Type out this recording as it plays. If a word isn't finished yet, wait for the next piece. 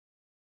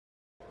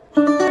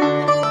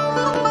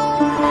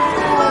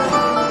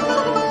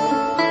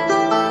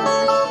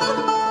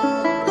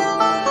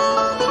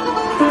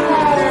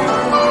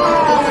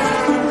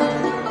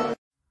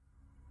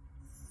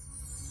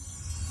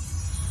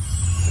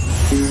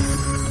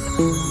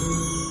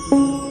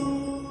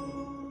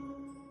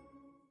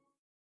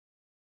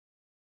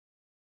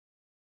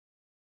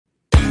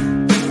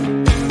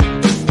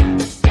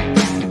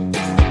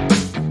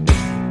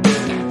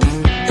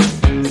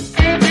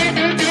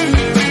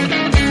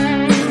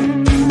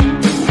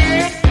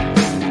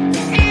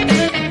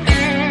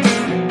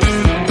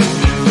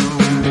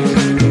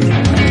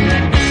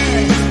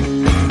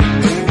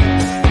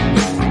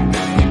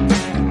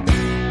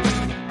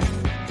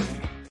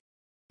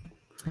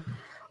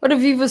Ora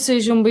viva,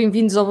 sejam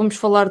bem-vindos ao Vamos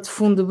Falar de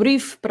Fundo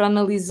Brief para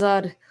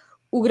analisar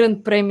o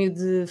Grande Prémio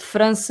de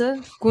França.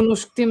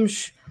 Connosco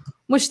temos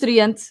uma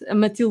estreante, a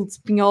Matilde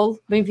Pinhol.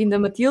 Bem-vinda,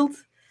 Matilde.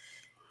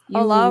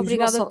 Olá,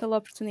 obrigada pela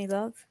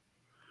oportunidade.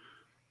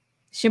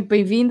 Sempre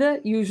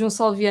bem-vinda. E o João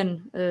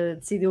Salviano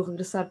decidiu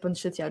regressar para nos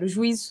chatear o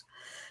juízo.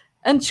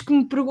 Antes que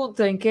me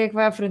perguntem quem é que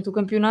vai à frente do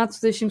campeonato,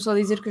 deixem-me só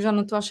dizer que eu já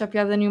não estou a achar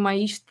piada nenhuma a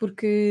isto,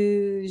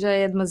 porque já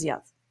é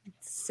demasiado.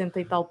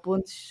 60 e tal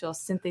pontos, ou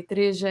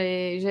 63, já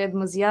é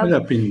demasiado. Olha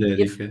a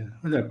pindérica,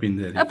 olha a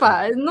pindérica.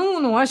 Epá,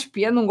 não acho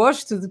piada, não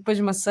gosto de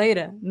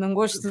pasmaceira, não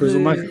gosto Depois de...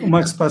 o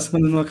Max para a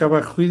semana não acaba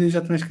a corrida e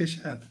já tens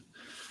queixado.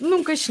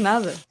 Não queixo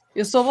nada.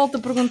 Eu só volto a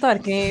perguntar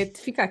quem é...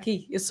 Fica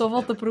aqui. Eu só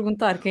volto a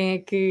perguntar quem é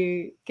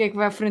que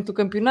vai à frente do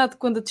campeonato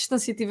quando a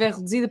distância estiver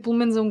reduzida, pelo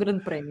menos a um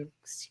grande prémio.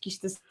 Que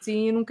isto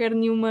assim, eu não quero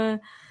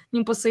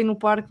nenhum passeio no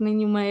parque, nem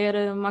nenhuma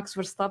era Max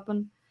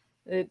Verstappen.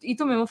 E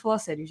estou mesmo a falar a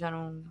sério, já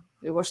não...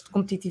 Eu gosto de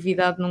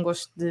competitividade, não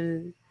gosto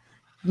de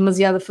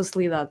demasiada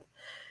facilidade.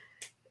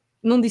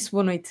 Não disse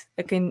boa noite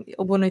a quem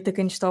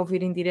nos está a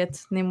ouvir em direto,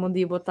 nem bom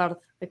dia, boa tarde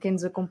a quem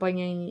nos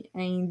acompanha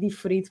em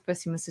diferido.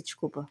 Peço imensa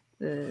desculpa,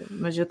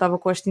 mas eu estava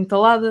com esta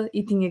entalada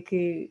e tinha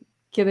que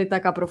a deitar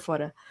cá para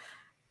fora.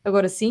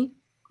 Agora sim,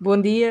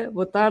 bom dia,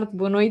 boa tarde,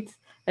 boa noite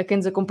a quem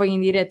nos acompanha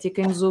em direto e a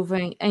quem nos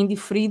ouve em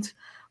diferido.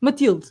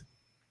 Matilde,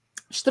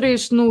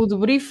 estreias-te no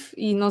debrief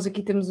e nós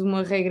aqui temos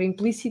uma regra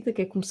implícita,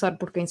 que é começar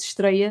por quem se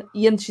estreia.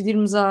 E antes de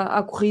irmos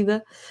à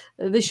corrida,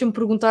 deixa-me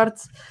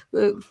perguntar-te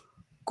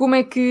como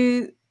é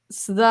que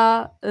se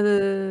dá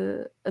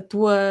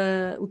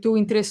o teu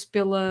interesse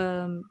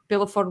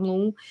pela Fórmula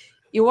 1.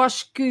 Eu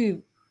acho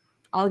que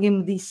alguém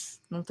me disse,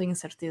 não tenho a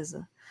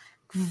certeza,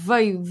 que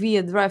veio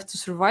via Drive to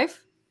Survive.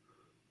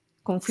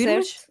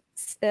 Confirmas?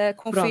 Certo,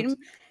 confirmo.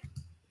 Pronto.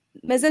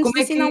 Mas antes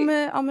disso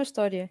há uma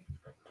história.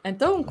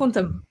 Então,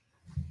 conta-me.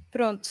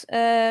 Pronto,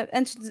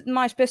 antes de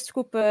mais peço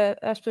desculpa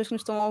às pessoas que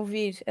nos estão a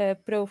ouvir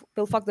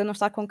pelo facto de eu não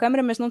estar com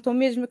câmera, mas não estou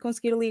mesmo a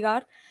conseguir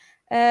ligar.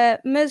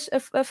 Mas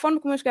a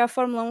forma como eu cheguei à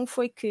Fórmula 1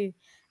 foi que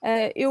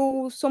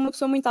eu sou uma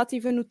pessoa muito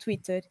ativa no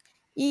Twitter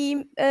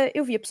e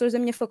eu via pessoas da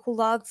minha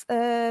faculdade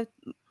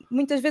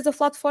muitas vezes a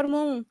falar de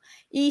Fórmula 1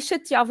 e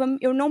chateava-me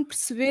eu não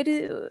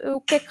perceber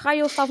o que é que raio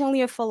eles estavam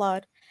ali a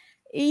falar.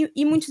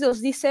 E muitos deles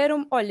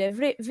disseram-me, olha,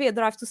 vê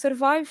Drive to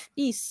Survive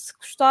e se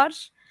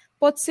gostares,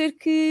 pode ser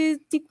que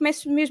te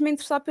comeces mesmo a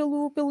interessar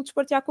pelo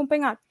desporto e a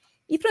acompanhar.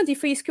 E pronto, e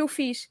foi isso que eu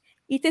fiz.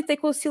 E tentei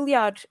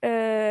conciliar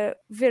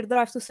ver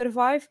Drive to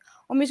Survive,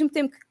 ao mesmo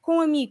tempo que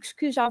com amigos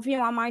que já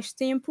viam há mais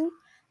tempo,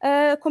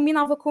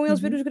 combinava com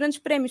eles ver os grandes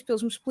prémios, para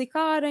eles me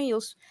explicarem,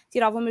 eles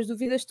tiravam-me as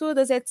dúvidas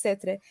todas,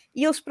 etc.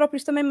 E eles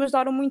próprios também me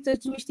ajudaram muito a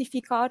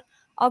desmistificar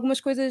algumas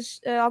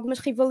coisas, algumas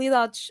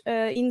rivalidades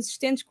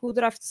inexistentes que o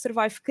Drive to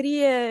Survive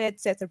cria,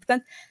 etc.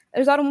 Portanto,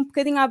 ajudaram-me um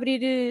bocadinho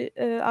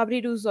a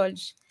abrir os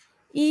olhos.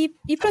 E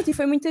pronto, e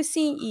foi muito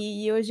assim.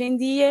 E hoje em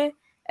dia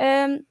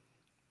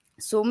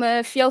sou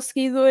uma fiel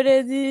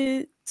seguidora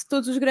de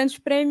todos os grandes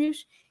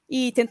prémios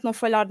e tento não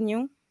falhar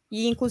nenhum.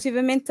 E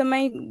inclusivamente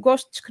também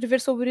gosto de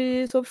escrever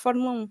sobre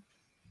Fórmula 1.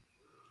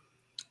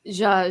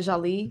 Já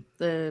li,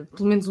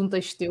 pelo menos um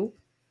texto teu,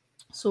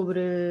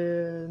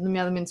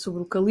 nomeadamente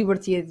sobre o que a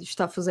Liberty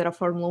está a fazer à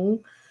Fórmula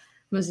 1,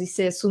 mas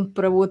isso é assunto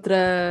para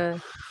outra...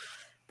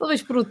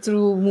 Talvez por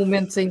outro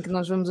momento em que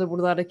nós vamos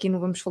abordar aqui,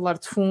 não vamos falar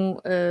de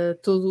fundo,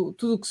 tudo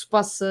o que se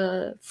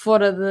passa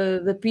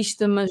fora da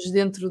pista, mas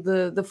dentro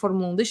da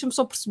Fórmula 1. Deixa-me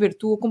só perceber,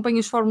 tu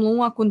acompanhas Fórmula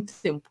 1 há quanto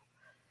tempo?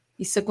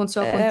 Isso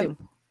aconteceu há quanto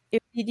tempo? Eu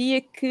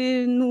diria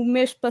que no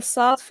mês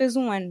passado fez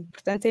um ano,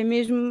 portanto é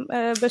mesmo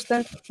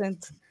bastante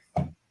recente.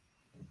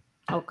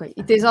 Ok,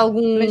 e tens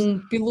algum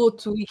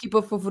piloto,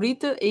 equipa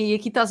favorita? E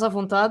aqui estás à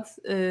vontade,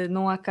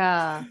 não há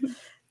cá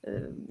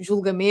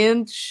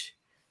julgamentos...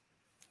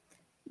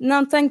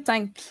 Não, tenho.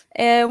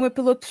 O meu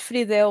piloto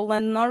preferido é o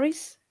Lando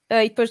Norris,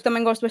 e depois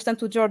também gosto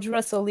bastante do George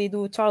Russell e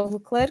do Charles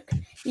Leclerc,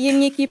 e a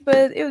minha equipa,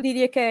 eu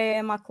diria que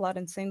é a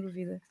McLaren, sem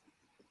dúvida.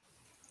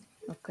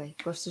 Ok,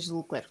 gostas do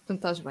Leclerc, portanto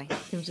estás bem.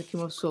 Temos aqui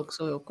uma pessoa que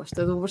sou eu que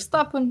gosta do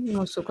Verstappen e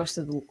uma pessoa que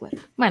gosta do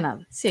Leclerc. Mais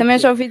nada. Também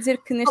já ouvi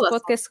dizer que neste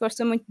podcast se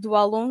gosta muito do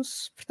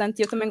Alonso, portanto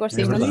eu também gosto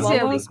bastante do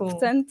Alonso,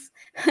 portanto...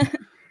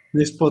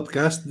 Neste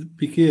podcast,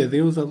 Piquet é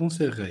Deus,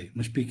 Alonso é rei,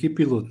 mas Piquet é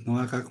piloto, não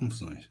há cá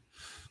confusões.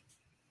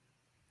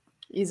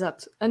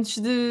 Exato.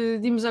 Antes de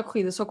irmos à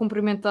corrida, só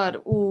cumprimentar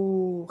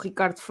o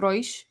Ricardo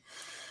Frois,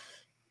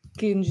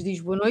 que nos diz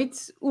boa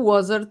noite. O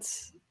Ozard,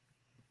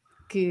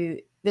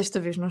 que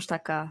desta vez não está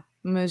cá,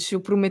 mas eu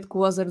prometo que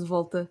o Ozard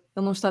volta.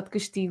 Ele não está de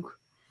castigo.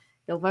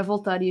 Ele vai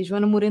voltar e a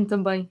Joana Moreno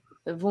também.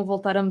 Vão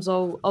voltar ambos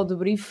ao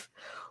debrief.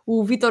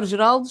 o Vítor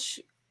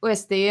Geraldes, o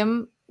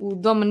STM, o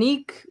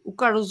Dominique, o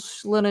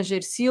Carlos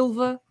Laranjeiro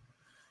Silva,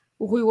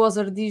 o Rui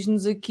Wozer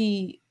diz-nos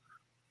aqui,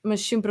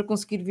 mas sempre a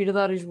conseguir vir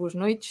dar as boas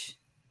noites.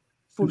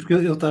 Porque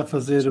ele está a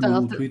fazer Está-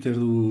 o Twitter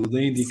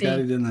da IndyCar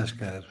Sim. e da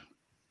NASCAR.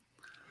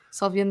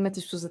 Só vendo mete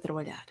as pessoas a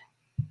trabalhar.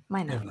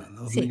 Mais É nada. verdade,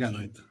 ao Sim. domingo à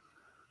noite.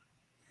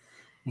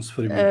 Um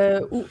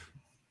sofrimento.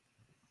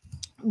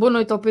 Boa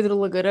noite ao Pedro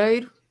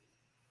Lagareiro,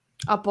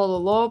 à Paula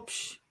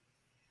Lopes.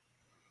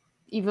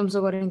 E vamos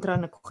agora entrar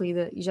na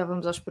corrida e já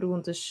vamos às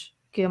perguntas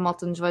que a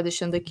malta nos vai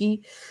deixando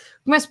aqui.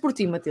 Começo por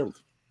ti, Matilde.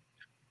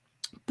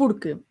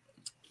 Porque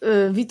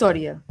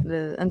vitória,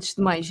 antes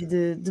de mais,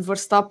 de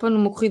Verstappen,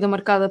 numa corrida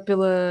marcada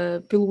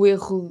pelo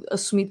erro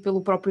assumido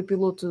pelo próprio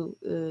piloto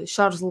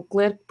Charles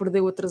Leclerc, que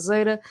perdeu a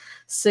traseira,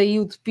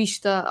 saiu de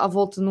pista à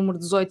volta número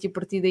 18 e a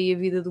partir daí a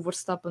vida do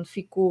Verstappen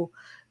ficou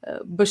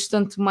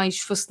bastante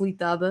mais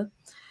facilitada.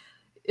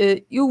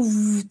 Eu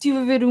estive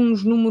a ver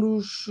uns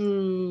números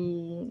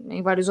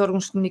em vários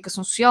órgãos de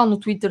comunicação social, no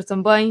Twitter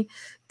também,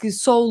 que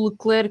só o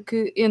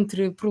Leclerc,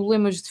 entre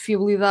problemas de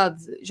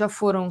fiabilidade, já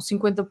foram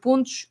 50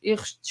 pontos,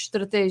 erros de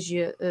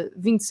estratégia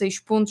 26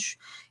 pontos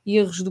e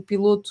erros do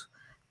piloto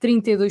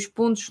 32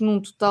 pontos, num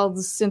total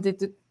de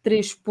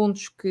 63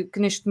 pontos que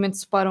neste momento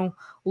separam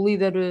o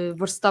líder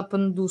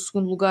Verstappen do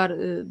segundo lugar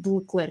de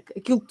Leclerc.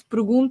 Aquilo que te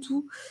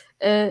pergunto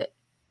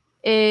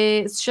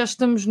é se já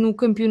estamos no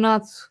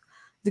campeonato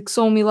de que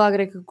só um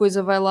milagre é que a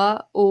coisa vai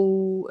lá,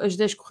 ou as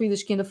 10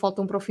 corridas que ainda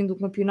faltam para o fim do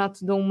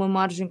campeonato dão uma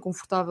margem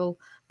confortável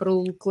para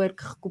o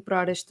Leclerc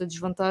recuperar esta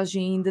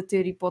desvantagem e ainda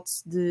ter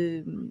hipótese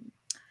de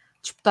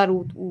disputar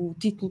o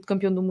título de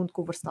campeão do mundo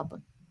com o Verstappen?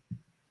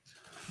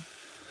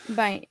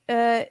 Bem,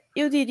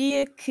 eu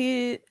diria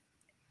que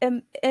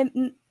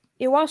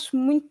eu acho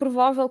muito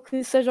provável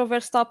que seja o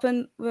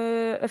Verstappen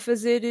a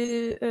fazer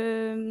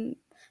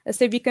a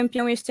ser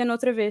bicampeão este ano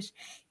outra vez.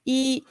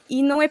 E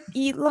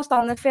lá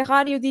está, na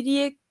Ferrari eu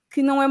diria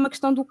que não é uma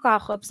questão do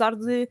carro, apesar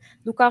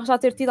do carro já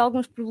ter tido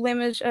alguns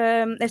problemas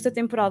esta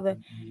temporada.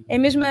 É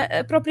mesmo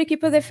a própria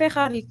equipa da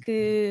Ferrari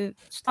que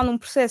está num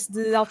processo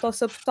de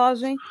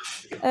autossabotagem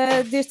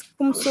desde que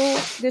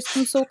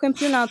começou o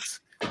campeonato.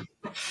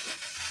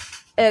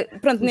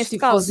 Pronto, neste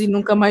caso. E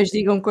nunca mais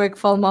digam que é que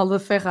falo mal da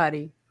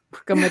Ferrari,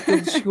 porque a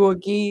Matilde chegou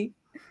aqui.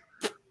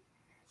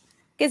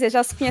 Quer dizer,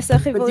 já se conhece a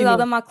rivalidade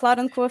da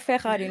McLaren com a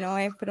Ferrari, não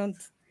é? Pronto,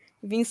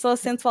 vim só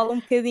acentuá-la um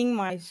bocadinho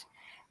mais.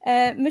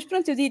 Mas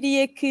pronto, eu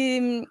diria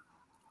que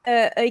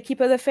a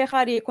equipa da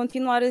Ferrari a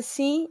continuar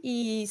assim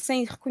e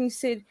sem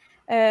reconhecer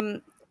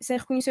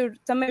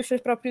também os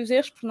seus próprios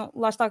erros, porque não,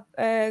 lá está,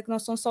 que não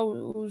são só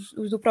os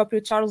do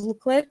próprio Charles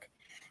Leclerc,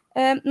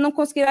 não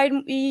conseguirá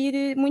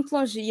ir muito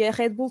longe. E a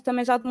Red Bull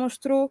também já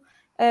demonstrou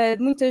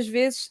muitas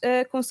vezes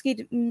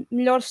conseguir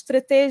melhores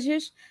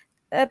estratégias,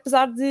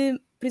 apesar de,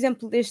 por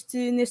exemplo,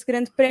 neste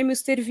grande prémio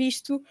se ter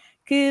visto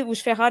que os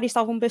Ferrari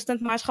estavam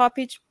bastante mais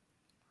rápidos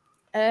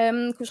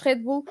que os Red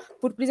Bull,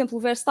 porque, por exemplo,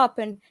 o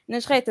Verstappen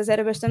nas retas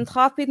era bastante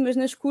rápido, mas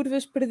nas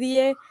curvas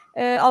perdia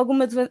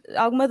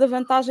alguma da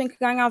vantagem que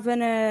ganhava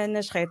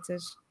nas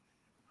retas.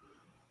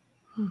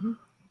 Uhum.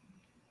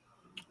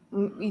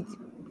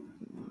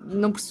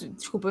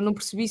 Não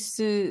percebi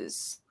se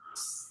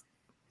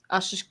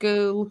achas que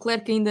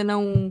Leclerc ainda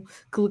não...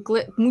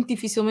 muito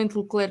dificilmente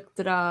Leclerc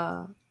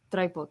terá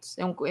hipótese.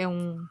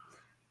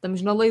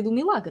 Estamos na lei do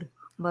milagre,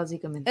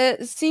 basicamente.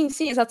 Sim,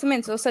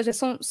 exatamente. Ou seja,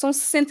 são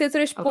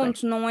 63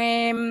 pontos, não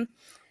é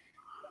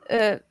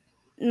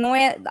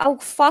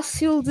algo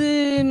fácil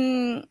de...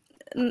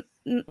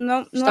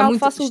 Não é algo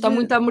fácil está de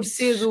muito à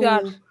mercê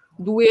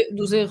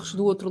dos erros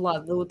do outro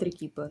lado, da outra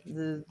equipa,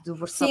 do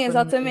Verstappen. Sim,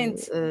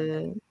 exatamente.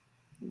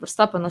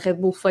 Verstappen, a Red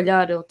Bull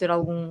falhar ou ter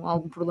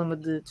algum problema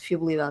de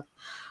fiabilidade.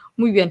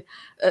 Muito bem.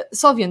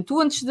 Salviano, tu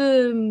antes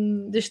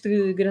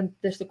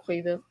desta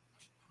corrida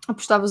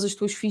apostavas as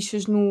tuas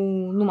fichas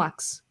no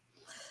Max.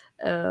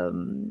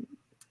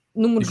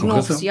 Números não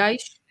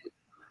oficiais.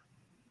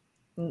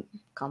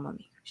 Calma,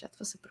 amigo, já te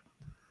faço a pergunta.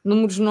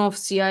 Números não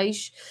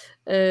oficiais,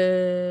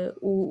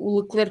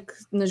 o Leclerc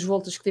nas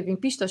voltas que teve em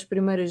pista, as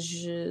primeiras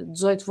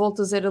 18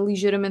 voltas, era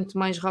ligeiramente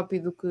mais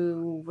rápido que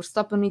o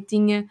Verstappen e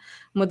tinha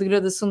uma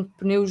degradação de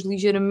pneus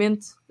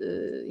ligeiramente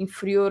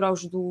inferior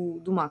aos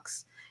do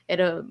Max.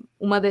 Era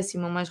 1/10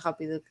 mais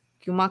rápida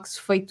que o Max,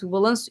 feito o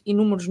balanço e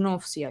números não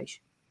oficiais.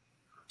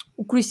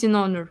 O Christian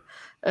Horner,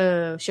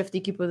 chefe de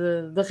equipa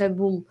da Red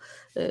Bull,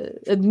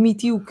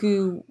 admitiu que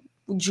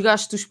o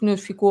desgaste dos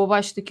pneus ficou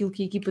abaixo daquilo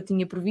que a equipa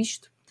tinha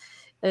previsto.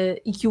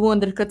 E que o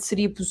undercut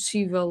seria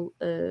possível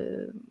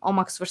ao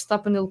Max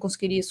Verstappen, ele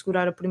conseguiria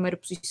segurar a primeira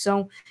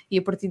posição e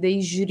a partir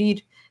daí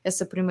gerir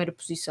essa primeira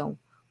posição.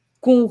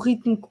 Com o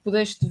ritmo que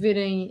pudeste ver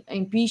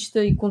em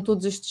pista e com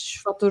todos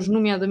estes fatores,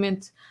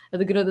 nomeadamente a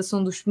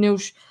degradação dos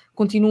pneus,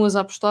 continuas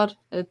a apostar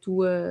a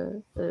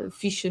tua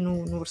ficha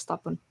no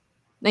Verstappen,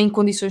 em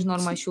condições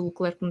normais, se o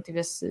Leclerc não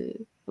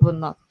tivesse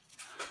abandonado?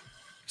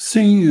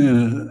 Sim,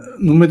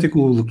 no momento em que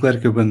o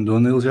Leclerc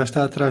abandona, ele já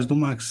está atrás do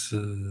Max,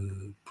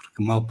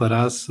 porque mal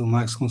parasse, o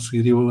Max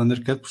conseguiria o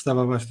undercut porque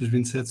estava abaixo dos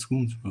 27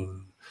 segundos.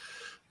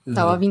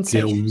 Estava a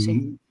 26,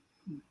 sim.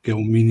 que é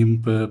o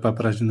mínimo para a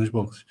paragem nas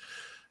boxes.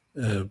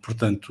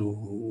 Portanto,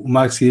 o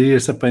Max iria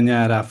se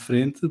apanhar à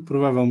frente,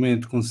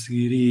 provavelmente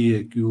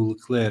conseguiria que o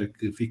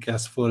Leclerc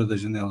ficasse fora da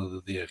janela da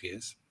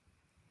DRS,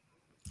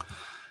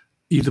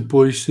 e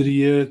depois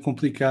seria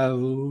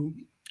complicado,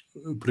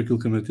 por aquilo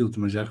que a Matilde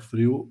também já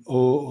referiu,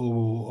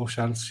 ao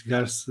Charles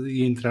chegar-se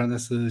e entrar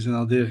nessa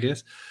janela da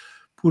DRS,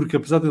 porque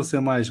apesar de ele ser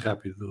mais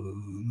rápido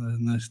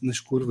nas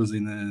curvas e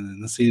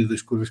na saída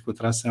das curvas com a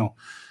tração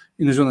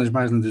e nas zonas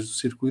mais lentas do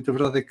circuito, a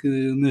verdade é que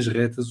nas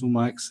retas o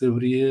Max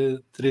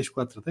abria 3,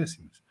 4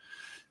 décimas.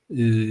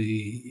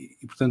 E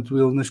portanto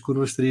ele nas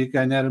curvas teria que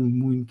ganhar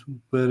muito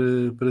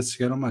para se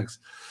chegar ao Max.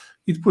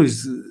 E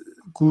depois,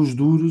 com os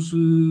duros,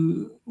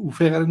 o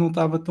Ferrari não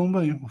estava tão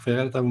bem. O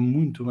Ferrari estava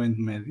muito bem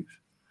de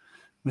médios,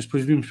 mas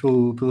depois vimos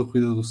pela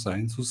corrida do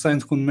Sainz. O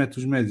Sainz, quando mete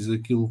os médios,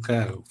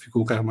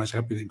 ficou o carro mais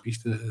rápido em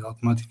pista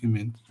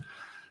automaticamente,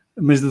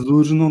 mas de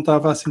duros não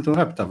estava assim tão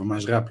rápido. Estava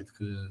mais rápido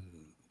que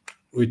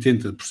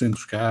 80%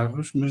 dos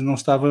carros, mas não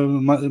estava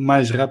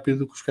mais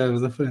rápido que os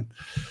carros da frente.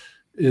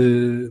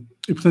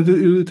 E portanto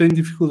eu tenho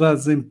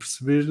dificuldades em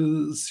perceber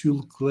se o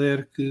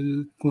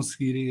Leclerc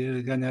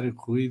conseguiria ganhar a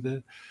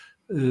corrida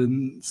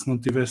se não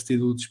tivesse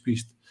tido o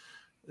despiste.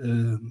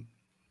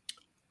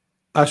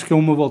 Acho que a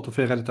uma volta o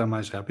Ferrari está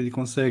mais rápido e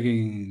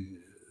conseguem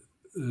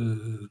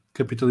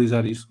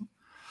capitalizar isso,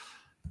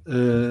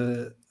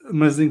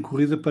 mas em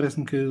corrida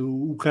parece-me que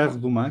o carro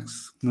do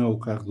Max, que não é o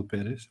carro do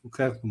Pérez, o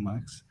carro do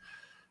Max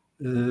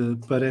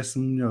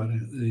parece-me melhor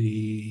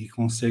e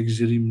consegue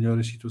gerir melhor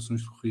as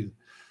situações de corrida.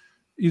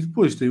 E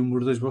depois tem o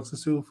muro das boxes a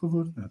seu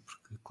favor, não é?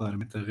 Porque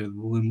claramente a Red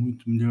Bull é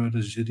muito melhor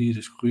a gerir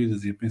as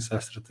corridas e a pensar a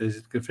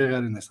estratégia do que a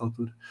Ferrari nesta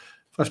altura.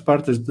 Faz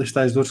parte das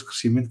tais dores de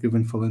crescimento que eu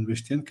venho falando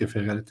este ano, que a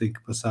Ferrari tem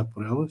que passar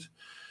por elas,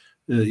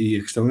 e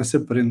a questão é se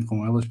aprende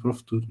com elas para o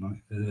futuro, não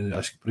é?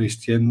 Acho que para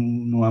este ano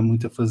não há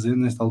muito a fazer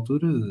nesta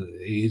altura,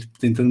 é ir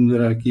tentando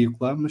melhorar aqui e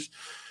acolá, mas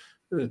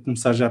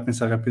começar já a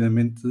pensar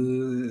rapidamente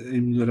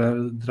em melhorar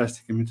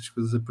drasticamente as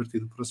coisas a partir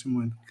do próximo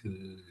ano, que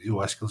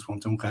eu acho que eles vão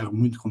ter um carro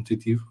muito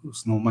competitivo,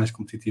 se não mais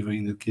competitivo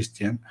ainda que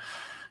este ano,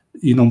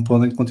 e não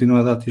podem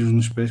continuar a dar tiros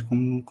nos pés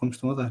como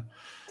estão a dar.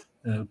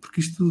 Porque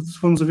isto, se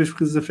formos a ver as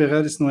corridas da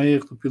Ferrari, se não é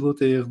erro do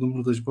piloto, é erro do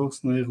número das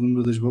boxes, não é erro do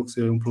número das boxes,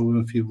 é um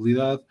problema de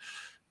fiabilidade.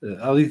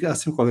 Há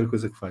sempre qualquer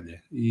coisa que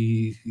falha,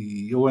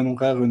 e ou é num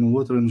carro, ou é no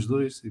outro, ou é nos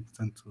dois, e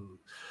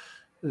portanto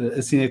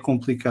assim é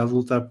complicado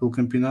lutar pelo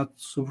campeonato,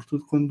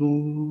 sobretudo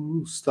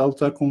quando se está a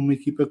lutar com uma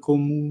equipa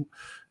como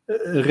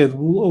a Red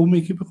Bull ou uma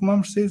equipa como a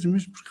Mercedes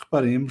mesmo, porque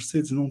reparem, a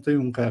Mercedes não tem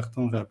um carro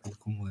tão rápido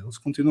como eles,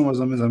 continua mais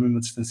ou menos à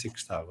mesma distância que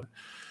estava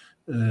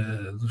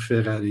dos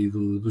Ferrari e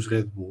dos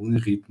Red Bull em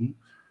ritmo,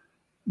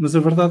 mas a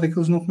verdade é que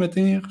eles não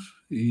cometem erros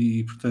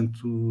e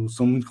portanto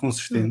são muito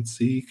consistentes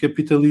e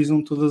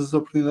capitalizam todas as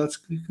oportunidades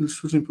que lhes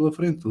surgem pela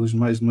frente. Hoje,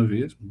 mais uma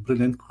vez,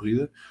 brilhante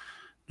corrida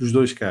dos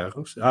dois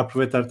carros, a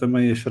aproveitar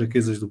também as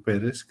fraquezas do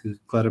Pérez, que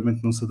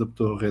claramente não se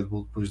adaptou ao Red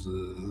Bull depois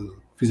de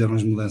fizeram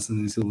as mudanças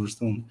em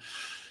Silverstone,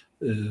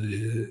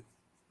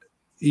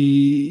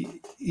 e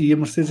a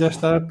Mercedes já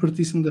está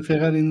pertíssimo da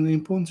Ferrari em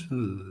pontos,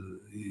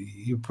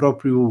 e o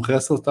próprio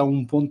Russell está a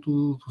um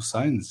ponto do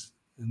Sainz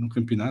no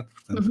campeonato,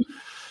 portanto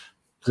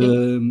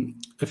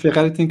a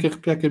Ferrari tem que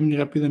arrepiar caminho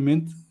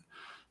rapidamente.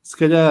 Se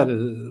calhar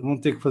vão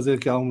ter que fazer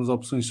aqui algumas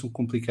opções que são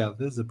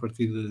complicadas a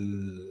partir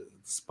de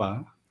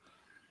Spa,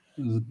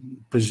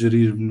 para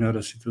gerir melhor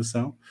a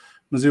situação,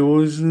 mas eu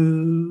hoje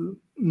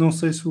não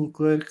sei se o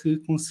Leclerc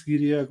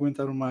conseguiria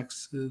aguentar o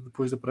Max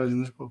depois da paragem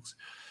nas boxes.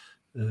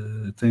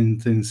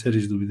 Tenho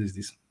sérias dúvidas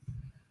disso.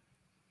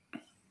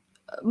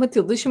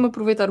 Matilde, deixa-me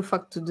aproveitar o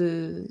facto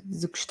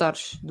de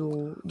gostares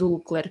do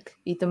Leclerc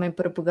e também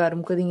para pegar um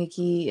bocadinho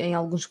aqui em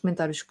alguns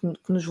comentários que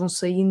nos vão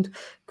saindo,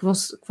 que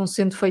vão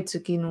sendo feitos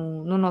aqui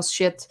no nosso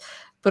chat,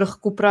 para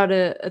recuperar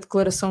a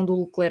declaração do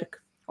Leclerc,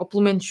 ou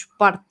pelo menos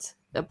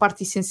a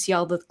parte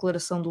essencial da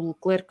declaração do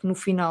Leclerc no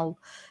final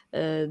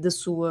da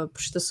sua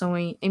prestação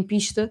em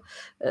pista,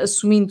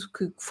 assumindo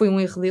que foi um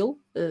erro dele,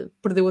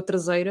 perdeu a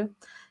traseira.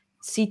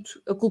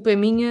 Cito: "A culpa é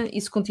minha e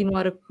se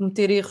continuar a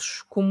cometer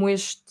erros como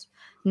este,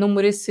 não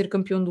mereço ser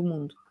campeão do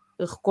mundo."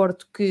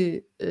 Recordo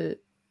que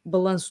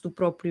balanço do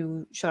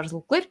próprio Charles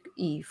Leclerc,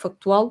 e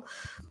factual,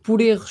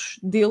 por erros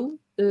dele,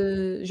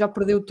 já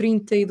perdeu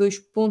 32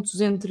 pontos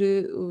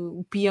entre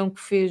o peão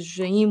que fez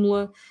em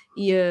Imola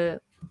e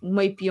o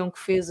meio peão que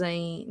fez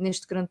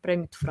neste Grande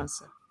Prémio de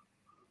França.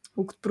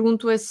 O que te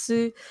pergunto é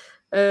se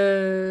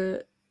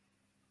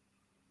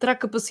terá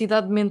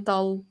capacidade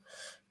mental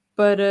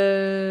para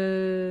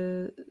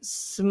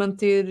se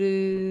manter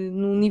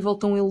num nível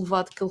tão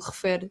elevado que ele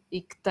refere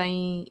e que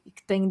tem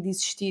de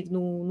existir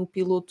no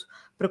piloto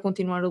para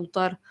continuar a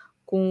lutar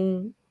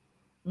com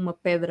uma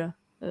pedra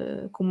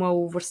como é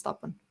o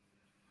Verstappen.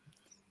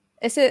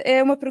 Essa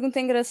é uma pergunta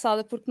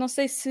engraçada, porque não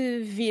sei se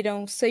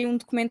viram, saiu um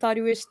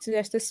documentário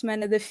esta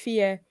semana da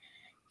FIA,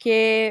 que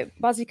é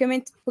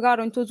basicamente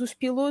pegaram todos os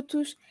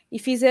pilotos e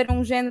fizeram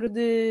um género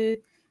de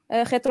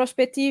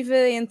retrospectiva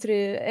entre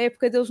a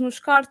época deles nos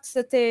karts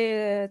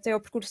até ao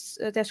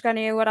percurso, até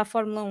chegarem agora à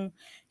Fórmula 1.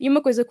 E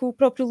uma coisa que o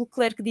próprio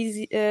Leclerc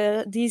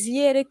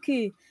dizia era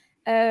que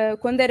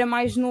quando era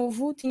mais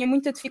novo tinha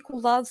muita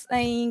dificuldade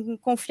em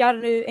confiar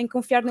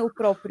nele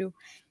próprio,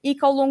 e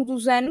que ao longo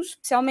dos anos,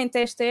 especialmente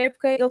esta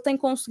época, ele tem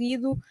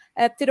conseguido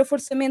ter a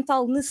força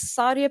mental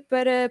necessária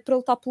para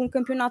lutar por um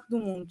campeonato do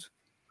mundo.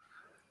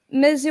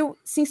 Mas eu,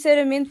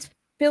 sinceramente,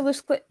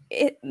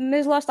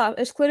 mas lá está,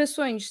 as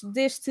declarações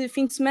deste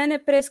fim de semana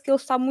parece que ele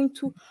está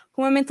muito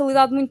com uma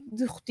mentalidade muito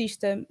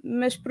derrotista,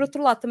 mas por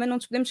outro lado também não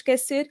nos podemos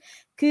esquecer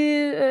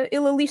que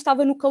ele ali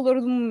estava no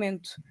calor do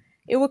momento.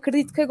 Eu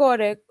acredito que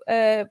agora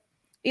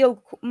ele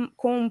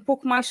com um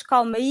pouco mais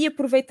calma e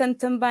aproveitando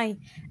também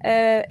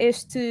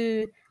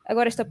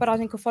esta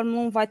paragem que a Fórmula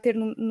 1 vai ter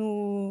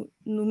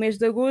no mês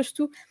de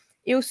agosto,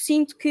 eu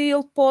sinto que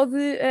ele pode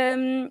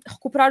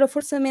recuperar a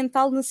força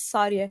mental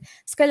necessária.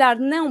 Se calhar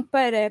não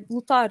para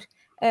lutar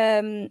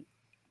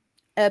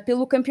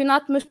pelo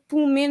campeonato, mas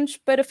pelo menos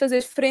para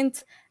fazer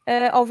frente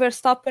ao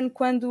Verstappen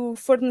quando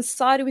for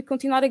necessário e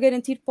continuar a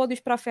garantir pódios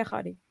para a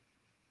Ferrari.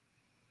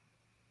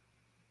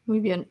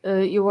 Muito bem,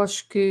 eu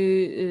acho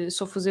que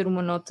só fazer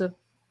uma nota,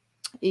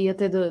 e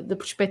até da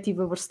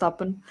perspectiva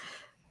Verstappen,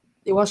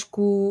 eu acho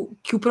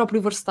que o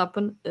próprio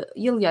Verstappen,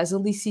 e aliás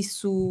ele disse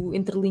isso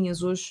entre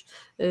linhas hoje,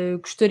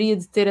 gostaria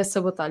de ter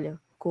essa batalha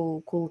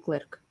com o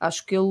Leclerc.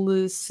 Acho que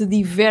ele se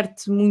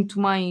diverte muito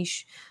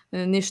mais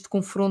neste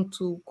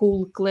confronto com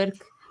o Leclerc,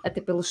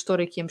 até pela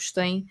história que ambos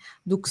têm,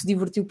 do que se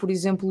divertiu, por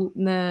exemplo,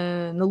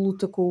 na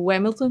luta com o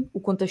Hamilton. O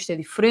contexto é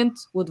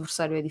diferente, o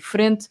adversário é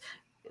diferente.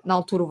 Na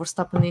altura o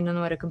Verstappen ainda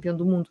não era campeão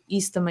do mundo,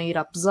 isso também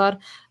irá pesar,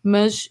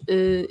 mas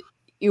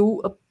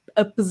eu,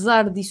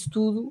 apesar disso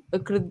tudo,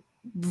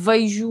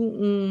 vejo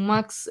um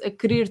Max a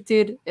querer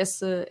ter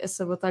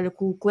essa batalha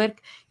com o Leclerc,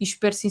 e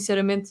espero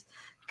sinceramente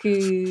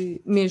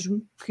que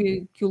mesmo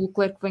que o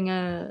Leclerc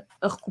venha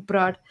a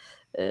recuperar,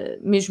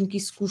 mesmo que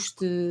isso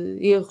custe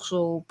erros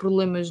ou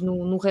problemas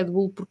no Red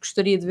Bull, porque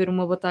gostaria de ver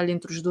uma batalha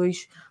entre os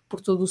dois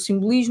por todo o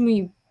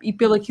simbolismo e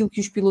pelo aquilo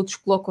que os pilotos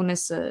colocam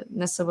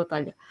nessa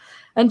batalha.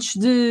 Antes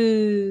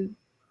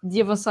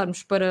de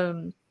avançarmos para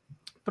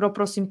o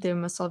próximo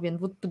tema, Salviano,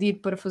 vou-te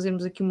pedir para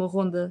fazermos aqui uma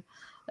ronda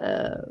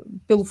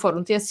pelo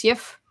fórum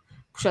TSF,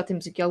 porque já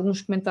temos aqui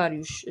alguns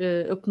comentários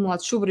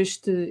acumulados sobre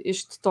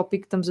este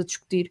tópico que estamos a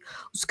discutir.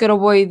 O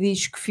Scarboy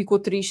diz que ficou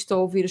triste ao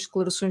ouvir as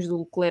declarações do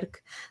Leclerc.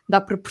 Dá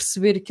para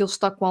perceber que ele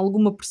está com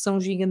alguma pressão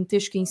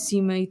gigantesca em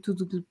cima e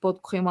tudo que lhe pode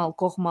correr mal,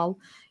 corre mal.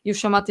 Eu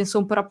chamo a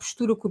atenção para a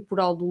postura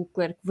corporal do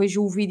Leclerc. Veja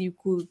o vídeo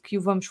que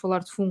o Vamos Falar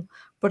de Fumo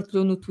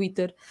partilhou no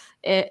Twitter.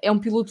 É um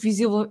piloto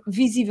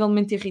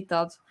visivelmente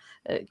irritado,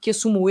 que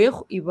assume o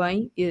erro, e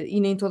bem,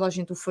 e nem toda a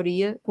gente o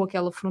faria com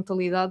aquela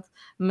frontalidade,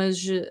 mas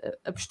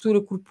a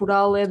postura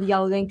corporal é de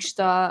alguém que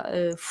está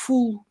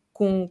full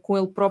com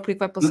ele próprio e que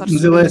vai passar...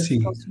 Mas ele é assim.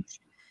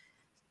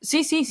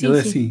 Sim. Ele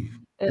é assim.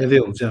 É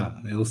dele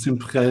já. Ele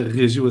sempre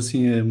reagiu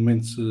assim a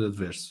momentos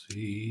adversos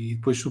e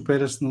depois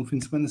supera-se no fim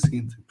de semana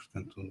seguinte.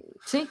 Portanto,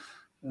 sim,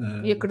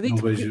 e acredito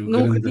não vejo que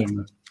grande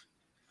drama.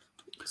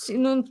 Sim,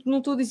 não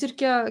estou a dizer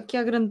que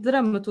há grande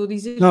drama, estou a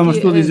dizer não, mas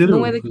estou a dizer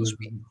não é daqueles...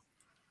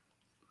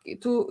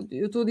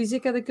 Eu estou a dizer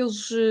que é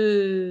daqueles...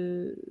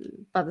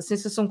 da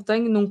sensação que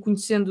tenho, não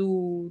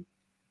conhecendo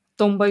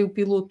tão bem o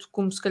piloto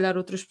como se calhar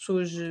outras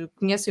pessoas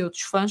conhecem,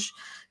 outros fãs,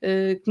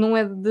 que não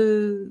é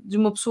de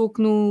uma pessoa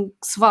que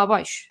se vá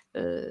abaixo.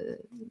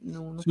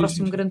 No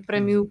próximo Grande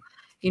Prémio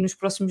e nos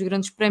próximos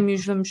grandes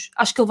prémios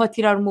acho que ele vai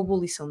tirar uma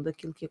boa lição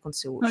daquilo que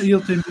aconteceu hoje.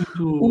 Ele tem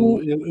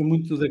é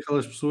muito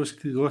daquelas pessoas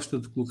que gosta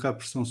de colocar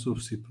pressão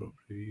sobre si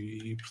próprio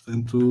e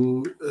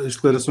portanto as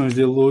declarações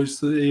dele hoje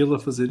é ele a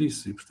fazer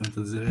isso, e portanto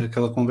a dizer,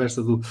 aquela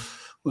conversa do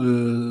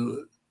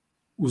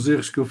os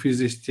erros que eu fiz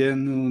este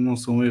ano não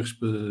são erros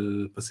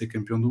para ser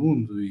campeão do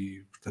mundo,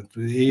 e portanto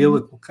é ele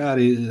a colocar,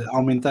 a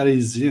aumentar a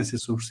exigência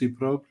sobre si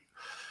próprio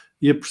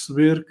e a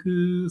perceber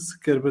que se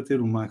quer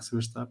bater o Max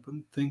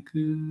Verstappen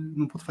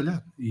não pode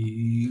falhar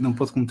e não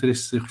pode cometer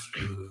estes erros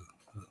de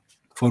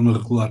forma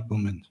regular, pelo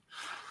menos.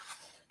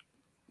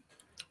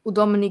 O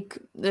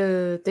Dominic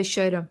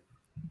Teixeira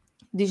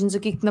diz-nos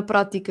aqui que na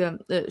prática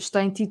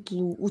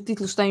o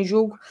título está em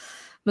jogo,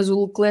 mas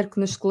o Leclerc,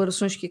 nas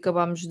declarações que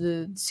acabámos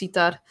de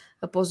citar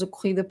após a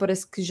corrida,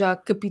 parece que já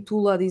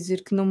capitula a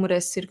dizer que não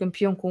merece ser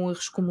campeão com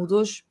erros como o de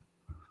hoje.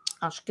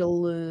 Acho que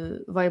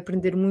ele vai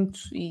aprender muito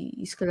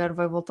e se calhar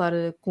vai voltar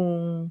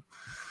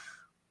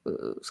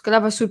se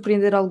calhar vai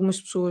surpreender algumas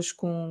pessoas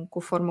com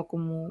a forma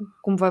como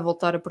vai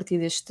voltar a partir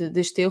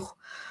deste erro.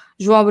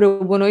 João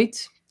Abreu, boa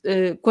noite.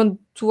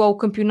 Quanto ao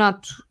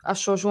campeonato,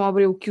 acho, João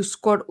Abreu, que o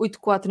score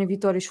 8-4 em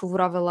vitórias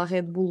favorável à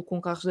Red Bull, com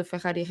carros da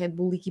Ferrari e Red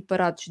Bull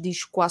equiparados,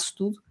 diz quase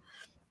tudo.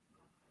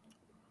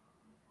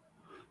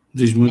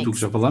 Diz muito o que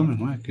já falámos,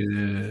 não é? Que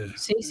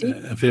sim.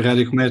 A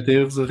Ferrari comete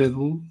erros, a Red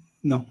Bull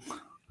não.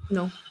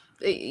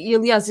 E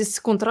aliás, esse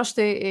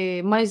contraste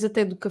é mais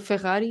até do que a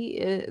Ferrari,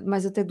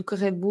 mais até do que a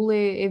Red Bull,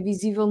 é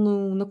visível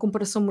na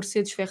comparação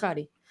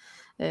Mercedes-Ferrari.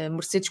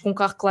 Mercedes com um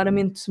carro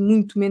claramente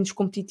muito menos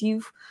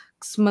competitivo,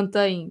 que se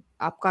mantém,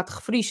 há bocado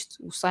referiste,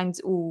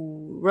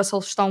 o Russell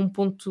está a um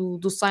ponto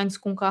do Sainz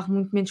com um carro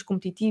muito menos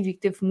competitivo e que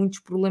teve muitos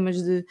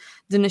problemas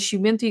de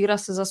nascimento, e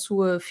graças à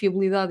sua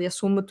fiabilidade e à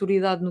sua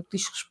maturidade no que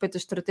diz respeito à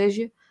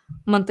estratégia,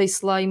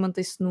 mantém-se lá e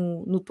mantém-se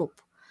no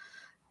topo.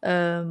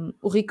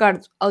 O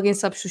Ricardo, alguém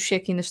sabe se o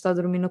Checo ainda está a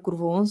dormir na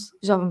curva 11?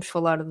 Já vamos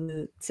falar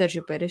de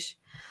Sérgio Pérez.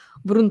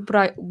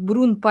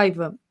 Bruno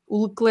Paiva,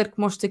 o Leclerc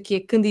mostra que é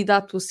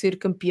candidato a ser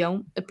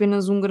campeão,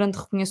 apenas um grande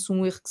reconhece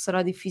um erro que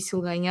será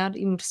difícil ganhar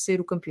e merecer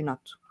o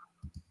campeonato.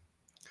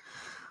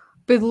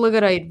 Pedro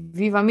Lagareiro,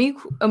 viva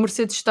amigo, a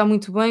Mercedes está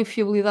muito bem,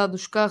 fiabilidade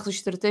dos carros e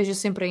estratégia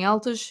sempre em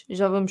altas,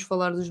 já vamos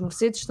falar dos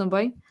Mercedes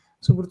também,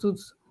 sobretudo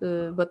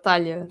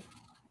batalha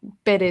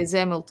Pérez,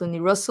 Hamilton e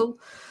Russell.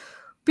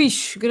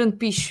 Picho, grande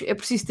Picho, é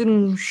preciso ter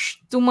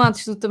uns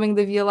tomates do tamanho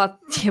da Via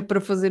Láctea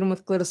para fazer uma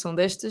declaração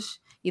destas,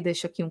 e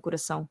deixo aqui um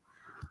coração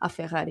à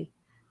Ferrari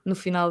no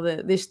final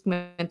deste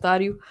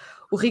comentário.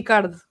 O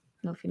Ricardo,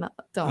 no final,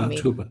 então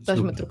amigo,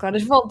 estás-me a trocar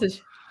as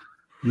voltas.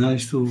 Não,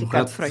 isto o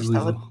Ricardo rato Freixo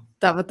deslizou.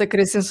 estava-te a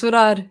querer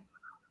censurar.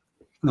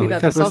 Não, o Cuidado,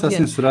 Ricardo está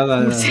Salviano. censurado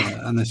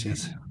à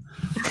nascença.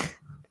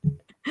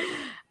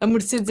 A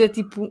Mercedes é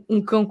tipo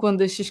um cão quando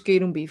deixas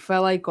cair um bife, vai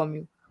lá e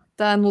come-o.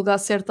 Está no lugar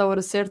certo à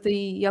hora certa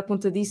e à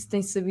conta disso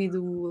tem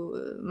sabido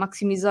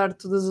maximizar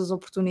todas as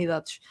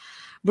oportunidades.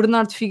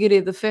 Bernardo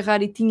Figueiredo, a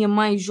Ferrari tinha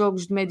mais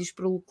jogos de médios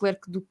para o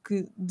Leclerc do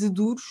que de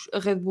duros, a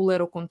Red Bull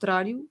era o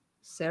contrário,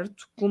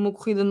 certo? Com uma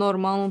corrida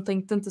normal não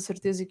tenho tanta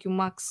certeza que o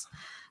Max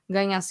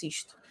ganhasse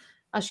isto.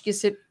 Acho que ia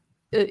ser...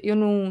 eu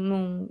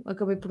não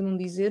acabei por não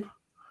dizer...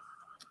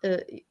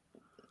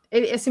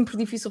 É sempre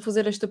difícil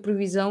fazer esta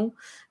previsão.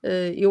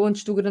 Eu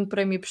antes do Grande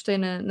Prémio apostei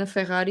na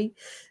Ferrari.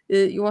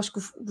 Eu acho que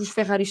os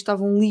Ferraris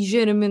estavam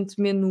ligeiramente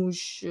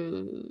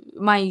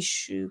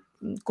mais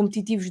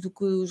competitivos do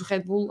que os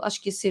Red Bull. Acho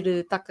que ia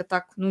ser taco a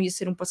taco, não ia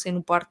ser um passeio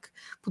no parque,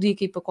 podia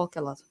cair para qualquer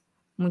lado,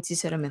 muito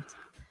sinceramente.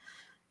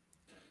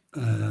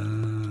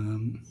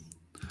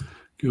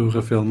 Que o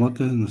Rafael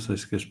Mota, não sei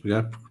se queres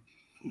pegar, porque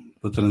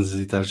vou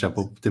transitar já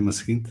para o tema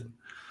seguinte.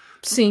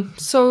 Sim,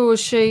 só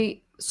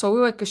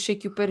eu é que achei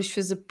que o Pérez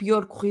fez a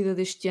pior corrida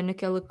deste ano.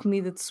 Aquela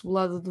comida de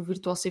cebolada do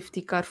Virtual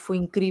Safety Car foi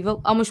incrível.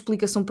 Há uma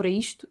explicação para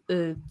isto,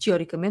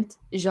 teoricamente,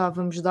 já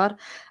vamos dar.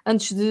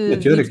 Antes de... A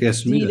teórica é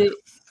assumida.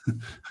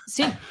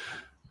 Sim,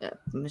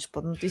 mas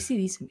pode não ter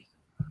sido isso, amigo.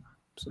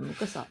 A pessoa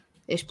nunca sabe.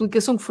 É a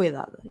explicação que foi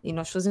dada e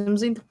nós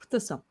fazemos a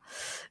interpretação.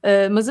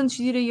 Mas antes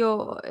de ir aí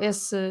a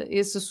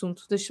esse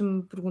assunto,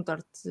 deixa-me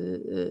perguntar-te,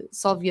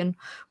 Salviano,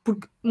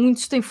 porque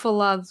muitos têm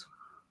falado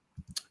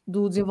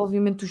do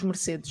desenvolvimento dos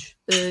Mercedes,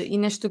 e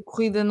nesta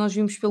corrida nós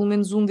vimos pelo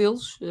menos um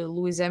deles,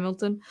 Lewis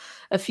Hamilton,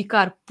 a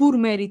ficar por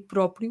mérito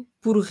próprio,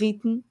 por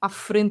ritmo, à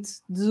frente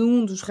de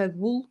um dos Red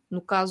Bull,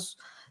 no caso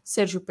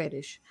Sérgio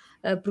Pérez.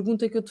 A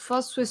pergunta que eu te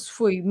faço é se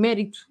foi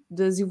mérito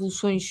das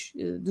evoluções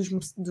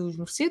dos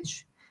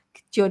Mercedes,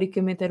 que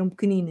teoricamente eram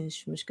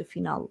pequeninas, mas que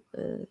afinal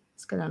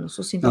se calhar não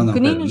são assim tão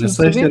pequeninas. Na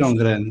sexta eram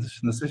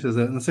grandes, na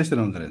sexta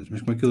eram grandes,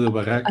 mas com aquilo da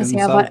barraca assim, no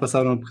sábado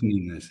passaram a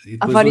pequeninas. E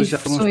há depois várias hoje já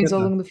versões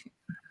ao longo do fim.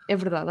 É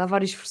verdade, há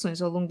várias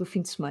versões ao longo do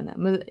fim de semana.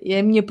 Mas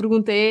a minha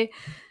pergunta é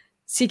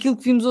se aquilo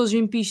que vimos hoje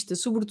em pista,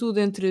 sobretudo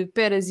entre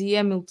Pérez e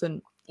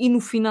Hamilton, e no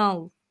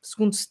final,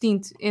 segundo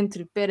stint,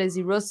 entre Pérez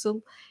e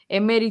Russell, é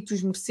mérito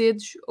dos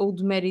Mercedes ou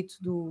de mérito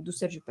do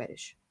Sérgio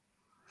Pérez?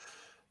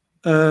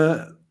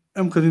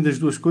 É um bocadinho das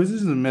duas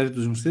coisas, no mérito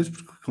dos Mercedes,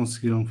 porque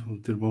conseguiram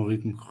ter bom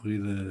ritmo de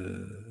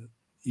corrida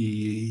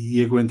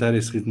e aguentar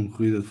esse ritmo de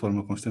corrida de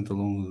forma constante ao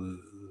longo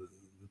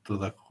de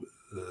toda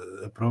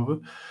a prova.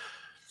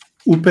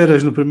 O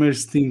Pérez no primeiro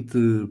stint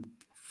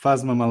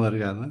faz uma má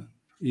largada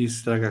e isso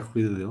estraga a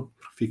corrida dele,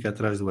 porque fica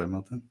atrás do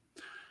Hamilton.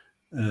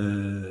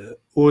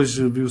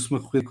 Hoje viu-se uma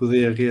corrida que o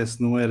DRS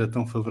não era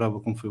tão favorável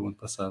como foi o ano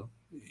passado,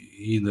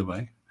 e ainda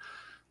bem,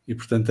 e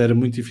portanto era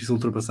muito difícil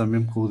ultrapassar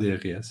mesmo com o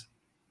DRS,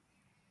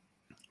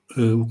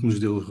 o que nos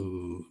deu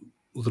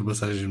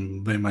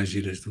ultrapassagens bem mais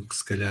giras do que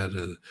se calhar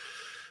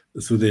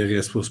se o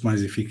DRS fosse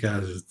mais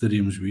eficaz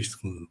teríamos visto,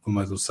 com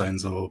mais o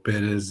Sainz ou o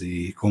Pérez,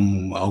 e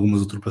com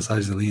algumas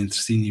ultrapassagens ali entre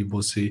Cine e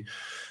Bossi,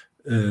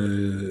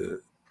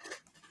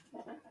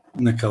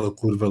 naquela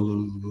curva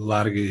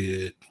larga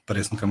e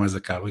parece nunca mais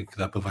acaba e que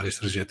dá para várias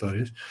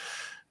trajetórias.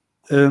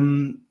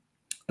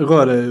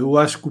 Agora, eu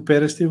acho que o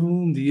Pérez teve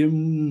um dia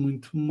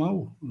muito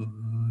mau.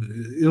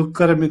 Ele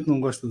claramente não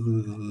gosta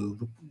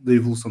da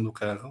evolução do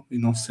carro e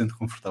não se sente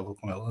confortável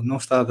com ela, não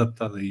está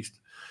adaptado a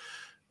isto.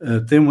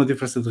 Tem uma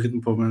diferença de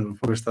ritmo para o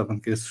Verstappen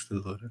que é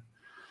assustadora.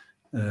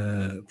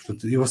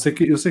 Portanto, eu sei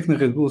que na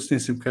Red Bull eles têm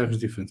sempre carros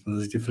diferentes, mas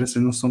as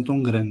diferenças não são tão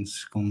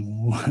grandes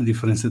como a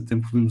diferença de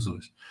tempo que vimos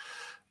hoje.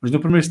 Mas no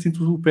primeiro stint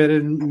o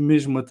Pérez,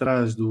 mesmo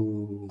atrás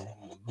do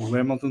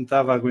Hamilton,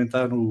 estava a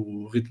aguentar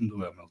o ritmo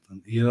do Hamilton,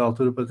 e a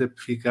altura até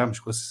ficámos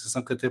com a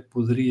sensação que até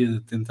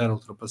poderia tentar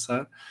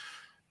ultrapassar,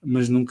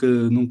 mas nunca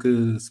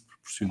se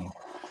proporcionou.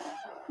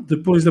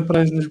 Depois da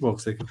paragem nas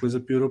boxes é que a coisa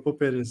piorou para o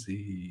Pérez e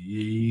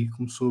aí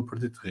começou a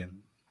perder terreno.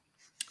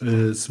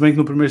 Se bem que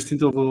no primeiro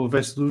stint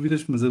houvesse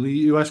dúvidas, mas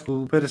ali eu acho que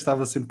o Pérez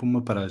estava sempre por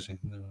uma paragem,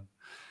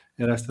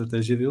 era a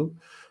estratégia dele.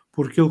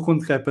 porque ele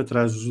quando cai para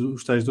trás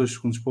os tais 2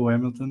 segundos para o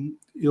Hamilton,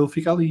 ele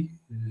fica ali,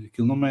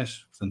 aquilo não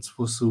mexe. Portanto, se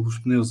fosse os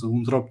pneus,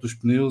 um drop dos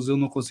pneus, ele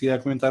não conseguia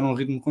aguentar um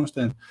ritmo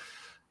constante.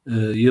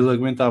 E ele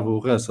aguentava o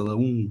Russell a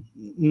 1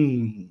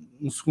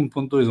 segundo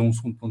ponto 2 a 1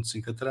 segundo ponto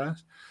 5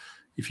 atrás,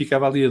 e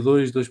ficava ali a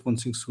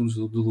 2,5 segundos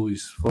do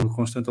Lewis, de forma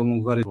constante ao longo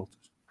de várias voltas.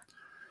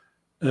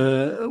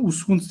 O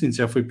segundo stint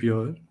já foi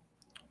pior.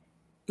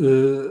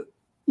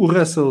 O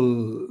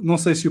Russell, não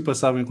sei se o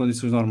passava em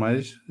condições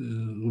normais.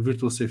 O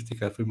Virtual Safety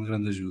Car foi uma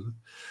grande ajuda.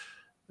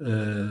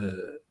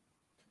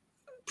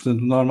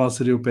 Portanto, o normal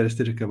seria o Pérez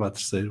ter acabado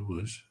terceiro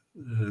hoje.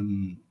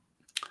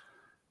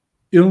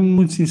 Eu,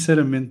 muito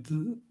sinceramente,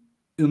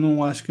 eu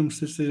não acho que a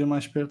Mercedes esteja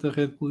mais perto da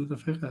Red Bull e da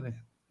Ferrari.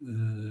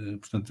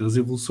 Portanto, as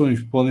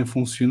evoluções podem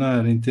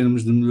funcionar em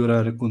termos de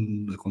melhorar a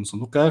condução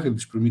do carro e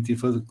lhes permitir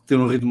ter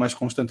um ritmo mais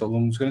constante ao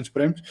longo dos grandes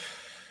prémios,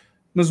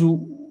 mas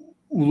o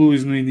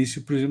Lewis no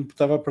início, por exemplo,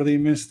 estava a perder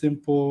imenso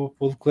tempo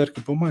para o Leclerc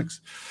e para o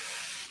Max,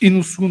 e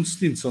no segundo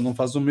stint só não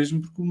faz o mesmo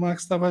porque o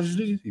Max estava a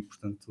gerir e,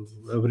 portanto,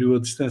 abriu a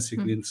distância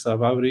que lhe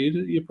interessava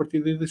abrir, e a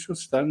partir daí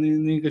deixou-se estar,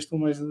 nem gastou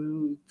mais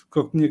do que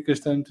eu tinha que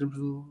gastar em termos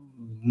do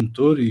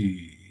motor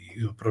e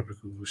o próprio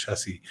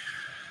chassi.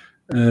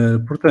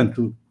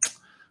 Portanto,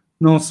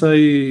 não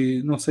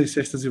sei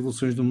se estas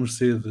evoluções do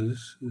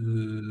Mercedes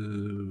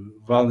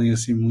valem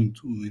assim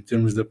muito em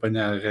termos de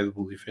apanhar a Red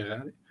Bull e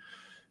Ferrari.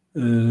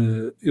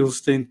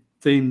 Eles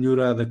têm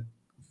melhorado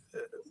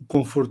o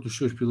conforto dos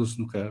seus pilotos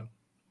no carro,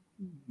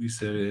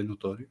 isso é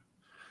notório.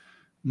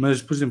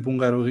 Mas, por exemplo, um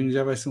Hungaroring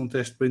já vai ser um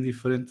teste bem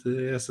diferente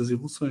a essas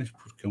evoluções,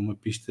 porque é uma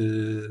pista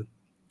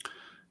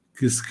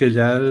que se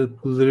calhar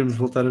poderemos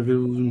voltar a ver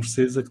os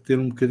Mercedes a ter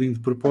um bocadinho de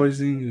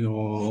porpoising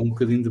ou um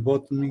bocadinho de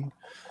bottoming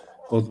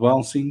ou de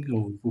bouncing,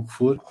 ou o que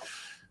for.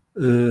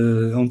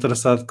 É um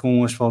traçado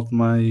com um asfalto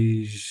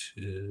mais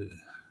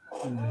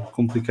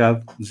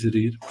complicado de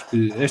gerir,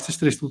 porque estas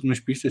 3 últimas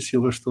pistas,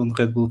 Silverstone,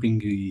 Red Bull Ring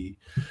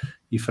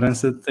e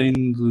França,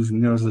 têm dos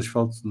melhores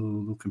asfaltos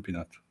do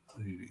campeonato.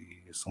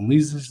 E são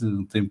lisas,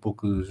 têm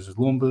poucas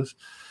lombas,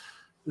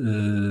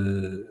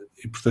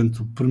 e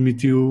portanto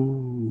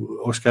permitiu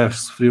aos carros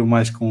que sofriam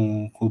mais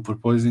com o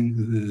porpoising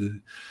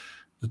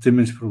de ter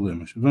menos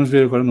problemas. Vamos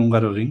ver agora no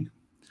Hungaroring.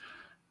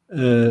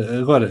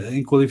 Agora,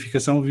 em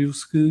qualificação,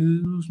 viu-se que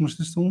os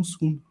Mercedes estão um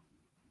segundo.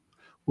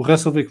 O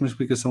Russell veio com uma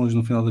explicação hoje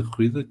no final da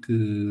corrida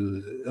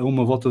que a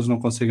uma volta eles não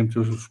conseguem meter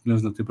os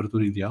pneus na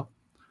temperatura ideal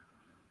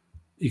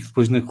e que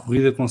depois na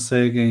corrida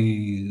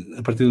conseguem,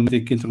 a partir do momento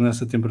em que entram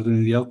nessa temperatura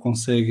ideal,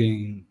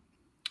 conseguem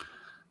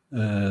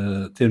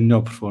ter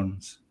melhor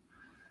performance.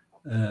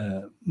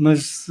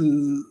 Mas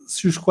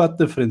se os 4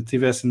 da frente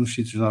estivessem nos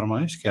sítios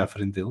normais, que é à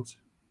frente deles,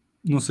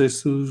 não sei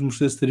se os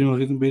Mercedes teriam a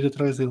ritmo para ir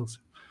atrás deles.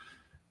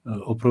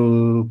 Ou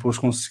para os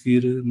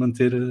conseguir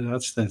manter à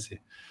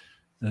distância.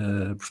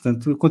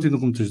 Portanto, continuo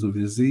com muitas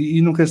dúvidas e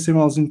não quero ser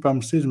malzinho para a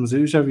Mercedes, mas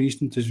eu já vi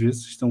isto muitas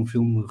vezes. Isto é um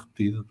filme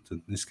repetido,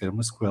 portanto, nem sequer é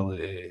uma sequela,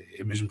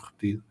 é mesmo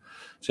repetido.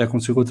 Já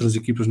aconteceu com outras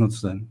equipas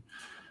noutros anos.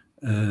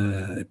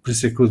 Por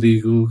isso é que eu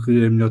digo que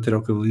é melhor ter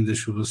ao cavalinho da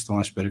chuva se estão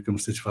à espera que a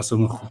Mercedes faça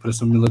uma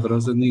recuperação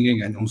milagrosa. Ninguém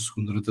ganha um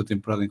segundo durante a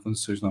temporada em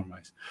condições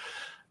normais.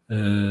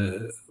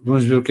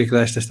 Vamos ver o que é que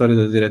dá esta história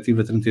da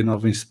Diretiva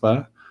 39 em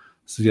Spa,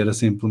 se vier a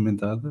ser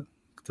implementada,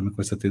 que também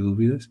começa a ter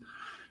dúvidas.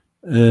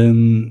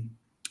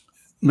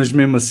 Mas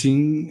mesmo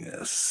assim,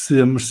 se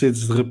a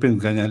Mercedes de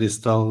repente ganhar esse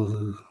tal,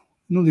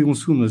 não digo um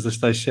segundo, mas as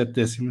tais 7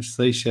 décimas,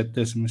 6, 7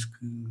 décimas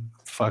que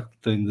de facto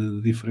tem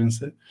de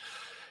diferença,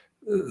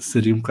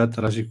 seria um bocado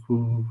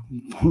trágico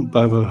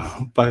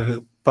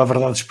para a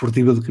verdade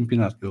esportiva do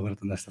campeonato, que eu agora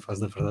estou nesta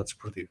fase da verdade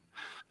esportiva.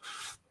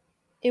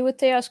 Eu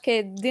até acho que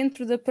é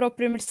dentro da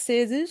própria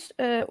Mercedes,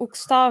 o que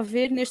se está a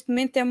ver neste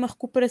momento é uma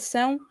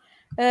recuperação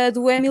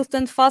do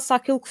Hamilton face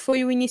àquilo que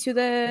foi o início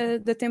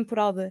da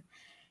temporada.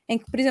 Em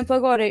que, por exemplo,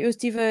 agora eu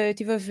estive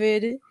a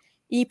ver,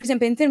 e, por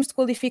exemplo, em termos de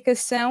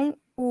qualificação,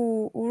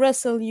 o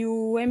Russell e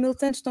o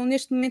Hamilton estão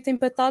neste momento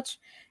empatados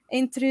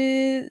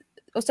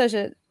ou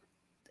seja,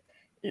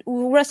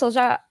 o Russell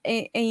já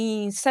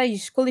em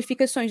 6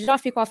 qualificações já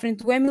ficou à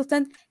frente do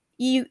Hamilton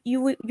e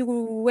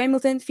o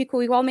Hamilton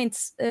ficou igualmente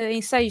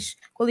em 6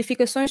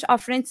 qualificações à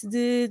frente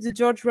de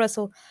George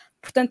Russell.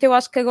 Portanto, eu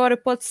acho que agora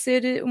pode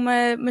ser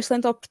uma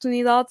excelente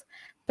oportunidade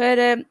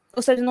para,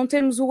 ou seja, não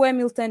termos o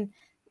Hamilton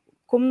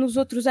como nos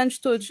outros anos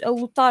todos, a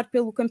lutar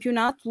pelo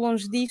campeonato,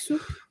 longe disso,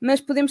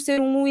 mas podemos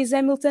ter um Lewis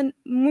Hamilton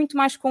muito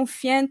mais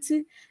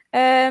confiante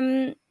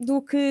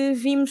do que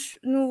vimos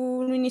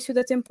no início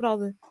da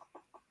temporada.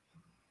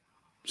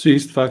 Sim,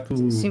 isso de facto,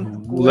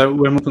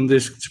 o Hamilton,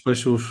 desde que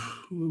despachou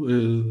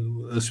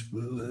as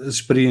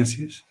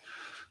experiências,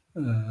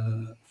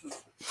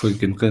 foi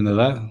aqui no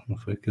Canadá, não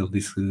foi que ele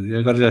disse que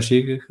agora já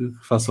chega, que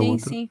faça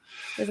outra. Sim,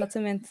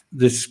 exatamente.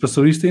 Desde que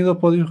passou isto, ainda ao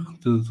pódio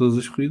de todas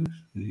as corridas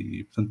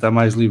e, portanto, está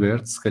mais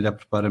liberto, se calhar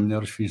prepara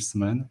melhor os fins de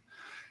semana.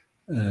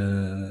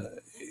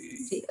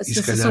 Sim, a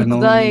sensação que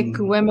dá é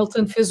que o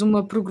Hamilton fez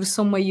uma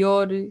progressão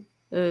maior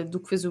do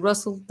que fez o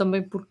Russell,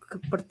 também porque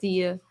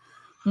partia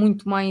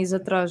muito mais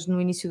atrás no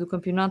início do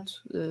campeonato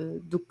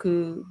do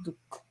que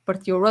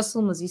partia o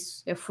Russell, mas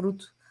isso é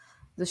fruto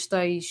das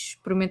tais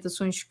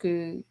experimentações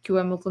que o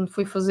Hamilton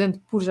foi fazendo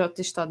por já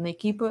ter estado na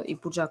equipa e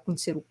por já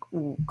conhecer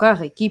o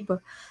carro, a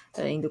equipa,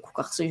 ainda que o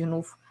carro seja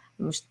novo,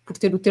 mas por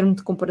ter o termo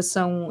de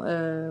comparação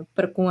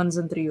para com anos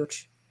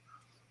anteriores.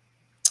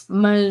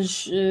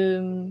 Mas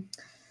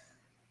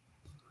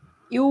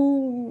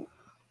eu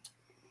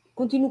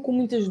continuo com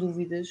muitas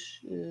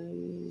dúvidas.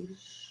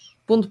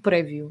 Ponto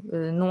prévio,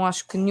 não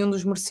acho que nenhum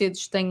dos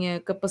Mercedes tenha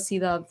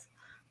capacidade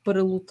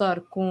para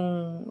lutar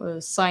com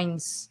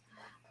Sainz,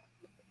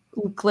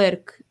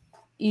 Leclerc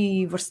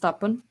e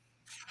Verstappen.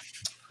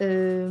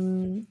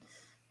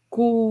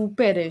 Com o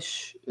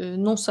Pérez,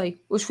 não sei.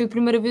 Hoje foi a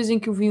primeira vez em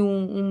que eu vi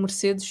um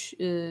Mercedes,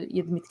 e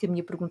admito que a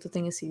minha pergunta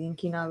tenha sido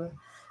inquinada.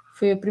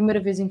 Foi a primeira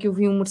vez em que eu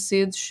vi um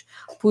Mercedes,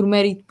 por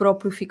mérito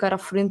próprio, ficar à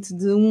frente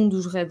de um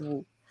dos Red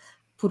Bull,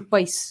 por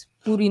pace,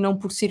 e não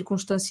por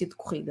circunstância de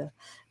corrida.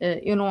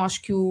 Eu não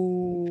acho que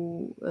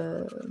o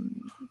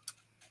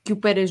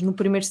Pérez no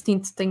primeiro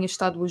stint tenha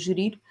estado a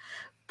gerir,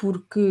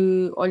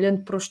 porque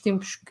olhando para os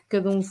tempos que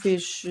cada um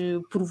fez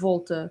por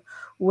volta,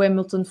 o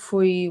Hamilton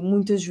foi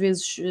muitas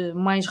vezes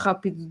mais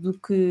rápido do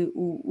que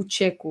o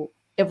Checo.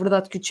 É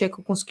verdade que o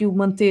Checo conseguiu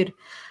manter,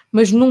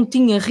 mas não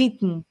tinha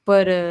ritmo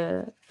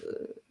para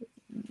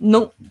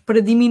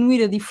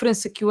diminuir a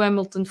diferença que o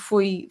Hamilton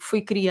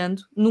foi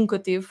criando, nunca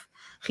teve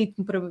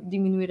ritmo para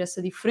diminuir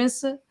essa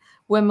diferença.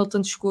 O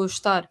Hamilton chegou a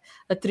estar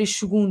a 3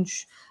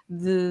 segundos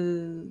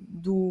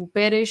do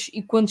Pérez,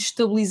 e quando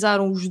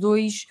estabilizaram os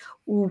dois,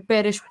 o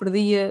Pérez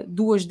perdia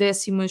 2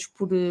 décimas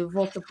por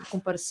volta por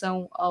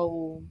comparação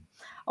ao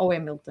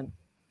Hamilton.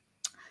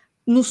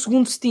 No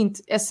segundo stint,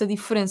 essa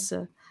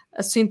diferença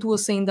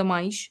acentua-se ainda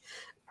mais.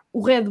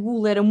 O Red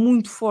Bull era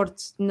muito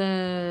forte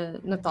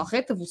na tal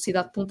reta, a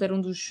velocidade de ponta era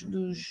um dos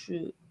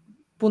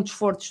pontos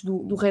fortes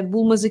do Red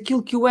Bull, mas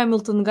aquilo que o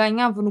Hamilton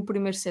ganhava no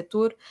primeiro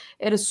setor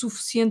era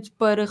suficiente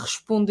para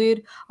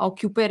responder ao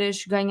que o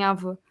Pérez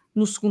ganhava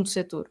no segundo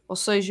setor, ou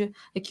seja,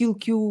 aquilo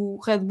que o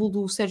Red Bull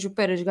do Sérgio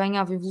Pérez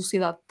ganhava em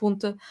velocidade de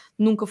ponta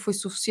nunca foi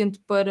suficiente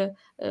para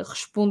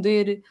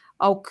responder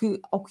ao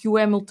que o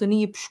Hamilton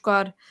ia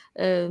buscar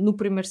no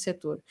primeiro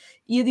setor.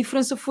 E a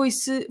diferença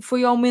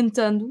foi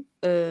aumentando,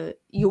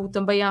 e eu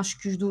também acho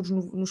que os duros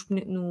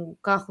no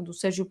carro do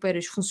Sérgio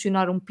Pérez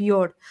funcionaram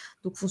pior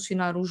do que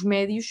funcionaram os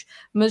médios,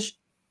 mas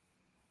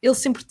ele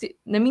sempre,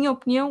 na minha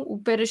opinião, o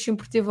Pérez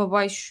sempre esteve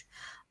abaixo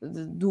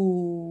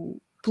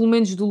pelo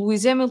menos do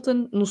Lewis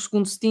Hamilton, no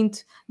segundo stint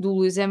do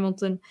Lewis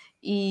Hamilton,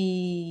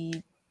 e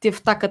teve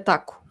taco a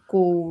taco com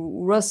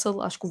o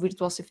Russell. Acho que o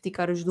Virtual Safety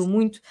Car ajudou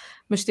muito,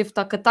 mas teve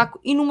taco a taco,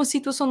 e numa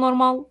situação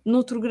normal,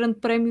 noutro grande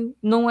prémio,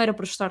 não era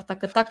para estar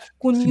taco a taco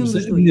com nenhum dos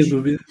dois. A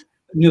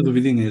minha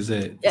dúvida, Inês,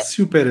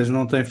 se o Pérez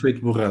não tem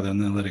feito borrada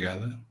na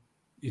largada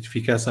e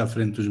ficasse à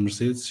frente dos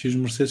Mercedes, se os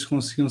Mercedes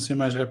conseguiam ser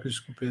mais rápidos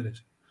que o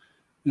Pérez.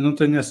 Eu não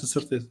tenho essa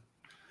certeza.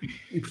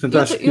 E portanto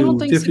acho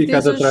que ter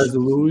ficado atrás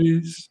do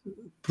Lewis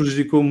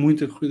prejudicou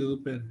muito a corrida do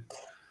Pérez.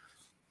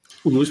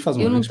 O Lewis faz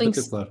um arranque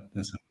espetacular.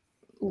 Atenção.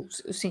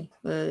 Sim,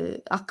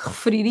 há que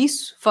referir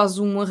isso. Faz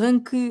um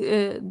arranque,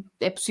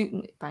 é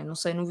possível, não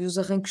sei, não vi os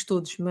arranques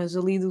todos, mas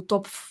ali do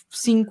top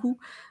 5,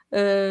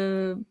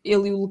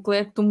 ele e o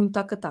Leclerc estão muito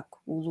taco a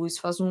taco. O Lewis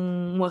faz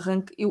um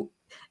arranque,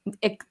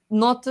 é que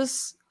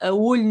nota-se a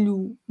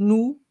olho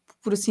nu,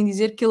 por assim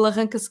dizer, que ele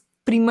arranca-se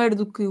primeiro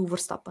do que o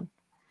Verstappen.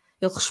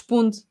 Ele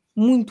responde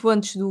muito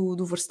antes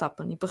do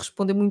Verstappen, e para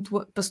responder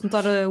para se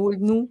notar a olho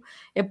nu,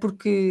 é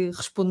porque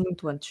responde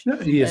muito antes.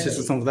 E a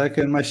sensação que dá é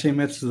que é mais 100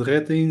 metros de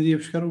reta e ainda ia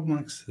buscar o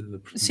Max.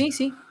 Sim,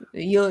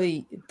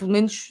 e pelo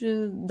menos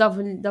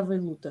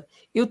dava-lhe luta.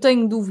 Eu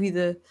tenho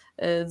dúvida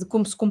de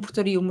como se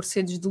comportaria o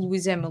Mercedes de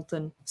Lewis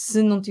Hamilton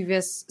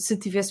se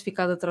tivesse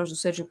ficado atrás do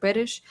Sérgio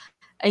Pérez.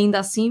 Ainda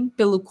assim,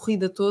 pela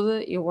corrida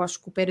toda, eu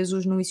acho que o Pérez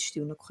hoje não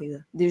existiu na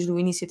corrida, desde o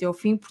início até ao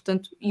fim,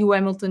 portanto, e o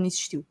Hamilton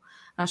existiu.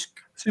 Acho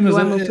que sim, mas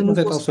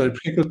é tal história.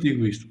 Porquê é que eu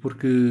digo isto?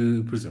 Porque,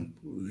 por exemplo,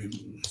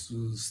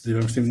 se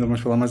tivermos tempo,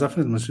 vamos falar mais à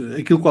frente, mas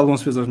aquilo que o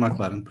Alonso fez aos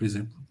McLaren, por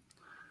exemplo,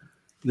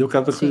 deu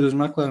cabo da corrida dos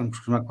McLaren,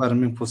 porque os McLaren,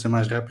 mesmo que fossem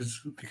mais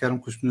rápidos, ficaram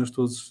com os pneus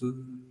todos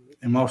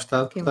em mau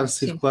estado, por estar a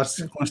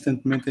circular-se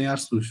constantemente em ar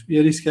sujo. E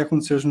era isso que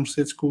aconteceu aos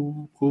Mercedes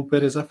com o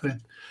Pérez à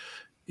frente.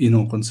 E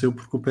não aconteceu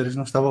porque o Pérez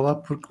não estava lá,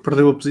 porque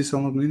perdeu a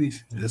posição logo no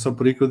início. É só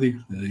por aí que eu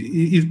digo.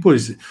 E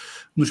depois,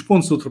 nos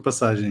pontos de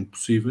ultrapassagem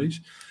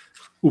possíveis,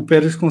 o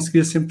Pérez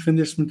conseguia sempre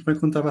defender-se muito bem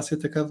quando estava a ser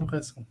atacado do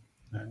Russell.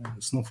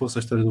 Se não fosse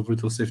a história do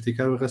Virtual Safety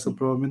Car, o Russell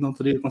provavelmente não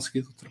teria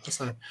conseguido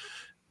ultrapassar.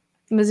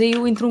 Mas aí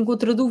eu entro com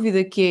outra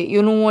dúvida, que é,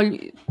 eu não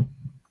olho...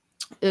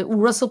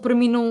 O Russell para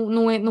mim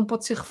não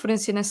pode ser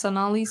referência nessa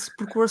análise,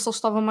 porque o Russell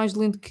estava mais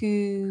lento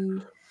que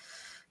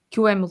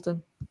o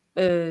Hamilton.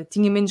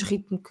 Tinha menos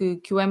ritmo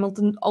que o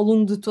Hamilton ao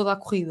longo de toda a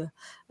corrida.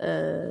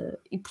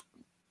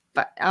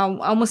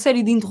 Há uma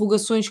série de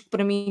interrogações que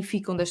para mim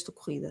ficam desta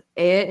corrida.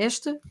 É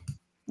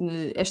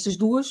estas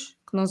duas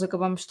que nós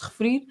acabamos de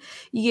referir,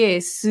 e é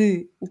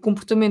se o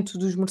comportamento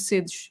dos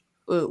Mercedes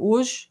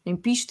hoje em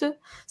pista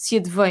se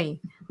advém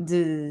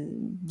de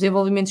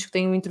desenvolvimentos que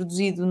tenham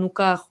introduzido no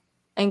carro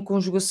em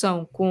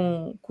conjugação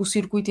com o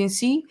circuito em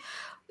si,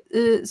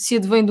 se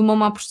advém de uma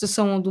má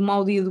prestação ou do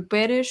mau dia do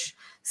Pérez,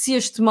 se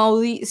este mau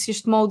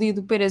dia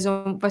do Pérez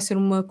vai ser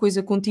uma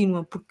coisa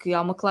contínua, porque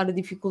há uma clara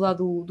dificuldade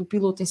do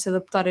piloto em se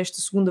adaptar a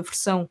esta segunda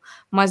versão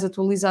mais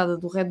atualizada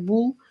do Red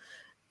Bull.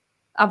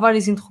 Há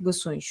várias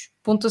interrogações.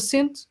 Ponto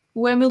assente,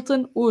 o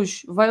Hamilton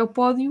hoje vai ao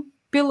pódio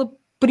pela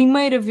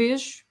primeira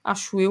vez,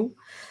 acho eu,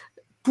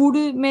 por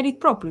mérito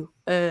próprio.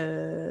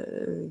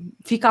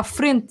 Fica à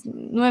frente,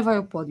 não é vai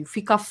ao pódio,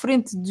 fica à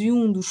frente de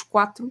um dos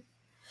 4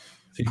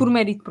 por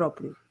mérito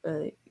próprio.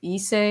 E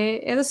isso é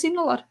de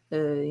assinalar.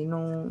 E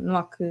não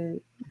há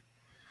que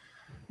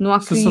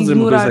Só dizer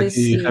uma coisa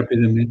aqui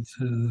rapidamente,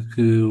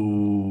 que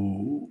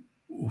o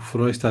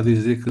Freud está a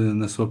dizer que,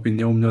 na sua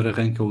opinião, o melhor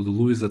arranque é o do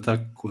Lewis,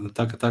 ataque com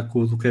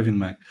o do Kevin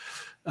Mack.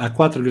 Há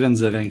 4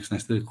 grandes arranques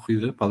nesta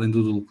corrida, para além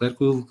do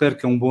Leclerc. O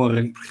Leclerc é um bom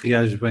arranque porque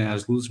reage bem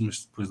às luzes,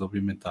 mas depois,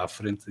 obviamente, está à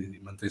frente e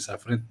mantém-se à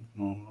frente.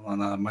 Não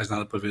há mais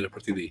nada para ver a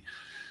partir daí.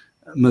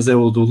 Mas é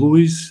o do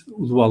Lewis,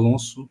 o do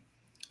Alonso,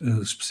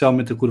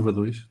 especialmente a curva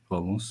 2 do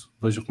Alonso.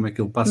 Vejam como é que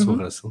ele passa o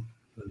Russell.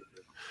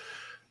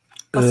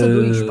 Passa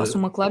 2, passa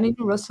o McLaren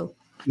e o Russell.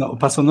 Não,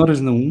 passa o Norris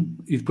na 1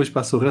 e depois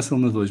passa o Russell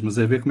na 2, mas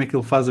é ver como é que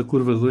ele faz a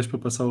curva 2 para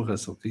passar o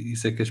Russell.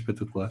 Isso é que é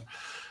espetacular.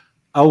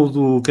 Há o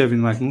do Kevin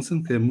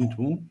Magnussen, que é muito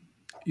bom,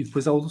 e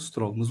depois há o do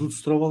Stroll, mas o do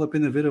Stroll vale a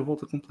pena ver a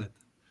volta completa,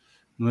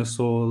 não é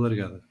só a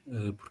largada,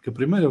 porque a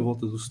primeira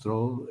volta do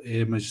Stroll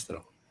é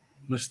magistral.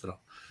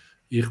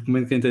 E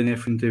recomendo quem tem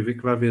F1 TV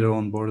que vá ver a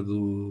onboard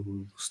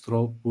do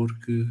Stroll,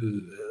 porque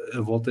a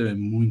volta é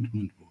muito,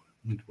 muito boa,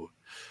 muito boa.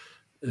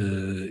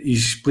 E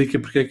explica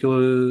porque é que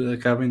ele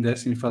acaba em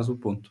 10º e faz o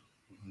ponto.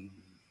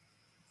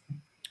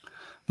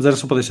 Mas era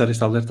só para deixar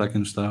este alerta a quem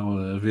nos está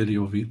a ver e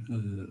ouvir,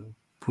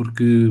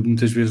 porque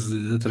muitas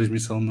vezes a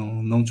transmissão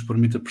não nos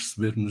permite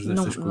percebermos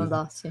destas coisas. Não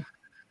dá, sim.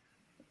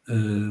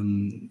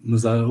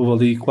 Mas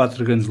houve ali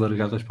 4 grandes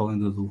largadas para além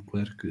da do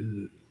Leclerc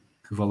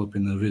que vale a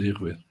pena ver e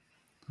rever.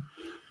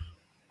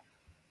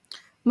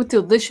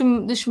 Matilde,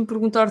 deixa-me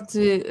perguntar-te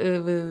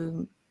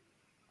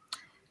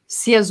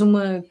se és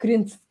uma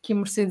crente que a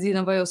Mercedes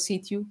ainda vai ao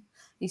sítio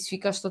e se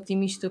ficaste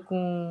otimista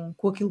com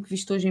aquilo que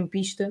viste hoje em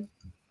pista,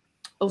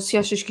 ou se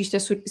achas que isto é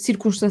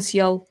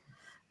circunstancial,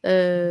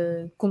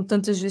 como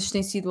tantas vezes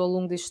tem sido ao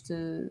longo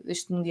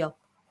deste Mundial?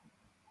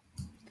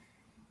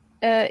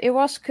 Eu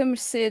acho que a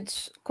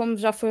Mercedes, como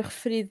já foi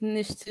referido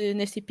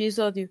neste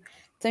episódio,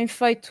 tem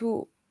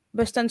feito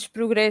bastantes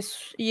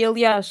progressos e,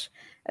 aliás,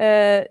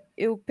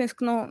 eu penso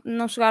que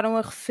não chegaram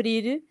a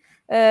referir,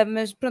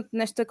 mas pronto,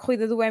 nesta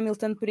corrida do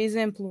Hamilton, por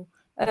exemplo,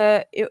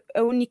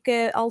 a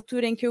única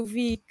altura em que eu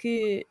vi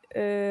que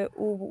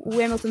o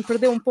Hamilton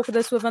perdeu um pouco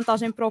da sua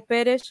vantagem para o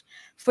Pérez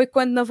foi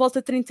quando na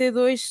volta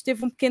 32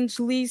 teve um pequeno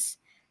deslize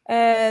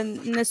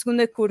na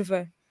segunda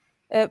curva,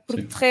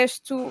 porque de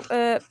resto,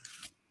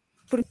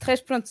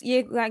 pronto,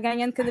 ia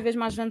ganhando cada vez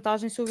mais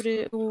vantagem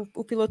sobre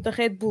o piloto da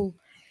Red Bull.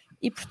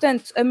 E,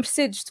 portanto, a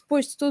Mercedes,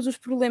 depois de todos os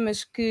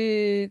problemas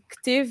que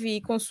teve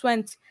e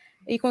consoante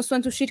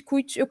os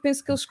circuitos, eu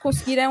penso que eles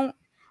conseguirão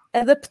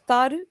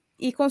adaptar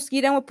e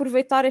conseguirão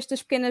aproveitar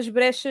estas pequenas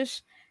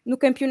brechas no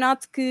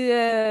campeonato que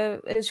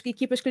as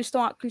equipas que lhes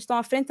estão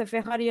à frente, a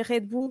Ferrari e a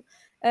Red Bull,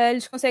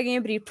 lhes conseguem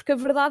abrir. Porque a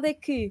verdade é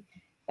que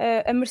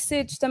a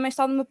Mercedes também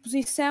está numa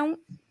posição...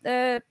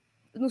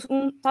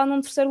 está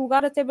num terceiro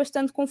lugar até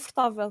bastante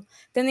confortável,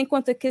 tendo em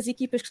conta que as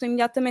equipas que estão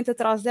imediatamente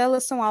atrás dela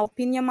são a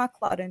Alpine e a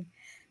McLaren,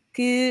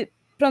 que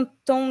pronto,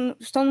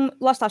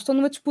 estão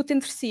numa disputa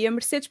entre si. A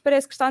Mercedes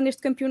parece que está neste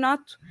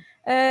campeonato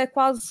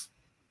quase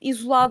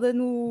isolada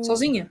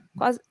sozinha,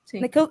 quase,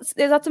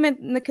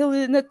 exatamente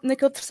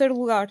naquele terceiro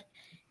lugar,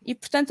 e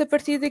portanto a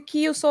partir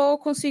daqui eu só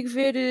consigo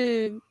ver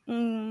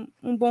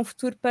um bom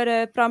futuro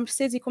para a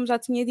Mercedes, e como já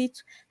tinha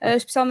dito,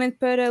 especialmente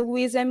para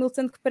Lewis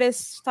Hamilton, que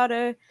parece estar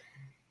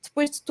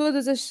depois de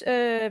todas as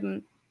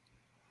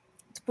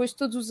depois de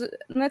todos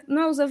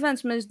não é os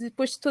avanços, mas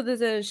depois de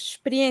todas as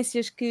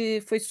experiências a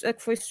que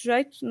foi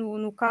sujeito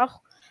no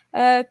carro,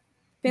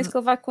 penso que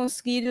ele vai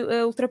conseguir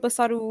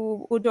ultrapassar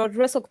o George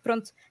Russell, que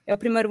pronto, é o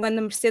primeiro ano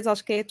da Mercedes,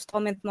 acho que é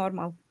totalmente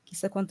normal que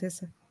isso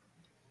aconteça.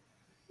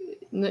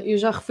 Eu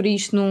já referi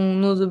isto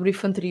no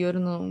debrief anterior,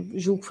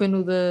 julgo que foi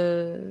no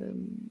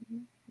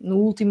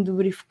último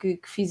debrief que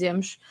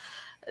fizemos.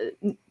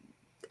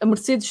 A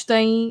Mercedes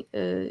tem,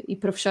 e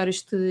para fechar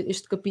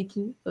este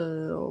capítulo,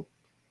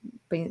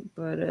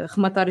 para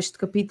rematar este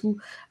capítulo,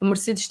 a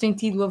Mercedes tem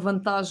tido a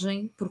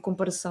vantagem, por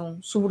comparação,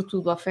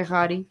 sobretudo à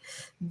Ferrari,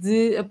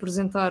 de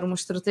apresentar uma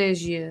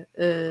estratégia,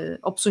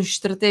 opções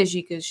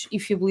estratégicas e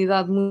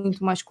fiabilidade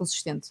muito mais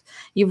consistente.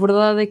 E a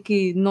verdade é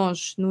que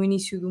nós, no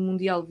início do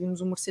Mundial, vimos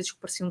um Mercedes que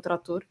parecia um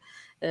trator,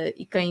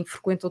 e quem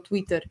frequenta o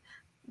Twitter,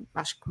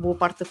 acho que boa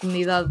parte da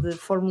comunidade de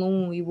Fórmula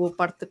 1 e boa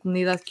parte da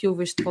comunidade que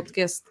ouve este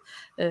podcast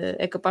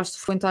é capaz de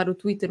frequentar o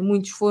Twitter.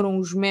 Muitos foram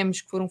os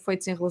memes que foram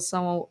feitos em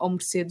relação ao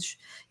Mercedes,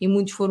 e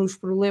muitos foram os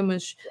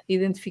problemas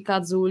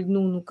identificados a olho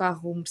nu no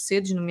carro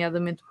Mercedes,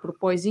 nomeadamente o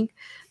porpoising.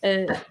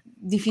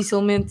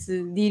 Dificilmente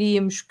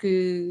diríamos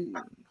que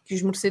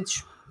os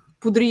Mercedes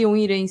poderiam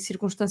ir em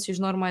circunstâncias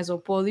normais ao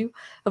pódio.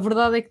 A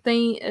verdade é que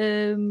tem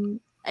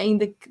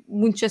ainda que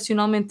muito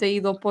excepcionalmente tenha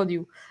ido ao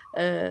pódio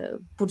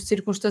por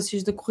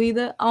circunstâncias da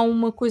corrida, há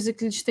uma coisa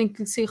que lhes tem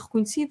que ser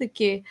reconhecida,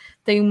 que é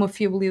têm uma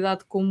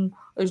fiabilidade como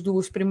as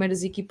duas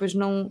primeiras equipas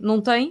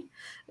não têm,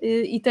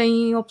 e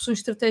têm opções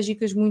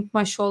estratégicas muito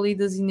mais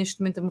sólidas, e neste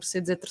momento a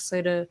Mercedes é a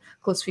terceira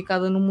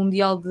classificada no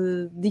Mundial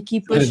de A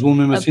equipas, Red Bull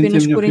mesmo assim tem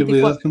apenas melhor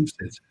fiabilidade 44... que a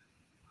Mercedes.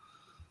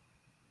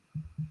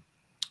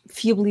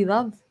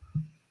 Fiabilidade?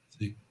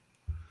 Sim.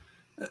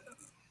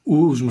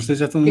 Os Mercedes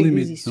já estão O no que é que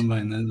diz limite isso?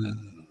 também, né?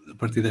 A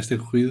partir desta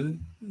corrida,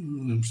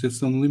 os Mercedes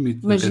estão no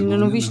limite. A Mas Red ainda Bull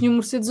não ainda viste não. nenhum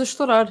Mercedes a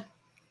estourar.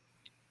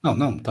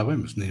 Não, está bem,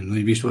 mas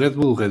nem viste o Red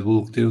Bull. O Red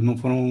Bull que teve não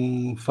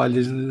foram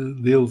falhas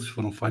deles,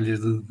 foram falhas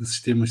de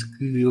sistemas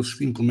que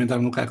eles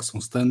implementaram no carro, que são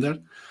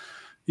standard,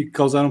 e que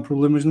causaram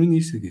problemas no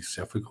início. Isso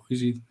já foi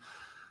corrigido.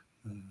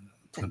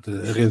 Portanto,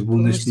 a Red Bull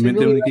Problemas neste de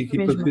momento é a única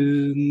fiabilidade equipa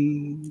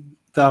mesmo. que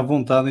está à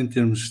vontade em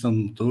termos de gestão de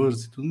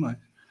motores e tudo mais.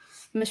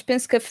 Mas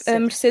penso que a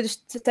Certo. Mercedes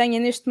tenha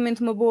neste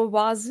momento uma boa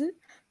base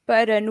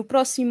para no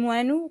próximo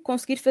ano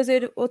conseguir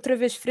fazer outra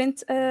vez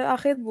frente à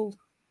Red Bull.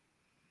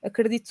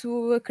 Acredito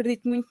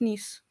muito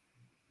nisso.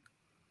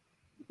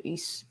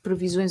 Isso,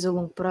 previsões a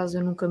longo prazo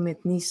eu nunca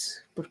meto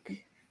nisso,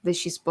 porque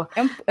deixo isso para...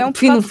 É um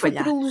Prefiro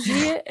bocado não de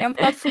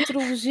falhar.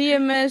 futurologia,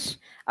 mas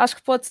acho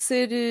que pode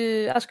ser,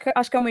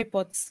 acho que é uma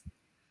hipótese.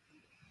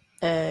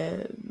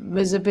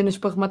 Mas apenas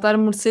para rematar, a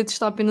Mercedes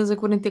está apenas a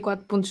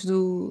 44 pontos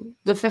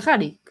da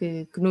Ferrari,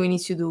 que no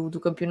início do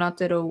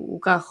campeonato era o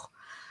carro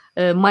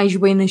mais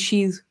bem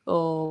nascido,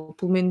 ou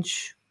pelo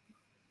menos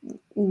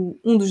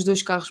um dos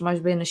dois carros mais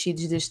bem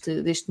nascidos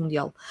deste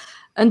Mundial.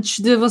 Antes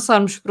de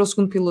avançarmos para o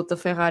segundo piloto da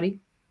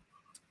Ferrari,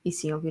 e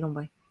sim, ouviram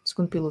bem,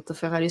 segundo piloto da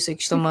Ferrari, eu sei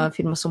que isto é uma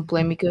afirmação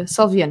polémica.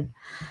 Salviano,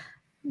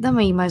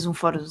 dá-me aí mais um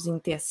forozinho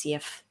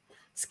TSF,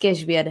 se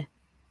queres ver.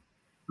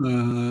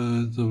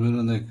 Estou a ver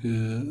onde é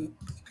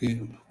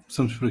que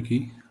começamos por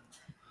aqui.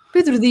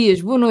 Pedro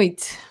Dias, boa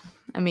noite,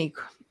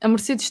 amigo. A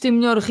Mercedes tem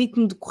melhor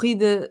ritmo de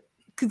corrida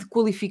que de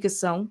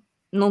qualificação.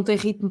 Não tem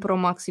ritmo para o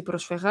Max e para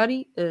os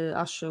Ferrari,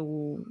 acha,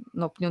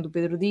 na opinião do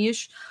Pedro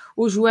Dias.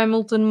 Hoje o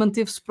Hamilton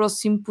manteve-se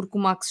próximo porque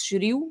o Max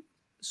geriu,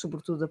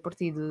 sobretudo a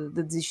partir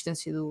da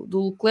desistência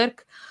do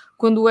Leclerc.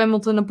 Quando o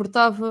Hamilton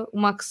apertava, o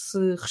Max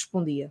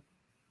respondia.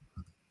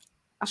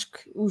 Acho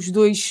que os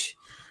dois...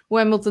 O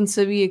Hamilton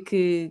sabia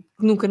que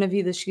nunca na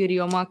vida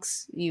chegaria ao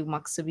Max, e o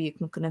Max sabia que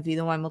nunca na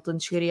vida o Hamilton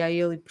chegaria a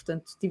ele, e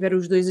portanto tiveram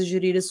os dois a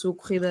gerir a sua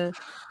corrida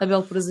a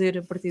bel prazer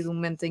a partir do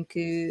momento em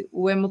que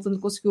o Hamilton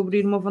conseguiu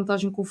abrir uma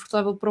vantagem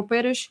confortável para o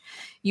Pérez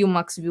e o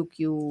Max viu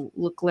que o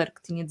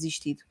Leclerc tinha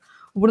desistido.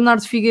 O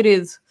Bernardo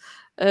Figueiredo,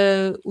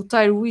 o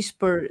Tire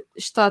Whisper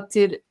está a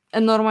ter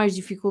anormais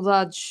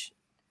dificuldades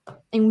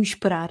em o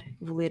esperar,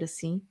 vou ler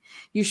assim,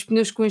 e os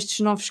pneus com estes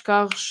novos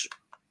carros,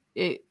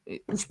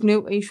 os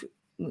pneus...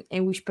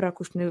 em o esperar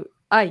com os pneus.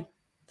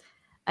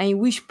 Em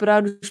o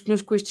esperar os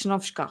pneus com estes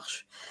novos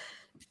carros.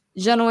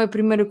 Já não é a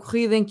primeira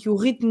corrida em que o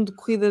ritmo de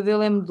corrida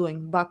dele é medonho.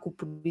 Baku,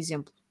 por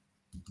exemplo.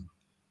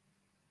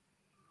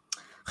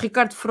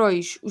 Ricardo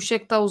Frois, o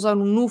Checo está a usar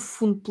um novo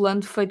fundo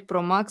plano feito para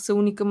o Max. A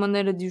única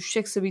maneira de o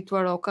Checo se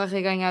habituar ao carro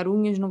é ganhar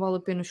unhas, não vale a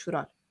pena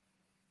chorar.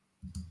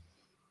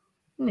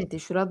 Nem ter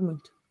chorado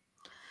muito.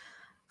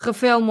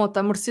 Rafael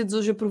Mota, a Mercedes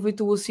hoje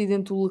aproveitou o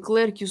acidente do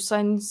Leclerc e o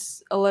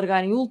Sainz a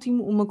largar em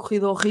último, uma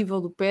corrida horrível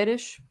do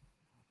Pérez.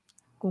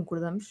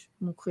 Concordamos,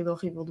 uma corrida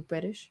horrível do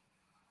Pérez.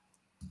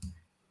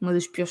 Uma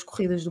das piores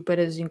corridas do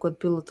Pérez enquanto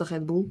piloto da Red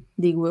Bull,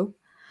 digo eu.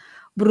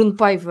 Bruno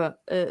Paiva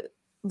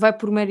vai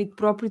por mérito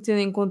próprio, tendo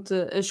em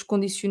conta as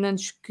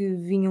condicionantes que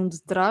vinham de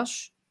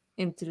trás,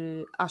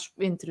 entre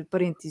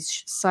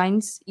parênteses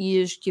Sainz, e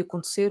as que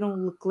aconteceram,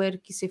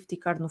 Leclerc e safety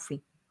car no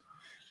fim.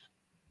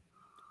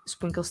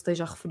 Suponho que ele se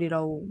esteja a referir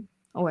ao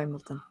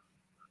Hamilton.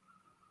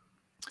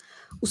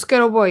 O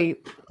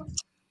Scaroboy...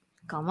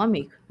 Calma,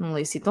 amigo, não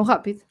leio assim tão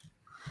rápido.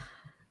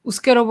 O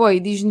Scaroboy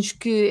diz-nos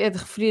que é de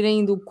referir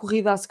ainda o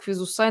corridaço que fez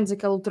o Sainz,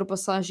 aquela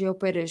ultrapassagem ao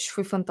Pérez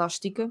foi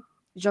fantástica.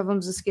 Já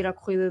vamos a seguir à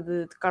corrida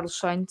de Carlos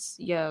Sainz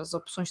e às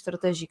opções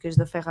estratégicas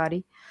da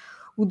Ferrari.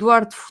 O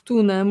Duarte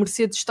Fortuna, a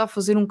Mercedes está a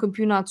fazer um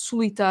campeonato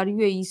solitário,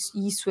 e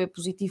isso é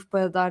positivo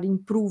para dar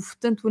improve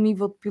tanto a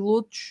nível de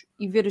pilotos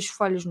e ver as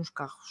falhas nos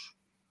carros.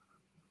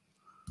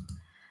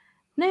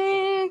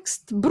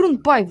 Next! Bruno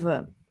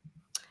Paiva.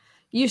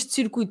 E este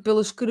circuito,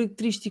 pelas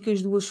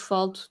características do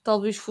asfalto,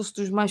 talvez fosse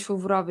dos mais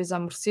favoráveis à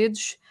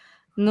Mercedes.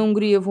 Na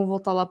Hungria vão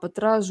voltar lá para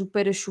trás. O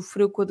Pérez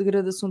sofreu com a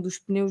degradação dos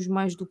pneus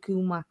mais do que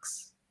o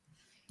Max.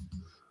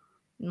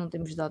 Não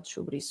temos dados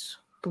sobre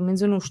isso. Pelo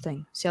menos eu não os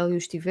tenho. Se alguém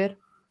os tiver,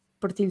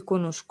 partilhe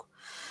connosco.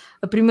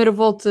 A primeira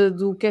volta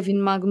do Kevin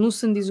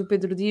Magnussen, diz o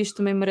Pedro Dias,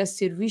 também merece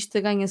ser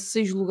vista. Ganha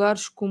 6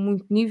 lugares com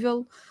muito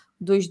nível.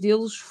 2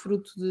 deles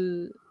fruto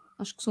de...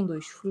 Acho que são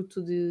 2, fruto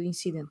de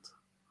incidente.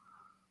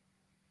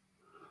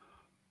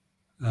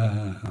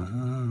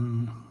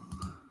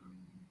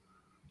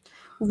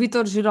 O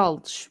Vítor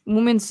Geraldes,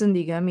 momento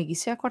Zandiga, amigo,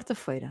 isso é à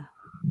quarta-feira.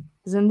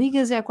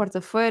 Zandigas é à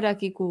quarta-feira,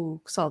 aqui com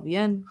o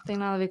Salviano, não tem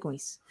nada a ver com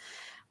isso.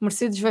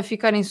 Mercedes vai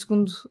ficar em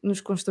segundo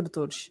nos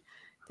construtores.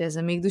 Tu és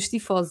amigo dos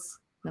tifose,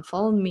 não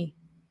falam de mim.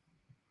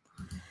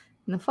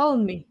 Não fala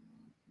de mim.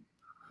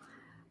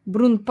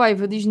 Bruno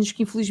Paiva diz-nos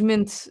que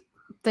infelizmente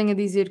tenho a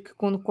dizer que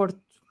concordo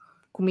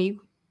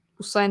comigo.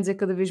 O Sainz é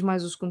cada vez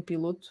mais o segundo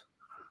piloto.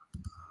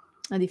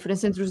 A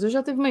diferença entre os dois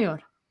já teve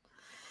maior.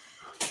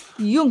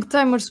 Young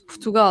Timers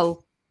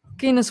Portugal.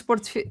 Quem na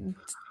Sport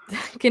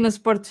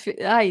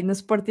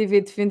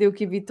TV defendeu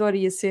que a vitória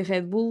ia ser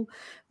Red Bull,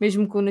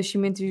 mesmo com o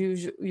Nascimento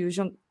e o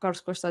João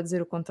Carlos Costa a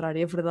dizer o contrário.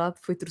 É verdade,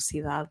 foi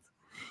torcidade.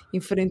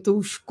 Enfrentou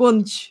os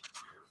condes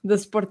da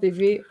Sport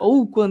TV,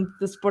 ou o conde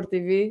da Sport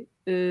TV,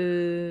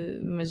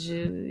 mas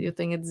eu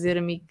tenho a dizer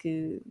a mim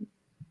que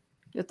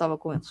eu estava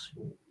com eles.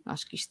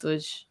 Acho que isto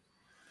hoje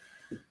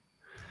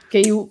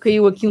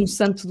caiu aqui um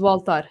santo do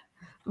altar.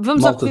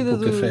 Vamos Malta à corrida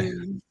do do café.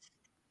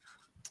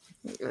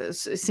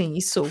 Sim,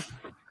 isso sou.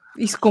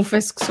 Isso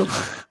confesso que sou.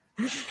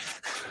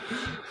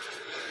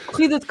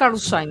 Corrida de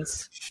Carlos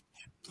Sainz.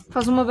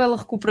 Faz uma bela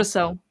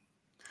recuperação.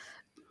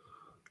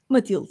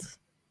 Matilde,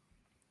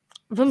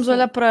 vamos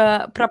olhar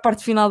para a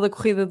parte final da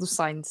corrida do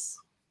Sainz,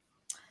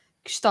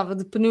 que estava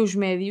de pneus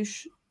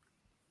médios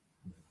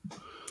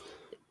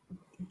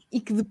e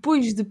que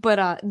depois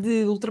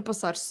de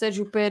ultrapassar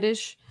Sérgio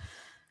Pérez,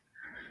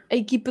 a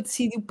equipa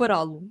decidiu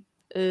pará-lo.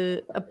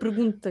 A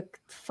pergunta que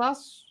te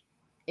faço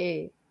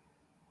é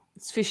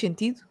se fez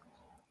sentido,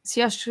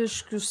 se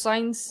achas que o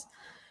Sainz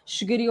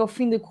chegaria ao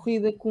fim da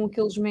corrida com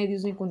aqueles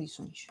médios em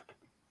condições.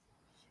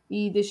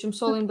 E deixa-me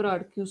só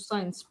lembrar que o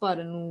Sainz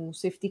para no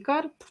safety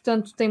car,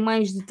 portanto tem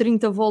mais de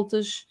 30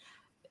 voltas.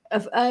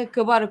 A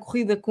acabar a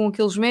corrida com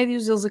aqueles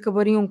médios, eles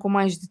acabariam com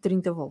mais de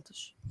 30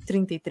 voltas.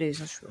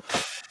 33, acho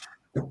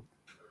eu.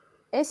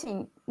 É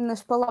assim,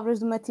 nas palavras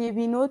do Mattia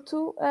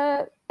Binotto,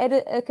 era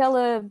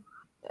aquela...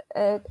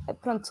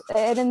 pronto,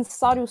 era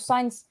necessário o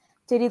Sainz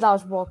ter ido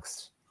aos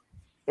boxes.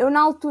 Eu,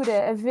 na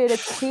altura, a ver a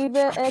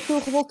corrida, aquilo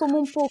revoltou-me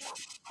um pouco,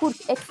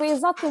 porque é que foi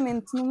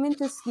exatamente no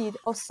momento a seguir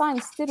ao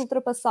Sainz ter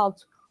ultrapassado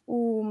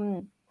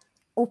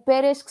o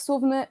Pérez que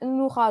soube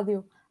no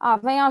rádio.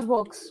 Vem aos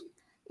boxes.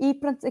 E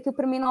pronto, aquilo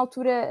para mim na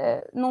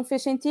altura não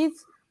fez sentido.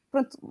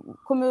 Pronto,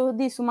 como eu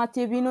disse, o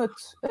Mattia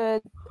Binotto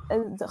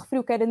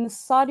referiu que era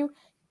necessário.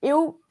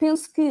 Eu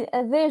penso que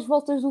a 10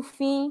 voltas do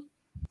fim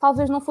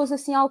talvez não fosse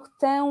assim algo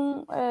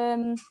tão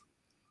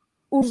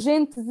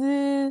urgente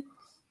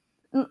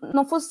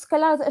não fosse se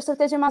calhar a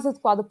estratégia mais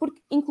adequada,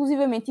 porque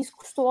inclusivamente isso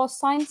custou ao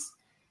Sainz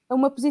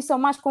uma posição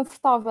mais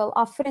confortável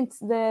à frente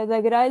da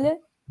grelha,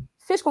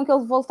 fez com que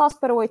ele voltasse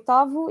para o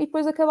 8º e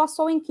depois acabasse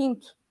só em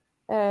 5º.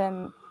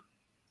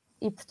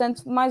 E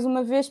portanto, mais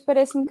uma vez,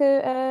 parece-me que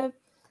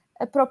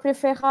a própria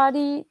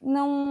Ferrari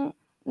não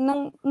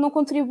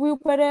contribuiu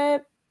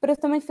para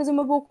também fazer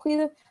uma boa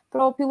corrida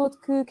para o piloto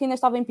que ainda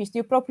estava em pista.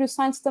 E o próprio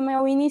Sainz também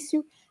ao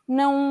início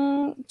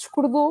não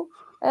discordou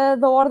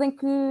da ordem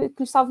que lhe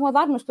estavam a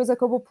dar, mas depois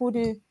acabou por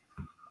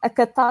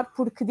acatar,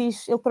 porque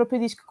ele próprio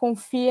diz que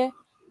confia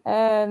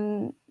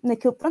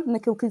naquilo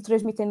que lhe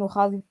transmitem no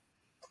rádio.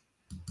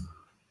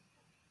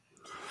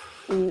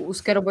 O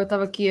Scarboy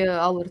estava aqui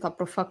a alertar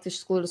para o facto das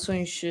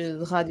declarações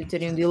de rádio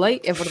terem um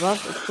delay. É verdade,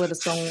 a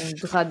declaração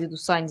de rádio do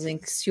Sainz em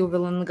que se houve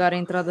ele negar a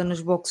entrada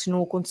nas boxes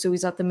não aconteceu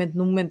exatamente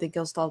no momento em que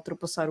ele está a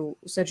ultrapassar o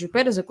Sérgio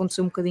Pérez,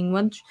 aconteceu um bocadinho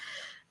antes.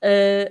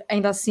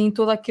 Ainda assim,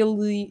 todo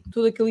aquele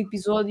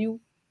episódio,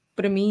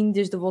 para mim,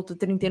 desde a volta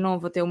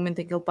 39 até o momento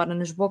em que ele para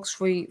nas boxes,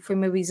 foi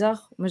meio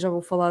bizarro, mas já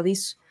vou falar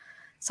disso.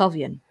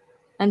 Salviano,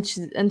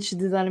 antes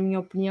de dar a minha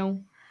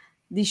opinião,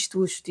 diz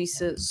tu a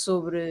justiça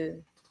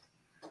sobre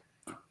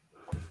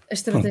a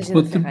estratégia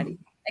da Ferrari.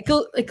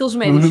 Aqueles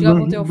médios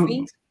chegavam até ao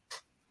fim.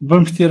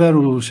 Vamos tirar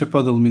o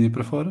chapéu de alumínio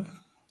para fora,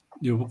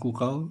 eu vou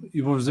colocá-lo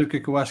e vou dizer o que é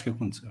que eu acho que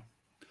aconteceu.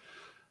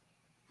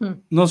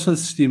 Nós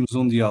assistimos a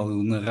um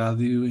diálogo na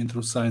rádio entre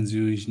o Sainz e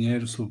o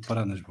engenheiro sobre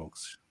parar nas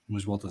boxes,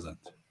 umas voltas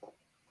antes.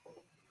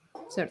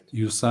 Certo.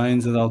 E o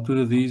Sainz, a da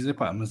altura, diz: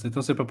 mas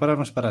então se é para parar,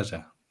 vamos parar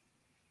já.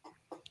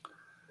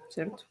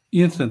 Certo.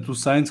 E, entretanto, o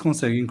Sainz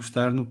consegue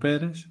encostar no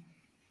Pérez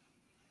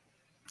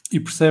e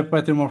percebe que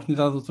vai ter uma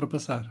oportunidade de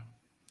ultrapassar.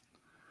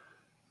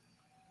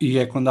 E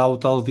é quando há o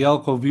tal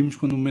diálogo que ouvimos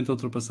quando no momento da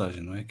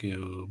ultrapassagem, não é? Que é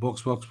o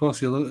box,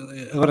 e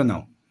ele, agora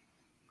não.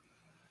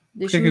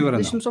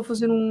 Deixa-me só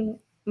fazer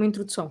uma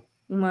introdução,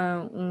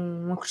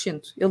 um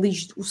acrescento.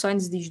 O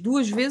Sainz diz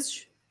 2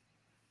 vezes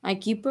à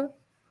equipa: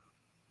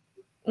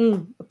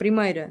 a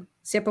primeira,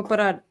 se é para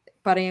parar,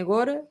 parem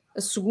agora.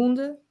 A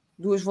segunda,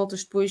 2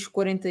 voltas depois,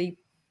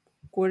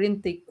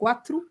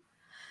 44,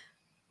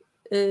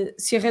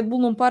 se a Red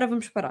Bull não para,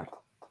 vamos parar.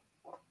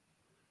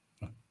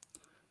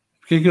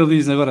 Porquê é que ele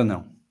diz agora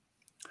não?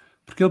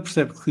 Porque ele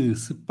percebe que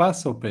se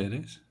passa o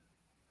Pérez,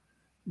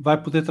 vai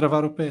poder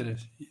travar o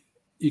Pérez.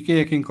 E quem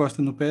é que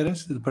encosta no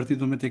Pérez a partir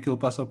do momento em que ele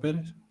passa o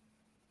Pérez?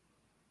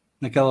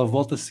 Naquela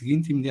volta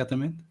seguinte,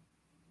 imediatamente?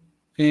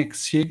 Quem é que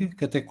se chega?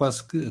 Que até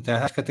acho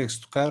que até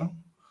se tocaram?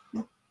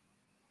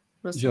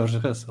 George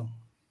Russell.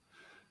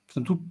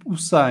 Portanto, o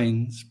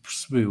Sainz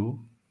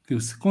percebeu que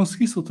se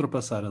conseguisse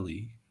ultrapassar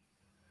ali,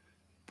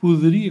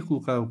 poderia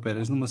colocar o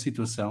Pérez numa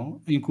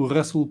situação em que o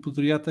Russell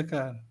poderia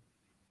atacar.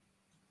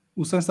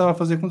 O Sainz estava a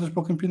fazer contas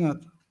para o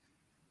campeonato.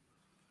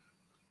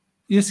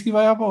 E a seguir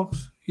vai à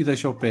boxe. e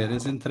deixa o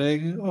Pérez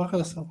entregue ao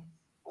Russell.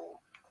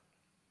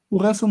 O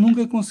Russell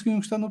nunca conseguiu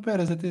encostar no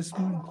Pérez até esse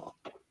momento.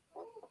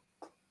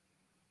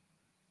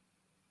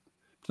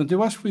 Portanto,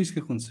 eu acho que foi isso que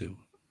aconteceu.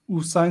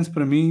 O Sainz,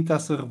 para mim,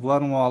 está-se a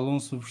revelar um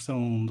Alonso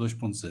versão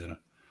 2.0.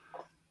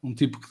 Um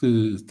tipo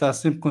que está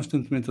sempre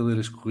constantemente a ler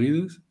as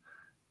corridas,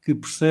 que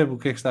percebe o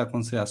que é que está a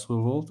acontecer à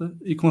sua volta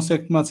e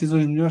consegue tomar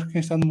decisões melhores que quem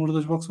está no muro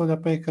das boxes, olhar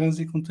para ecrãs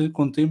e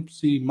com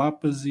tempos e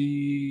mapas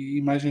e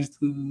imagens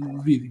de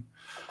vídeo.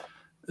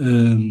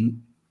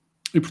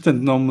 E, portanto,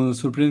 não me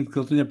surpreende que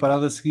ele tenha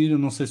parado a seguir. Eu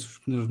não sei se os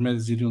pneus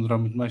médios iriam durar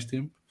muito mais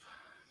tempo.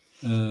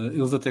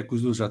 Eles até com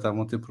os duros já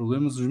estavam a ter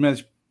problemas. Os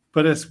médios,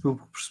 parece que eu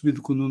percebi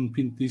do que o Nuno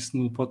Pinto disse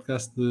no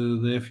podcast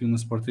da F1 na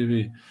Sport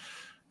TV,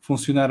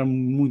 funcionaram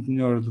muito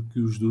melhor do que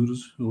os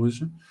duros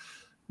hoje.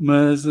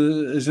 Mas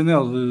a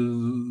janela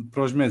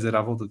para os médios era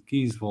à volta de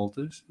 15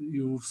 voltas e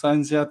o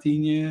Sainz já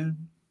tinha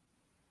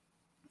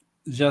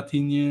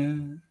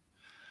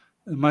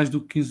mais do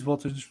que 15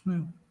 voltas dos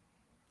pneus.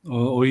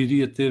 Ou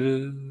iria ter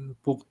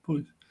pouco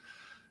depois.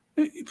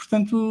 E,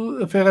 portanto,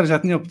 a Ferrari já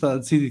tinha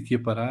decidido que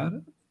ia parar,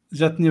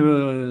 já tinha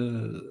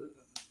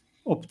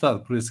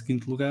optado por esse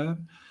quinto lugar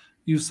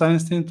e o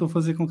Sainz tentou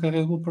fazer com que a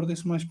Red Bull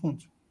perdesse mais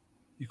pontos.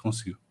 E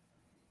conseguiu.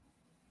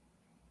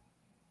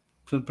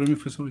 Portanto, para mim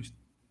foi só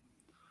isto.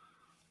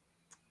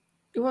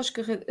 Eu acho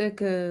que a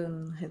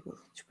Red Bull,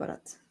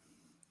 disparate.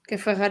 Que a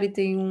Ferrari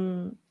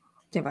tem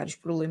vários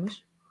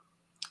problemas.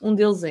 Um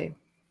deles é,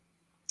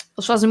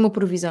 eles fazem uma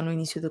previsão no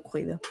início da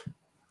corrida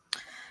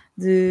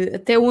de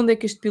até onde é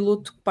que este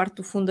piloto que parte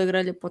do fundo da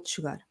grelha pode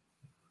chegar.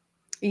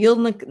 E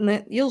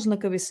eles, na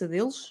cabeça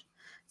deles,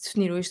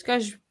 definiram este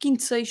gajo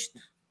quinto, sexto,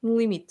 no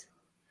limite.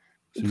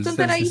 E, portanto,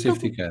 era aí que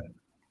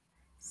ele...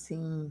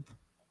 Sim.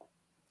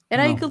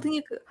 Era aí que ele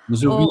tinha que...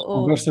 Mas eu vi a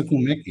conversa com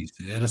o Mac,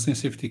 era sem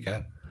safety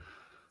car.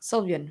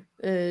 Salviano,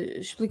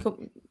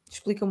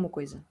 explica uma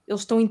coisa.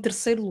 Eles estão em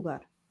terceiro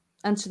lugar,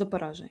 antes da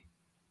paragem.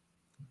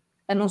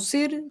 A não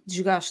ser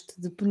desgaste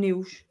de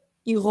pneus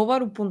e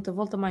roubar o ponto da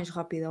volta mais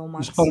rápida ao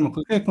Max. Mas repara uma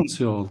coisa, o que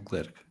aconteceu ao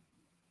Leclerc?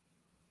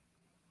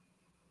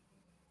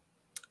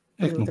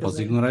 É que não podes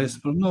ignorar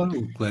esse pormenor. O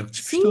Leclerc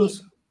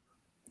despistou-se.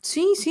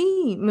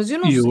 Sim, mas eu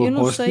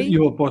não sei.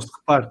 Eu aposto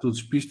que parte do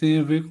despiste tem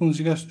a ver com o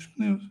desgaste dos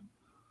pneus.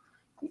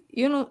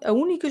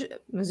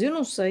 Mas eu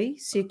não sei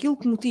se aquilo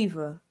que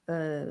motiva...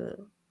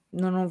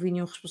 não vi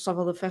nenhum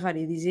responsável da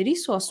Ferrari a dizer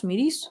isso ou a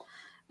assumir isso.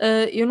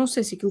 Eu não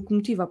sei se aquilo que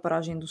motiva a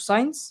paragem do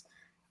Sainz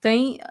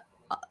tem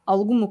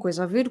alguma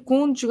coisa a ver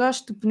com o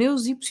desgaste de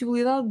pneus e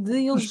possibilidade de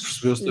eles... Mas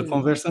percebeu-se da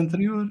conversa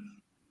anterior.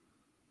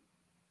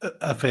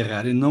 A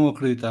Ferrari não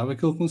acreditava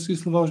que ele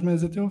conseguisse levar os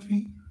médios até ao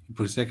fim. E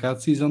por isso é que há a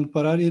decisão de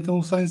parar e então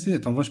o Sainz diz,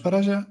 então vamos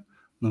parar já.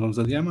 Não vamos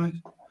adiar mais.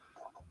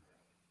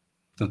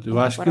 Portanto, eu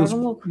acho que eles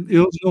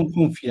não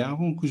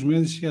confiavam que os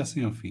médios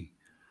chegassem ao fim.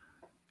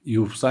 E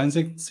o Sainz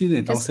é que decide.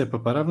 Então, se é para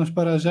parar, vamos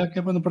parar já, que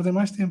é para não perder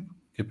mais tempo.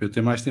 Que é para eu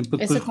ter mais tempo para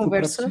depois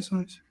recuperar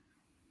posições.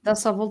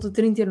 Dá-se à volta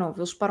 39.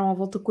 Eles param à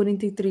volta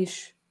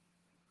 43.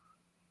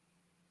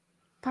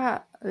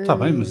 Pá... Está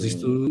bem, mas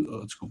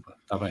isto... desculpa.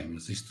 Está bem,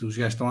 mas isto os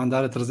gajos estão a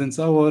andar a 300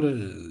 à hora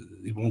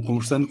e vão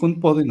conversando quando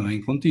podem, não é?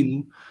 Em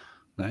contínuo.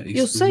 Não é?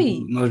 Eu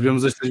sei. Nós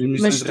vemos as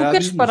transmissões mas se tu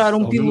queres parar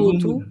um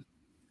piloto...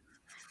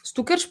 Se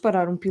tu queres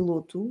parar um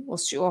piloto, ou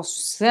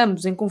se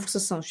ambos em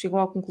conversação chegam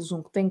à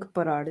conclusão que tem que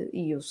parar,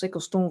 e eu sei que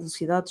eles estão a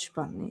velocidades,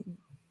 pá,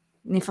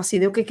 nem faço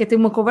ideia o que é ter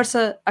uma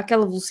conversa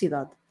àquela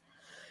velocidade.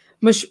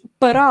 Mas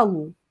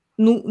pará-lo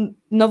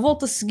na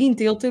volta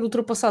seguinte, ele ter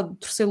ultrapassado o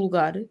terceiro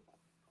lugar,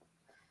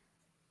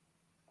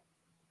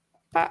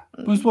 pá,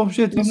 mas o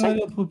objetivo não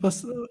era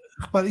passar.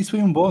 Repara, isso foi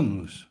um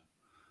bónus.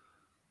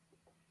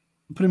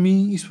 Para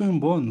mim, isso foi um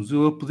bónus.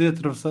 Eu poder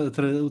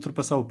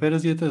ultrapassar o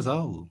Pérez e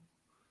atrasá-lo.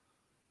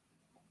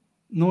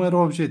 Não era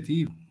o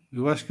objetivo.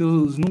 Eu acho que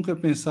eles nunca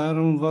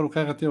pensaram levar o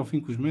carro até ao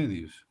fim com os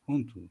médios.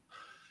 Ponto.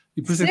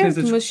 E por isso é que tens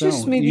a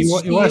discussão.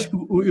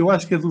 Eu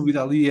acho que a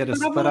dúvida ali era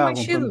se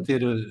paravam para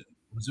meter...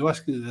 Mas eu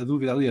acho que a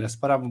dúvida ali era se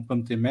paravam para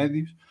meter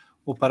médios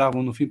ou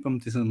paravam no fim para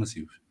meter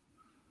macios.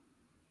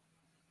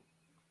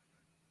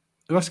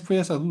 Eu acho que foi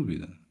essa a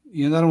dúvida.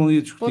 E andaram ali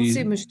a discutir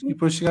e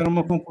depois chegaram a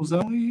uma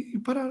conclusão e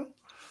pararam.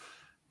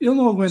 Eu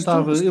não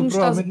aguentava, eu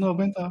provavelmente não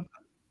aguentava.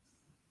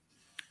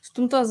 Se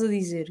tu me estás a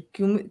dizer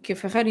que a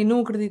Ferrari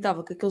não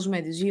acreditava que aqueles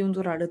médios iam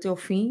durar até ao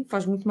fim,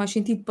 faz muito mais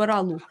sentido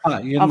pará-lo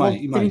à volta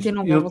de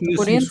 39, à volta de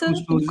 40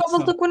 do que à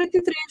volta de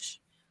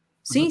 43.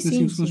 Sim.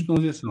 5 segundos de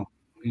penalização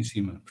em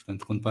cima.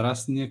 Portanto, quando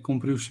parasse tinha que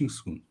cumprir os 5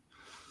 segundos.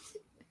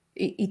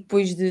 E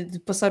depois de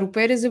passar o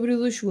Pérez abriu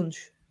 2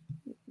 segundos.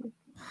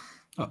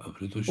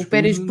 Abriu 2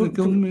 segundos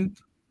naquele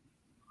momento.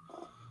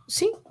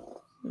 Sim.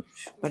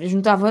 O Pérez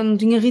não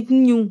tinha ritmo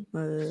nenhum.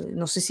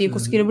 Não sei se ia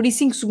conseguir abrir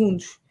 5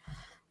 segundos.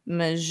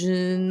 Mas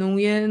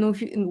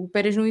o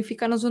Pérez não ia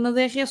ficar na zona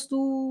de DRS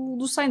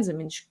do Sainz, a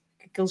menos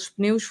que aqueles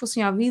pneus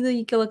fossem à vida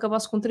e que ele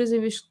acabasse com 3 em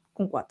vez de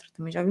com 4.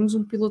 Também já vimos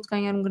um piloto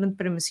ganhar um grande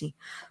prémio assim.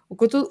 O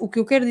que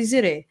eu quero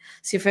dizer é,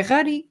 se a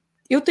Ferrari...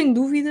 Eu tenho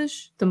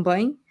dúvidas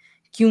também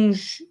que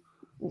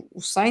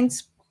o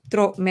Sainz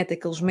mete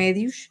aqueles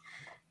médios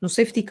no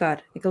safety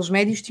car. Aqueles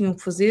médios tinham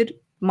que fazer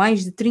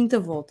mais de 30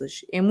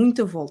 voltas. É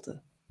muita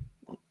volta.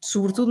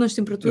 Sobretudo nas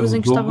temperaturas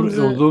em que estávamos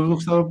É o dobro do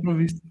que estava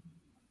previsto.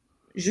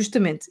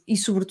 Justamente. E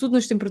sobretudo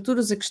nas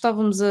temperaturas em que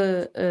estávamos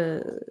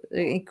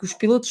em que os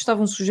pilotos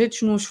estavam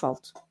sujeitos no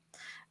asfalto.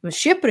 Mas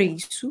se é para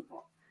isso,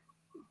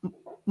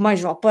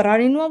 mais vale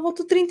pararem não à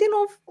volta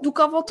 39 do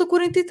que à volta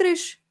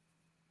 43.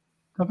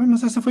 Está bem,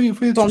 mas essa foi a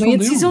discussão Tomem a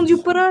decisão de o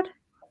deles. parar.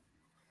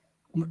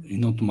 E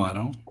não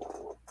tomaram.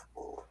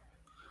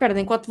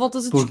 Perdem 4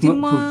 voltas a Porque discutir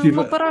não- porque tive-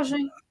 uma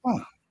paragem.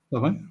 Está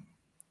bem?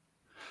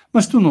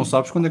 Mas tu não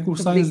sabes quando é que o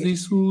Sainz digas.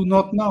 disse o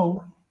not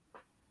now.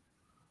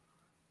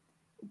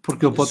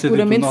 Porque ele pode ter dito o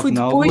Seguramente not foi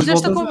now depois 2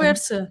 desta voltas antes.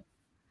 conversa.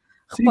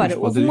 Sim, mas Repara,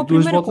 pode houve ter uma dito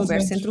 2 primeira voltas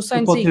conversa antes. entre o Ele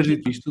Sainz e pode a ter dito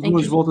equipa, isto em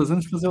 2 que voltas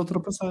antes de fazer a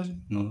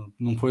ultrapassagem.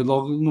 Não foi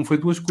logo, não foi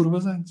 2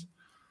 curvas antes.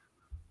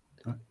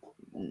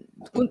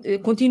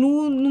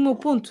 continuo no meu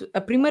ponto.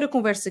 A primeira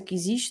conversa que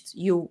existe,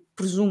 e eu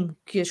presumo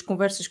que as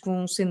conversas que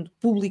vão sendo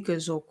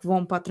públicas ou que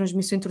vão para a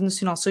transmissão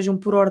internacional sejam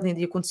por ordem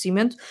de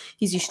acontecimento,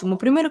 existe uma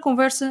primeira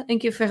conversa em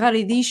que a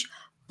Ferrari diz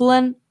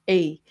Plan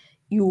A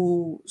e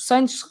o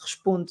Sainz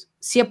responde: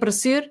 se é para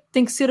ser,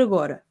 tem que ser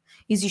agora.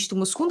 Existe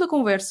uma segunda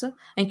conversa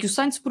em que o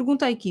Sainz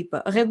pergunta à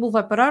equipa: a Red Bull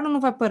vai parar ou não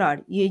vai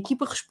parar? E a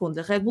equipa responde: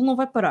 a Red Bull não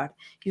vai parar.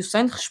 E o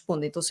Sainz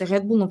responde: então se a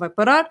Red Bull não vai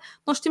parar,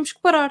 nós temos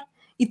que parar.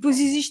 E depois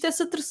existe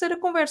essa terceira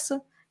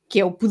conversa, que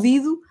é o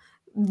pedido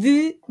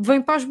de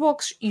vem para as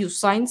boxes. E o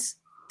Sainz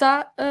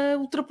está a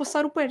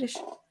ultrapassar o Pérez.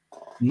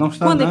 Não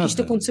está Quando nada. é que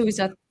isto aconteceu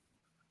exato?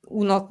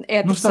 É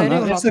a Não está terceira, é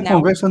o nada. not Essa now.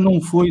 conversa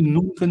não foi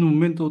nunca no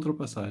momento da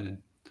ultrapassagem.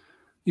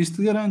 Isto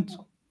te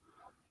garanto.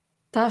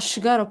 Está a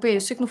chegar ao pé.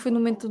 Eu sei que não foi no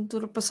momento da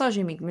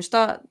ultrapassagem, amigo, mas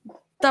está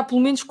pelo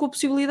menos com a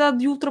possibilidade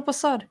de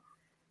ultrapassar.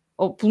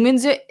 Ou pelo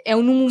menos é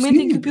no momento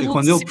em que o Sim, piloto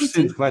quando se ele sente...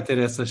 percebe que vai ter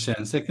essa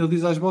chance, é que ele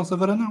diz às boxes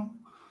agora não.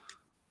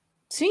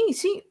 Sim,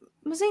 sim,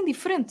 mas é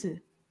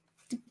indiferente.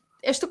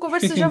 Esta Porquê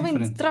conversa que é já vem de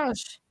indiferente?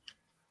 trás.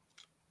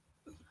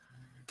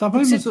 Está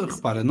bem, Porque mas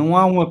repara, não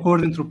há um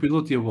acordo entre o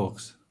piloto e a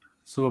boxe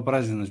sobre a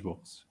paragem nas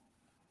boxes.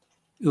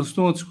 Eles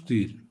estão a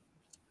discutir.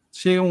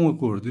 Chega a um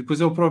acordo e depois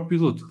é o próprio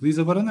piloto que diz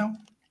agora não.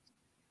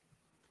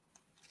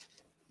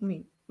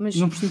 Mas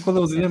Não percebo qual é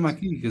o dilema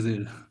aqui, quer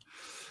dizer...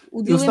 o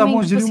Eles dilema é a estavam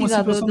a gerir uma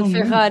incapacidade situação da no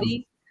momento.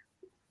 Ferrari.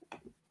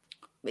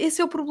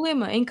 Esse é o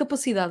problema, a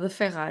incapacidade da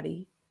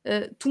Ferrari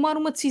tomar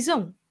uma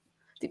decisão.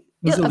 Tipo,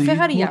 Mas a ali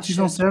Ferrari tomou a acha...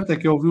 decisão certa, é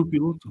que é ouvir o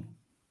piloto.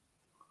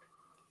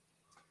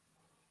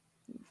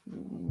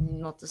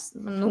 Nota-se,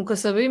 nunca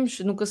saberemos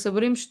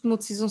se tomou a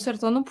decisão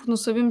certa ou não, porque não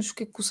sabemos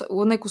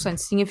onde é que o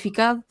Sainz tinha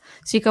ficado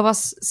se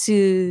acabasse,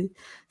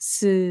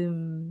 se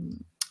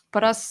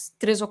parasse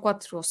 3 ou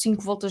 4 ou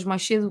 5 voltas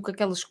mais cedo do que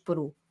aquelas que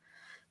parou.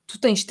 Tu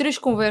tens 3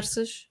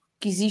 conversas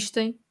que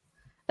existem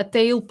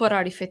até ele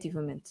parar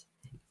efetivamente.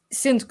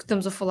 Sendo que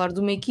estamos a falar de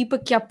uma equipa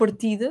que à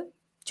partida,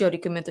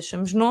 teoricamente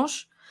achamos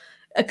nós,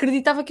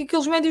 acreditava que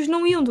aqueles médios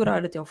não iam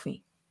durar até ao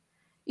fim.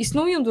 E se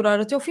não iam durar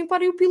até ao fim,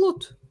 parem o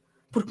piloto.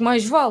 Porque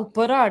mais vale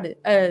parar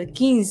a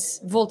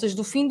 15 voltas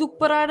do fim do que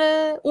parar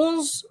a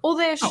 11 ou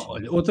 10.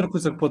 Olha, outra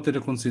coisa que pode ter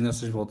acontecido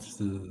nessas voltas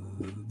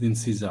de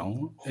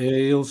indecisão é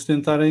eles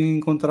tentarem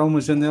encontrar uma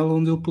janela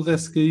onde ele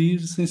pudesse cair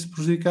sem se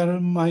prejudicar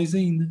mais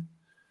ainda.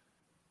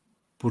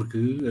 Porque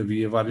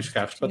havia vários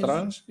carros para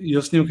trás e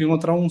eles tinham que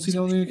encontrar um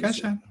sítio onde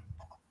encaixar.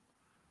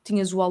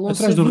 Tinhas o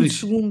Alonso Atrás a do 20 Rich.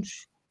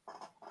 segundos.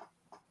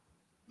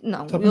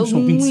 Não, Tá bem, ele mas são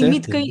num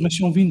 27, limite mas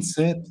são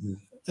 27.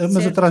 Mas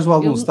Certo, atrás do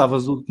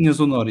Alonso tinhas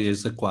o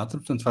Norris a 4,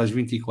 portanto faz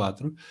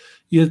 24,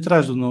 e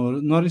atrás do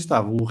Norris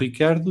estava o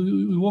Ricardo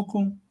e o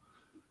Ocon,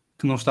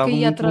 que não estavam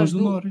muito longe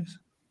do Norris.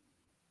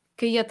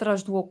 Caía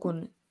atrás do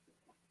Ocon.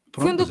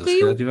 Pronto, mas eles se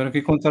calhar tiveram que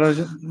encontrar,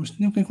 mas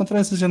tinham que encontrar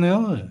essa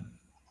janela.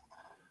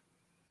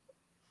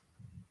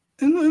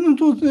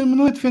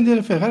 Não é defender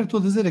a Ferrari, estou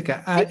a dizer é que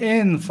há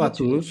N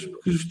fatores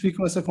que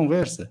justificam essa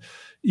conversa.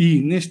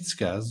 E, nestes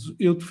casos,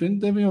 eu defendo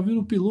que devem ouvir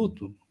o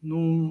piloto.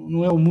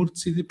 Não é o Muro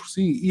decidir por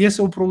si. E esse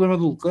é o problema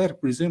do Leclerc,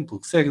 por exemplo,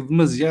 que segue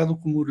demasiado o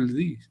que o Muro lhe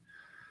diz.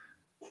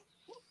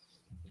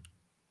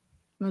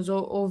 Mas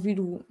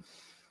ouvir o...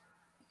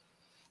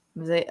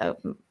 Mas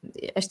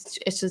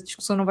esta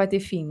discussão não vai ter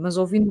fim. Mas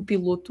ouvindo o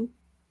piloto,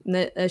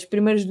 as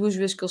primeiras 2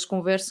 vezes que eles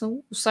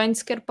conversam, o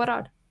Sainz quer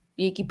parar.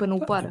 E a equipa não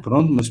o para.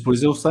 Pronto, mas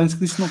depois é o Sainz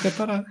que diz que não quer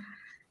parar.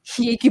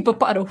 E a equipa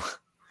parou.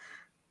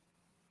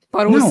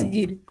 Parou a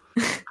seguir.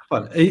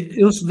 Repara,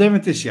 eles devem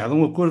ter chegado a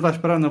um acordo, vais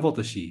parar na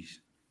volta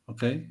X.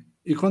 Ok?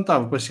 E quando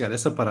estava para chegar a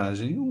essa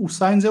paragem, o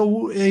Sainz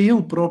é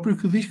ele próprio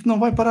que diz que não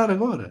vai parar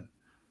agora.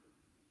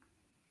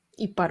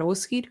 E parou a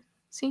seguir,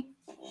 sim.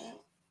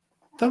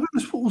 Tá bem,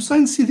 mas o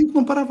Sainz decidiu que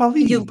não parava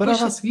ali, ele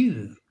parava a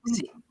seguir.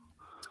 Sim.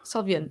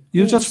 Salviano. E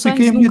eu já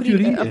expliquei a minha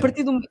teoria. A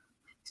partir do...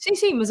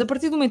 Sim, mas a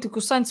partir do momento que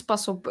o Sainz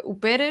passa o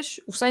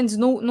Pérez, o Sainz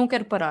não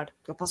quer parar.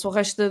 Ele passa o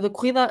resto da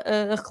corrida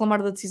a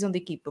reclamar da decisão da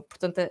equipa.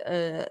 Portanto,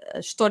 a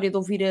história de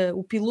ouvir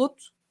o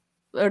piloto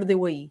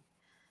ardeu aí.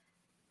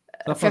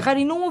 A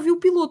Ferrari não ouviu o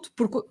piloto,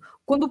 porque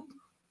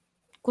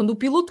quando o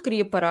piloto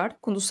queria parar,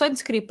 quando o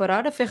Sainz queria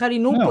parar, a Ferrari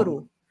não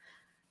parou.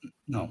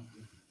 Não.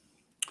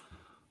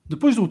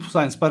 Depois do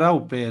Sainz parar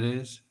o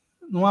Pérez,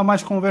 não há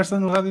mais conversa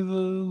no rádio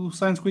do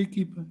Sainz com a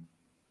equipa.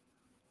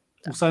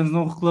 O Sainz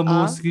não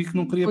reclamou a seguir que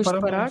não queria depois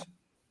de parar parar. mais.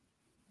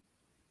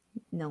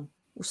 Não.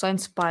 O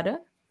Sainz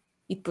para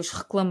e depois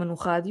reclama no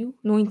rádio.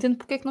 Não entendo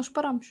porque é que nós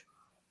paramos.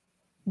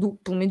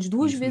 Pelo menos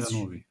duas Isso vezes. ainda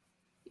não ouvi.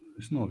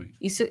 Isso não ouvi.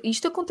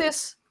 Isto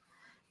acontece.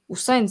 O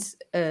Sainz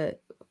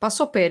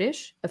passa ao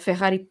Pérez, a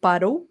Ferrari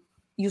parou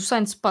e o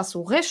Sainz passa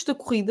o resto da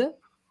corrida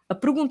a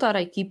perguntar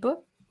à equipa,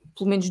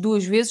 pelo menos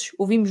duas vezes,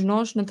 ouvimos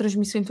nós na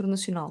transmissão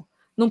internacional.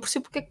 Não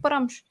percebo porque é que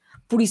paramos.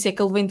 Por isso é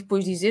que ele vem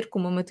depois dizer,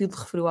 como a Matilde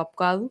referiu há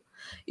bocado,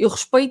 eu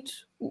respeito,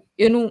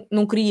 eu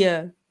não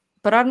queria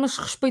parar, mas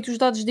respeito os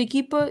dados da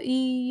equipa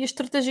e a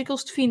estratégia que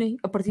eles definem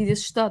a partir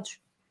desses dados.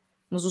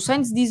 Mas o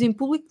Sainz diz em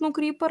público que não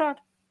queria parar.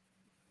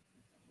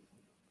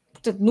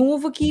 Portanto, não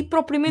houve aqui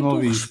propriamente Não um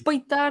ouvi isso.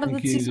 respeitar da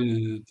decisão.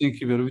 Tem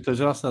que ver. O Vitor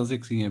já está a dizer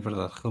que sim, é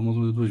verdade.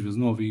 Reclamou duas vezes.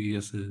 Não ouvi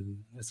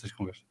essas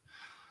conversas.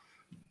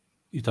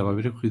 E estava a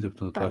ver a corrida,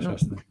 portanto, tu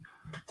achaste bem.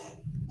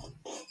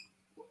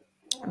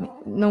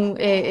 Não,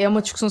 é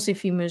uma discussão sem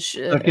fim, mas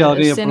Está aqui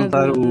alguém a cena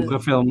perguntar, o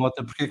Rafael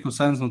Mota, porque é que o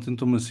Sainz não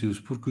tentou macios?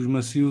 Porque os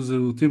macios,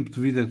 o tempo de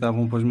vida que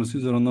estavam para os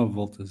macios eram 9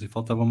 voltas e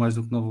faltava mais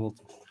do que 9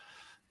 voltas.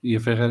 E a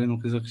Ferrari não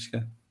quis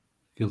arriscar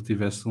que ele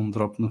tivesse um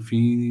drop no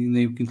fim e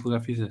nem o quinto lugar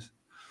fizesse.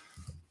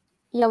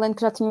 E além de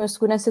que já tinha a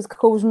segurança de que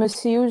com os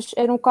macios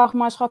era um carro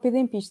mais rápido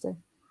em pista.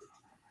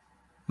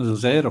 Mas ele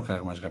já era o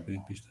carro mais rápido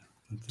em pista.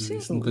 Portanto, sim,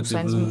 isso nunca o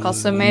Sainz teve me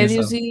calça ameaçado.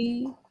 médios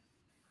e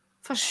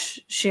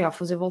chega a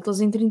fazer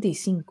voltas em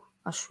 35,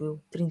 acho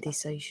eu,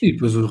 36. E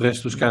depois o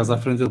resto dos carros à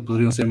frente dele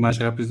poderiam ser mais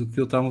rápidos do que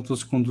ele, estavam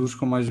todos com duros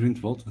com mais de 20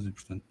 voltas e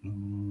portanto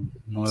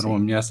não era uma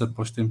ameaça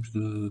para os tempos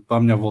para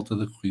a melhor volta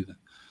da corrida.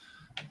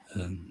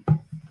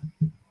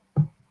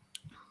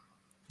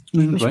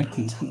 Mas muito bem.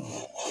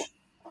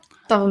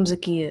 Estávamos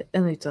aqui a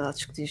noite toda a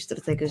discutir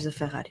estratégias da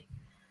Ferrari.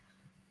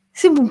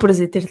 Sempre um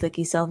prazer ter-te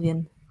aqui,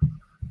 Salviano.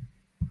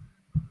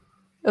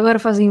 Agora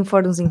fazem um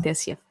fórumozinho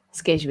TSF,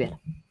 se queres ver.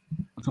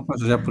 Então,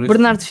 já por isso,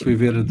 Bernardo, fui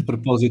ver de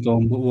propósito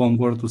o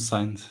onboard do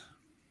Sainz.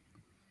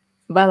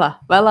 vai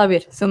lá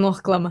ver, se ele não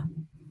reclama.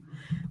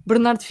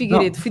 Bernardo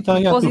Figueiredo, fui de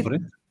propósito.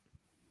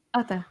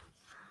 Ah, tá.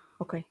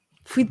 Ok.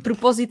 Fui de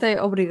propósito.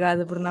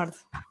 Obrigada, Bernardo.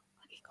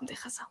 Como tem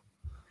razão.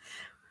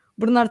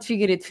 Bernardo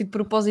Figueiredo, fui de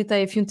propósito à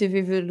F1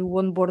 TV ver o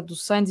onboard do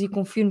Sainz e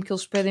confirmo que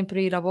eles pedem para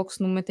ir à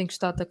boxe no momento em que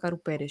está a atacar o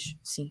Pérez.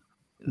 Sim.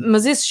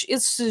 Mas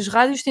esses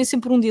rádios têm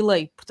sempre um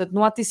delay, portanto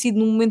não há ter sido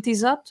no momento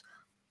exato.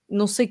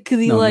 Não sei que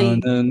delay.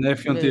 Não, na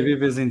F1 TV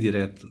vês em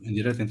direto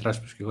entre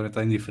aspas, que agora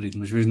está indiferido,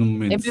 mas vês no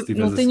momento se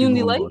tiveres não tem um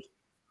delay?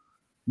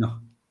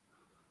 Não.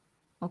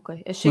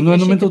 Ok. Mas não é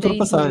no momento da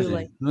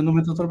ultrapassagem. Não é no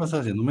momento da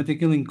ultrapassagem, no momento em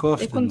que ele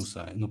encosta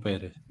no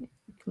Pérez.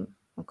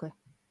 Ok.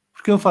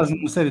 Porque ele faz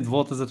uma série de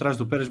voltas atrás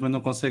do Pérez, mas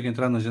não consegue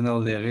entrar na janela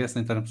de DRS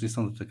nem estar na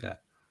posição de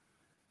atacar.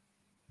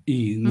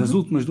 E nas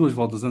últimas duas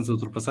voltas antes da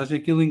ultrapassagem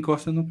é que ele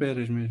encosta no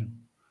Pérez mesmo.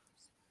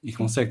 E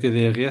consegue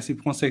ter DRS e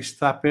consegue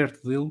estar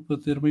perto dele para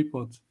ter uma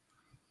hipótese.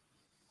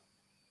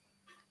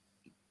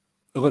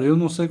 Agora, eu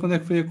não sei quando é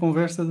que foi a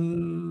conversa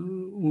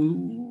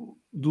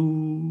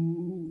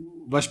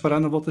do vais parar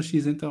na volta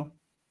X então.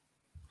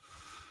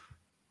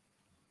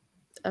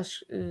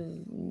 Acho,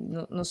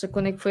 não sei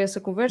quando é que foi essa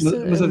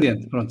conversa. Mas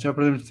adiante, pronto, já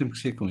perdemos tempo que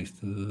chegar com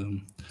isto.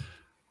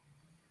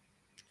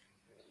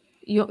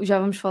 Já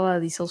vamos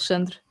falar disso,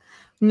 Alexandre.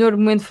 O melhor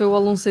momento foi o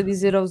Alonso a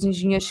dizer aos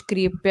engenheiros que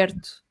queria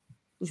perto,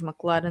 os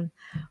McLaren,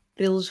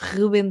 para eles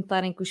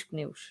rebentarem com os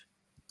pneus.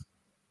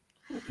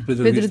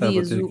 Pedro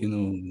Dias aqui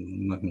no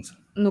Magnussen.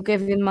 No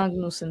Kevin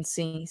Magnussen,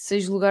 sim.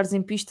 6 lugares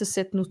em pista,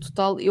 7 no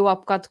total. Eu há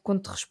bocado,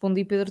 quando te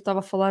respondi, Pedro, estava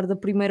a falar da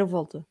primeira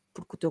volta,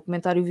 porque o teu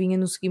comentário vinha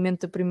no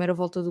seguimento da primeira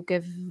volta do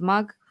Kevin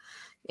Mag,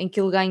 em que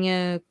ele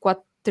ganha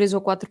 3 ou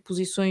 4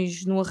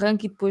 posições no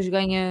arranque e depois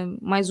ganha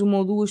mais uma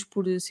ou duas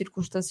por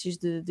circunstâncias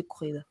de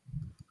corrida,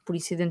 por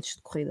incidentes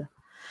de corrida.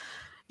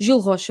 Gil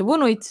Rocha, boa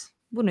noite.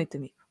 Boa noite,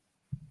 amigo.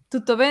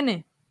 Tudo está bem,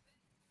 né?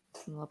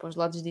 Lá para os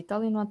lados de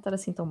Itália não há de estar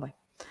assim tão bem.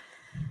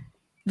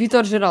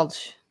 Vítor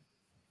Geraldes,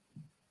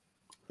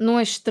 não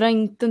é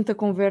estranho tanta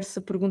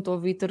conversa, pergunta ao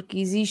Vítor, que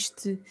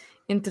existe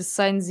entre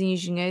Sainz e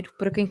engenheiro?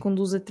 Para quem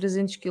conduz a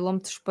 300 km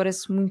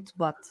parece muito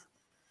debate.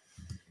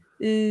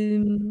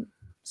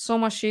 Só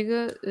uma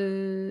chega,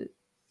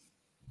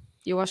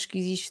 eu acho que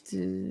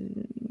existe...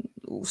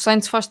 O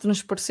Sainz faz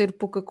transparecer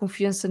pouca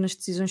confiança nas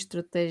decisões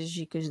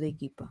estratégicas da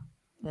equipa.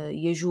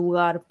 E a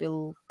julgar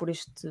por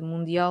este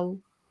Mundial,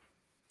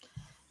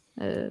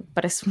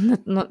 parece-me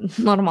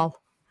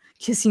normal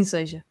que assim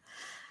seja.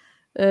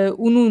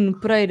 O Nuno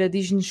Pereira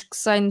diz-nos que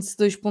Sainz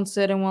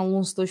 2.0 é um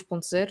Alonso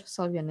 2.0.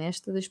 Salve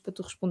nesta, deixa para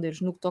tu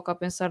responderes. No que toca a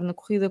pensar na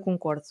corrida,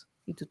 concordo.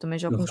 E tu também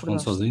já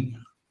concordaste. Sozinho.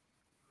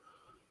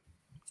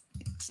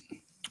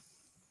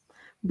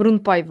 Bruno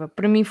Paiva,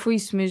 para mim foi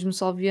isso mesmo,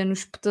 Salviano. O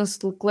espetanço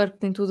de Leclerc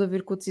tem tudo a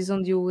ver com a decisão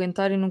de o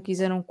aguentar e não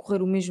quiseram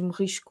correr o mesmo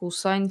risco com o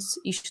Sainz,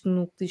 isto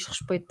no que diz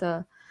respeito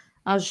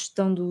à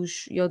gestão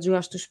e ao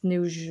desgaste dos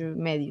pneus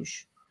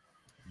médios.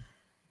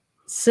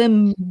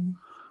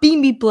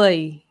 Sambimbi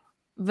Play,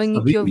 venho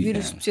aqui ouvir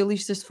os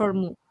especialistas de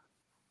Fórmula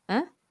 1.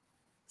 Hã?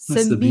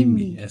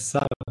 Sambimbi, é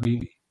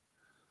Sabimbi.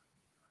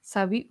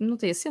 Sabe? Não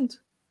tem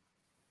acento.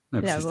 Não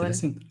é preciso ter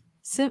acento.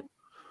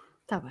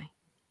 Está bem.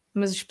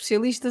 Mas os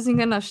especialistas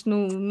enganaste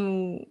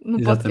no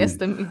podcast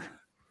também.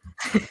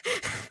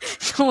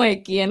 Não é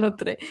aqui, é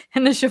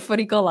na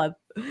Chafarica ao lado.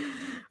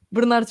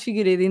 Bernardo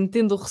Figueiredo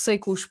entende o receio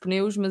com os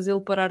pneus, mas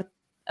ele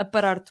a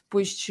parar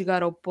depois de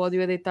chegar ao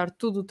pódio é deitar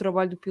todo o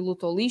trabalho do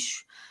piloto ao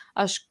lixo.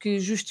 Acho que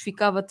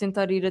justificava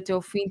tentar ir até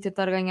ao fim,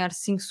 tentar ganhar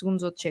 5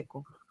 segundos ao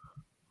Checo.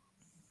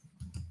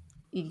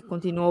 E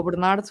continua o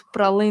Bernardo,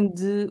 para além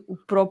de o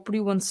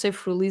próprio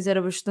unsafe release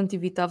era bastante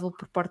evitável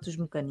por parte dos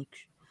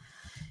mecânicos.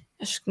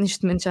 Acho que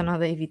neste momento já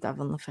nada é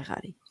evitável na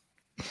Ferrari.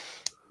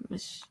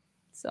 Mas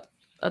só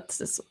outros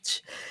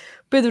assuntos.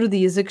 Pedro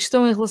Dias, a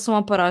questão em relação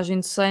à paragem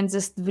do Sainz é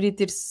se deveria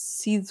ter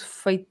sido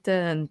feita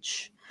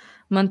antes.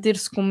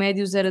 Manter-se com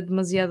médios era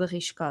demasiado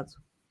arriscado.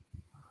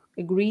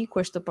 Agree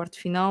com esta parte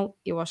final,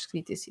 eu acho que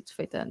devia ter sido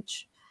feita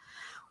antes.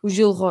 O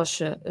Gil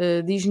Rocha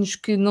diz-nos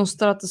que não se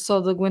trata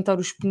só de aguentar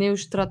os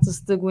pneus,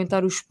 trata-se de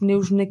aguentar os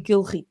pneus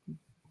naquele ritmo.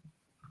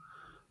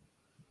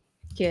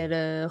 Que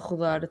era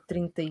rodar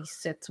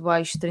 37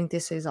 baixo,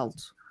 36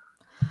 alto.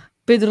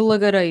 Pedro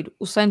Lagareiro,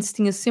 o Sainz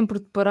tinha sempre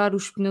de parar,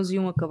 os pneus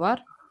iam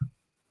acabar.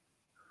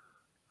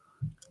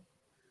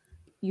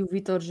 E o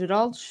Vítor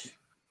Geraldes.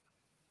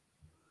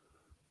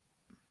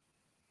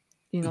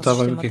 Eu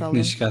estava a ver o que é que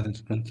tinha chegado,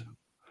 entretanto.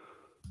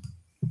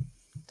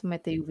 Tu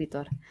mete aí o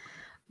Vítor.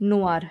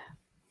 No ar.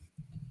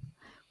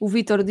 O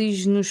Vítor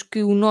diz-nos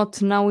que o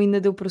Not Now ainda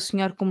deu para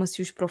sonhar com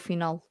macios para o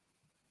final.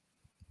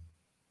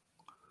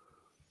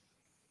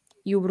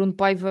 E o Bruno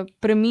Paiva,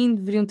 para mim,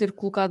 deveriam ter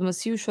colocado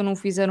macios, só não o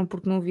fizeram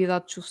porque não havia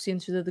dados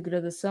suficientes da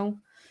degradação.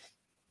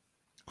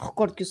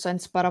 Recordo que o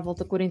Sainz para a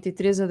volta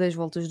 43 a 10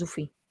 voltas do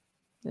fim.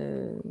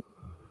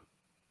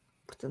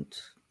 Portanto,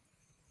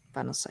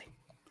 pá, não sei.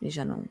 Eu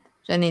já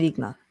nem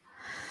digo nada.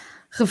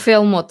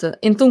 Rafael Mota,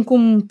 então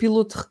como um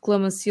piloto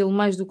reclama se ele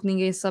mais do que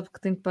ninguém sabe que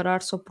tem de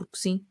parar só porque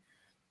sim?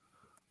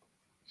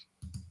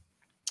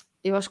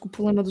 Eu acho que o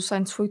problema do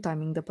Sainz foi o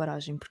timing da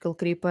paragem, porque ele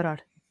queria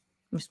parar.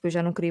 Mas depois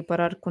já não queria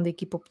parar quando a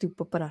equipa pediu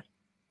para parar.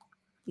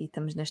 E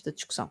estamos nesta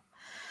discussão.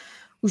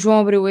 O João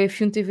Abreu, a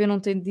F1 TV não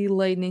tem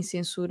delay nem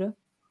censura.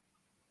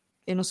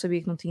 Eu não sabia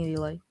que não tinha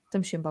delay.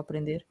 Estamos sempre a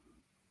aprender.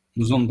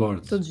 Os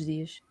onboards. Todos os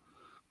dias.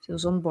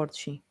 Os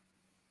onboards, sim.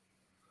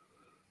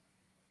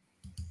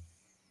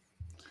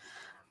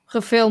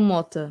 Rafael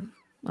Mota.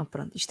 Ah,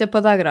 pronto. Isto é para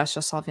dar graxa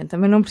ao Salvien.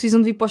 Também não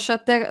precisam de ir para o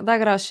chat dar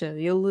graxa.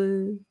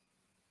 Ele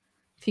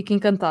fica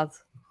encantado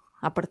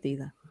à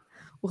partida.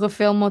 O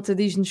Rafael Mota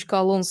diz-nos que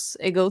Alonso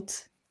é GOAT.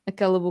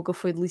 Aquela boca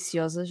foi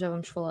deliciosa, já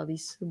vamos falar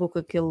disso. A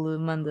boca que ele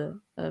manda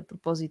a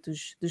propósito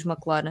dos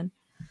McLaren.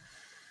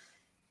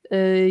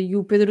 E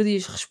o Pedro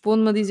Dias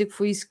responde-me a dizer que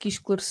foi isso que quis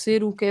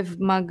esclarecer. O Kev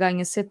Mag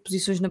ganha 7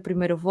 posições na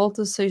primeira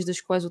volta, 6 das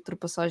quais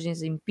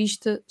ultrapassagens em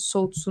pista.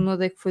 Só o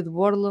Tsunoda é que foi de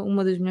borla,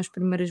 uma das melhores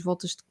primeiras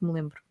voltas de que me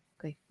lembro.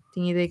 Okay.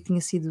 Tinha ideia que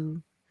tinha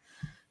sido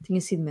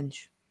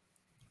menos.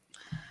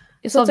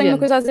 Eu só tenho uma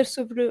coisa a dizer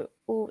sobre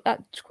o...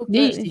 desculpa.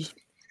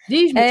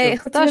 Diz-me,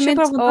 estás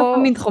sempre à vontade para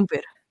me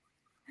interromper.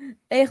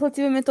 É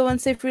relativamente ao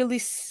unsafe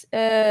release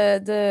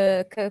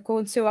que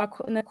aconteceu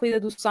na corrida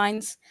do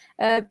Sainz,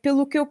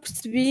 pelo que eu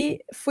percebi,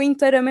 foi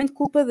inteiramente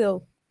culpa dele.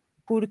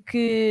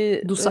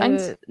 Porque... Do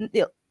Sainz?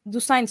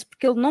 Do Sainz,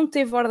 porque ele não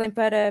teve ordem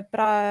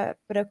para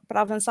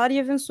avançar e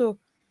avançou.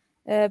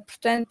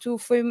 Portanto,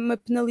 foi uma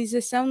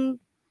penalização,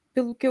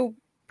 pelo que eu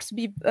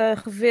percebi a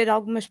rever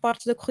algumas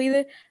partes da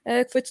corrida,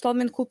 que foi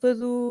totalmente culpa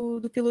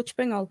do piloto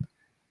espanhol.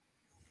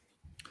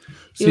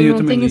 Sim, eu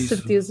não tenho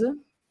certeza,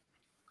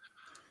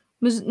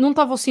 mas não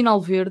estava o sinal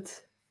verde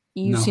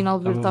e não, o sinal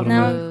verde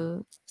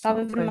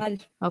estava vermelho.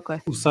 Okay.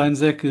 O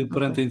Sainz é que,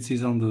 perante a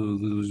indecisão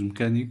dos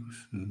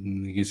mecânicos,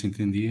 ninguém se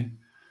entendia,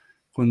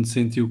 quando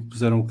sentiu que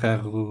puseram o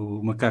carro,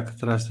 o macaco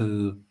atrás,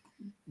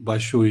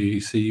 baixou e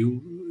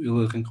saiu,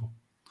 ele arrancou.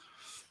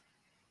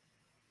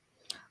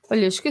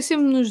 Olha,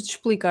 esquecemos-nos de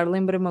explicar,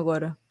 lembra-me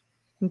agora.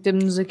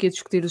 Metemos-nos aqui a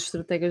discutir os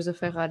estrategas da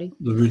Ferrari.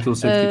 Do Virtual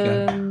Safety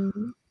Car.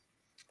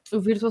 O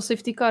Virtual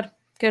Safety Car.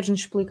 Queres-nos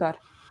explicar?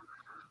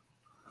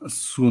 A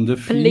segunda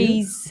FIA,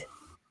 Please.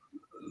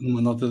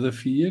 uma nota da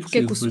FIA, porque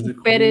que depois da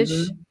corrida,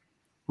 Pérez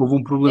houve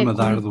um problema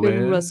de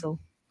hardware.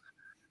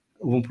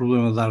 Houve um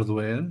problema de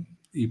hardware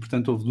e,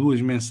 portanto, houve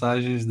 2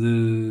 mensagens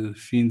de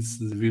fim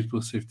de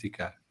Virtual Safety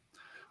Car.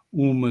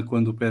 Uma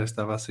quando o Pérez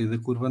estava a sair da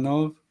curva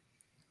 9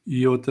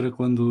 e outra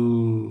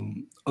quando...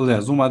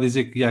 Aliás, uma a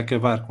dizer que ia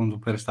acabar quando o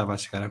Pérez estava a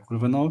chegar à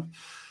curva 9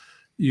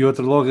 e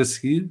outra logo a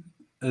seguir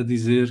a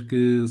dizer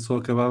que só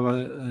acabava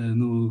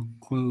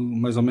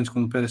mais ou menos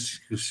quando o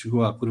Pérez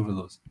chegou à curva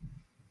 12.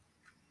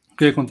 O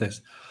que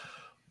acontece?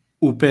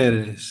 O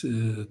Pérez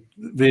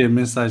vê a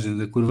mensagem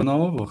da curva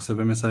 9 ou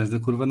recebe a mensagem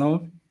da curva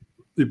 9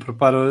 e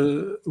prepara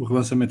o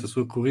relançamento da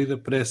sua corrida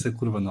para essa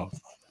curva 9.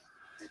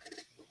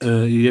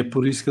 E é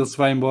por isso que ele se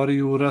vai embora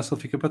e o Russell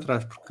fica para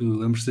trás, porque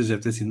a Mercedes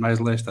deve ter sido mais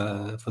leste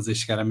a fazer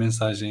chegar a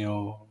mensagem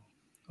ao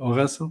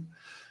Russell,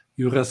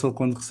 e o Russell,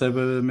 quando recebe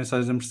a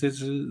mensagem da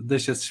Mercedes,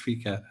 deixa-se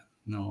ficar,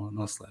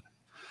 não acelera.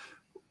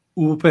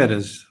 O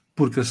Pérez,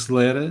 porque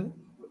acelera,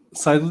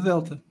 sai do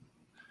Delta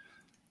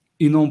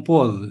e não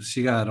pode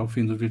chegar ao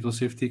fim do Virtual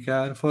Safety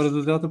Car fora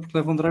do Delta porque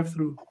leva um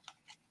drive-thru.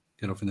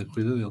 que era o fim da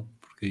corrida dele,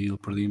 porque aí ele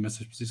perdia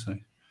imensas posições.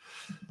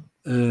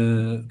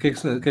 O que é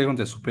que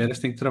acontece? O Pérez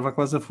tem que travar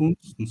quase a fundo,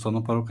 só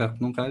não para o carro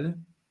que não calha,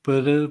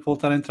 para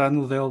voltar a entrar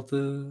no delta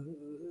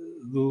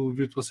do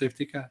Virtual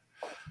Safety Car.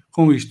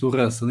 Com isto, o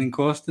Russell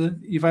encosta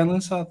e vai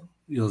lançado.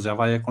 Ele já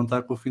vai a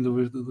contar com o fim do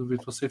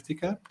Virtual Safety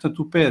Car. Portanto,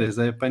 o Pérez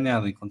é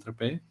apanhado em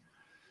contrapé,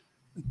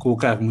 com o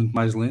carro muito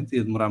mais lento,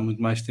 ia demorar muito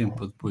mais tempo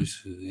para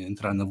depois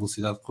entrar na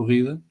velocidade de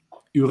corrida,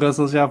 e o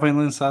Russell já vem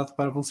lançado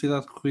para a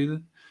velocidade de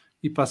corrida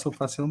e passa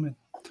facilmente.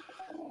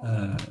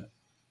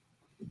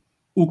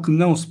 O que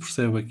não se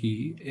percebe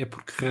aqui é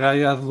porque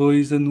raio há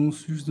 2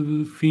 anúncios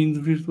de fim de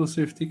Virtual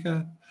Safety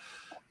Car.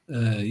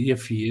 E a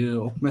FIA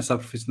ou começa a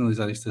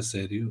profissionalizar isto a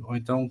sério, ou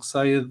então que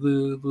saia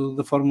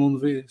da Fórmula 1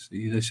 de vez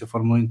e deixa a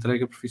Fórmula 1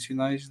 entregue a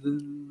profissionais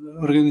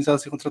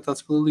organizados e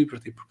contratados pela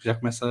Liberty, porque já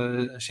começa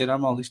a cheirar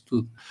mal isto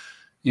tudo.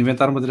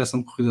 Inventar uma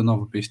direção de corrida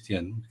nova para este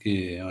ano,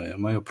 que é a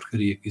maior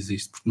porcaria que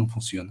existe, porque não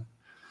funciona.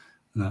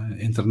 Não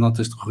é? Entre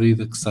notas de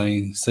corrida que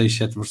saem 6,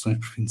 7 versões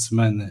por fim de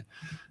semana,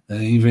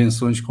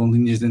 invenções com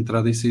linhas de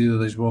entrada e saída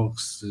das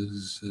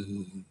boxes,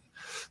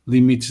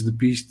 limites de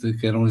pista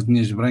que eram as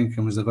linhas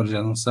brancas, mas agora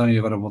já não são e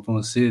agora voltam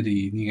a ser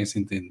e ninguém se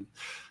entende.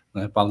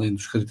 Não é? Para além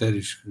dos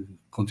critérios que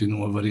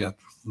continuam a variar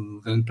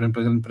de grande prémio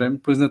para grande prémio,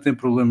 depois ainda tem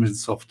problemas de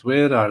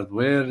software,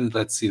 hardware,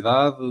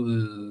 eletricidade,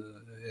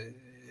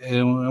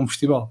 é um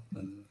festival.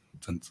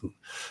 Portanto,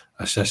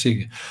 acho que já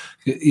chega.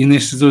 E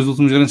nestes 2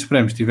 últimos grandes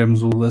prémios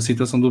tivemos a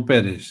situação do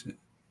Pérez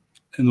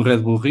no Red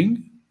Bull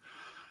Ring,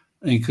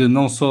 em que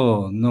não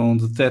só não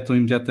detectam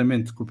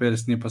imediatamente que o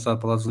Pérez tinha passado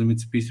para lá dos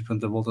limites de pista e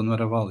portanto a volta não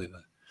era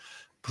válida,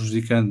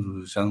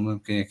 prejudicando, já não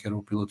lembro quem é que era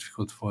o piloto que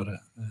ficou de fora,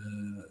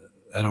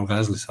 era o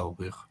Gasly,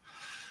 salvo erro,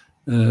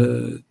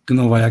 que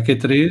não vai à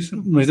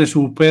Q3, mas deixa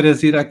o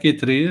Pérez ir à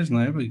Q3, não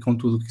é? E com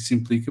tudo o que isso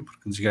implica,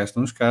 porque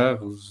desgastam os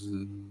carros,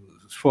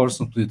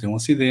 esforçam, podia ter um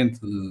acidente,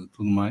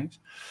 tudo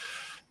mais,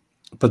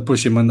 para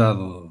depois ser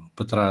mandado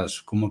para trás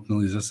com uma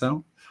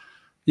penalização,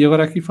 e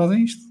agora aqui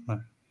fazem isto, não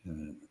é?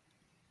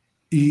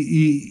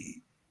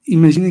 E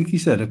imaginem que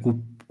isto era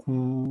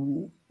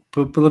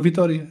pela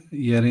vitória,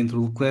 e era entre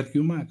o Leclerc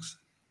e o Max,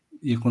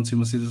 e acontecia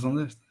uma situação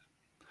desta.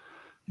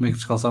 Como é que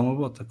descalçar uma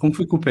bota? Como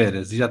foi com o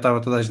Pérez, e já estava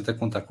toda a gente a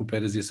contar que o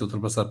Pérez ia ser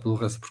ultrapassado pelo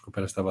Russell, porque o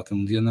Pérez estava a ter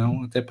um dia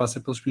não, até passa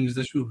pelos pingos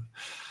da chuva.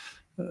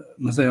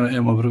 Mas é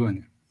uma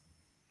vergonha.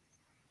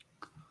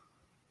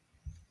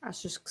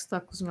 Achas que se está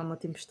a cozinhar uma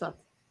tempestade?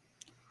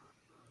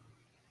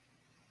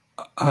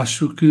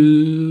 Acho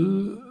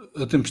que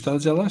a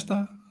tempestade já lá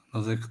está.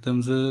 Nós é que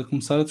estamos a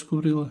começar a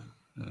descobri-la.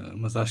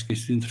 Mas acho que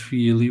isto entre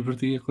FIA e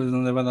Liberty a coisa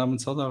não deve andar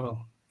muito saudável.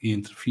 E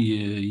entre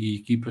FIA e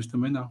equipas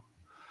também não.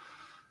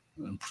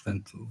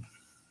 Portanto,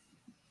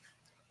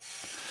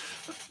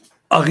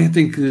 alguém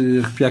tem que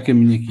arrepiar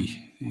caminho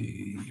aqui.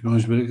 E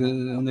vamos ver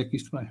onde é que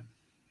isto vai.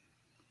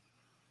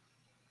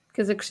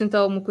 Queres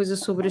acrescentar alguma coisa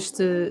sobre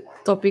este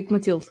tópico,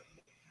 Matilde?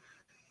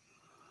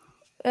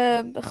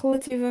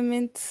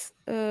 Relativamente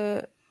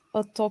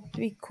ao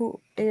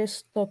tópico,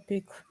 este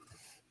tópico,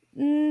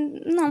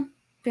 não,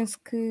 penso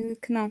que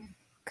não.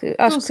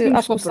 Acho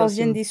que o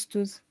Salgente disse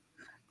tudo.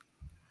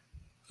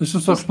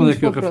 Deixa-me só responder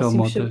aqui ao Rafael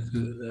Mota,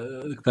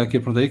 que está aqui a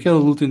perguntar. E aquela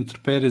luta entre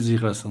Pérez e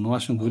Russell, não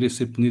acham que deveria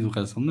ser punido o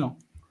Russell? Não.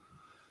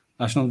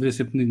 Acho que não deveria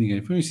ser punido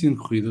ninguém. Foi um incidente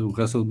de corrida. O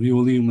Russell viu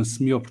ali uma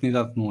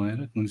semi-oportunidade que não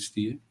era, que não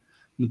existia.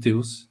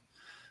 Meteu-se.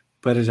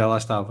 O Pérez já lá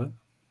estava.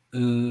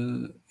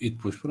 E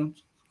depois,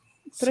 pronto.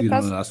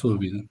 Seguiram a sua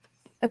vida.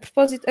 A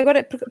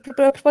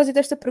propósito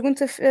desta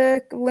pergunta,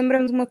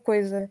 lembrando de uma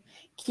coisa,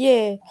 que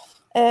é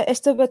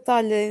esta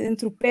batalha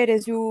entre o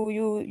Pérez e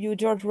o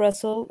George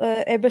Russell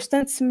é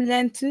bastante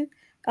semelhante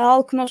a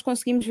algo que nós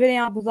conseguimos ver em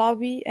Abu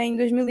Dhabi em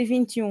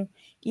 2021.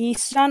 E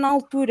se já na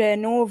altura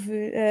não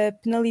houve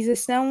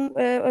penalização,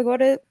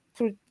 agora,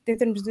 em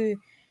termos de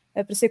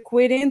para ser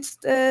coerente,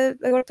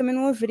 agora também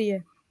não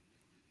haveria.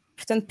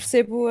 Portanto,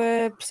 percebo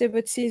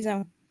a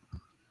decisão.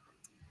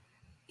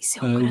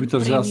 Isso é o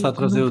Vitor já está a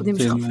trazer o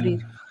tema.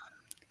 Referir.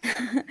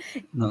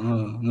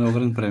 Não é o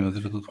grande prémio,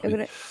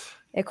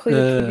 é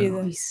corrida de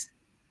vida.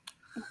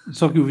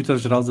 Só que o Vitor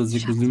Geraldo a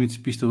dizer que os limites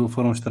de pista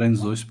foram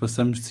estranhos hoje.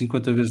 Passamos de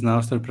 50 vezes na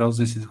Áustria para a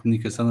ausência de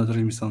comunicação na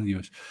transmissão de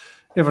hoje.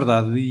 É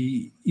verdade,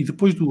 e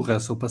depois do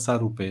Russell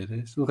passar o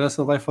Pérez, o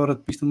Russell vai fora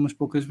de pista umas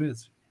poucas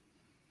vezes.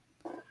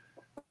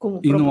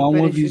 Como e não há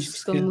um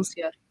aviso. De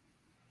anunciar.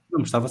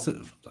 Não, mas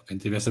quem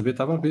tivesse a ver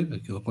estava a ver.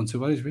 Aquilo aconteceu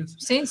várias vezes.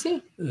 Sim,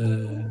 sim.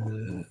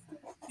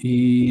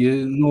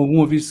 E não houve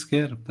um aviso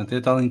sequer. Portanto,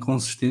 é tal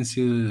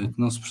inconsistência que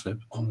não se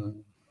percebe.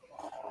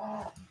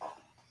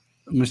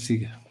 Mas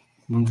siga.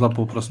 Vamos lá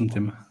para o próximo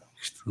tema.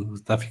 Isto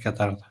está a ficar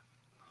tarde.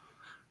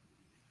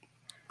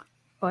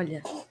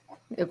 Olha,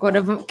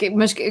 agora,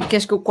 mas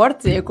queres que eu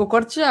corte? É que eu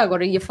corte já.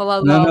 Agora ia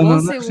falar do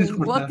Alonso. Não é preciso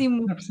cortar.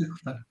 Ótimo. Não é preciso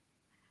cortar.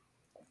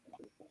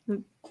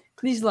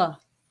 Diz lá.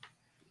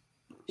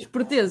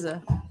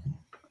 Esperteza.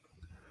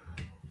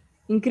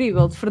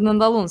 Incrível, de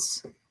Fernando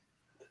Alonso.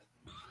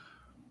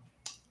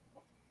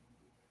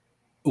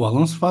 O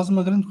Alonso faz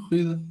uma grande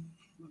corrida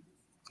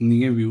que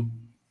ninguém viu,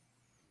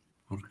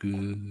 porque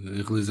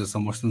a realização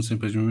mostra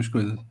sempre as mesmas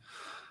coisas.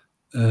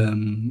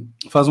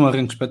 Faz um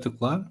arranque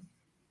espetacular,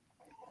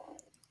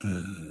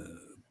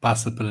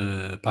 passa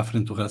para a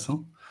frente do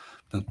Russell,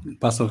 portanto,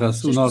 passa o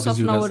Russell, o Achas que o Norris e o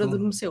Safnauer Russell.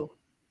 adormeceu?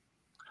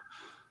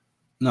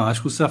 Não,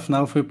 acho que o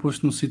Safnauer foi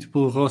posto no sítio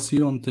pelo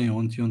Rossi ontem,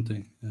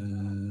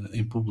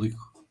 em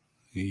público,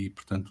 e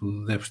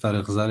portanto deve estar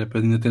a rezar para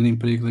ainda ter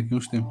emprego daqui a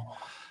uns tempos.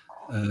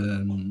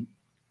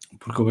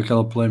 Porque houve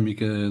aquela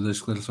polémica das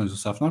declarações do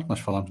Safnauer, que nós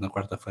falámos na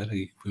quarta-feira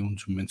e que foi um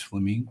dos momentos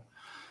Flamingo,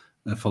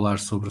 a falar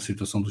sobre a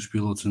situação dos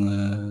pilotos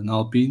na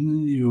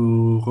Alpine, e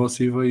o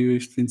Rossi veio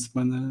este fim de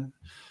semana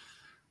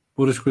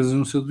pôr as coisas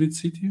no seu devido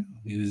sítio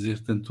e dizer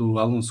tanto o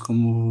Alonso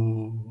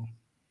como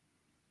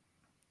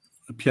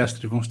a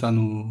Piastri vão estar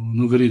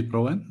no grid para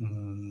o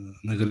ano,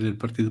 na grelha de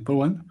partida para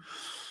o ano.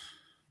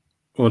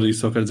 Ora, isso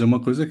só quer dizer uma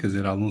coisa, quer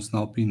dizer, Alonso na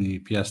Alpine e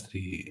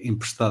Piastri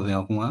emprestado em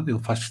algum lado. Ele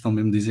faz questão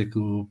mesmo de dizer que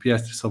o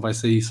Piastri só vai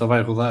sair, só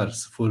vai rodar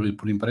se for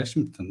por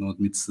empréstimo, portanto não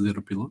admite ceder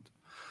o piloto.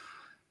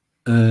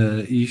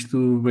 E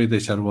isto veio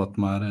deixar o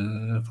Otmar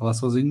a falar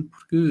sozinho,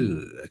 porque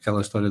aquela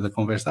história da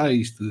conversa,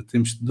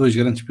 temos 2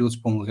 grandes pilotos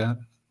para um lugar,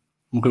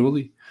 morreu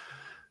ali.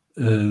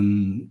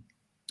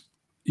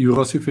 E o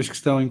Rossi fez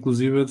questão,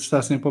 inclusive, de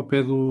estar sempre ao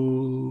pé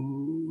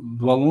do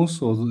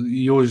Alonso,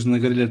 e hoje na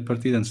grelha de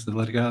partida, antes da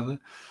largada,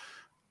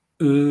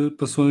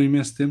 passou um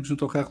imenso tempo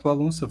junto ao carro do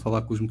Alonso, a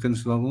falar com os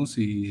mecânicos do Alonso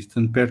e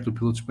estando perto do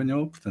piloto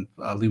espanhol. Portanto,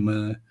 há ali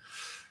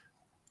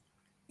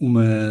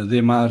uma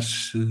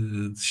démarche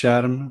de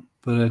charme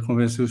para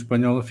convencer o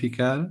espanhol a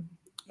ficar.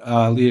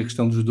 Há ali a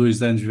questão dos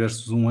 2 anos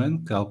versus 1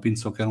 ano, que a Alpine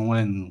só quer 1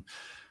 ano,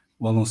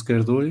 o Alonso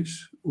quer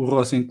 2. O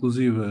Rossi,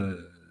 inclusive,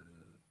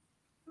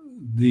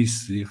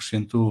 disse e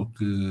acrescentou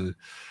que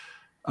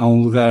há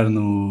um lugar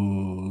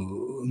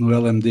no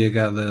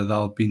LMDH da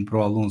Alpine para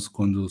o Alonso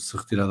quando se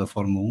retirar da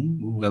Fórmula 1.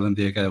 O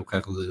LMDH é o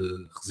carro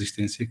de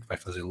resistência que vai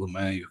fazer Le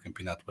Mans e o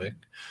Campeonato WEC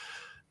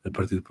a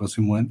partir do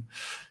próximo ano.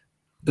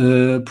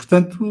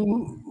 Portanto,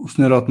 o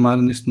Sr.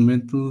 Otmar neste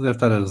momento deve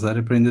estar a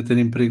rezar para ainda ter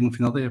emprego no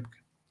final da época.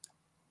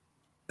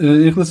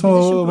 Em relação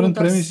ao Grande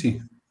Prémio,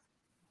 sim.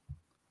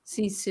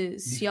 Sim,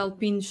 se a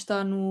Alpine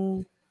está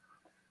no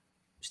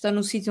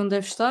sítio onde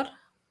deve estar,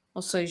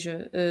 ou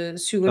seja,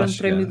 se o Grande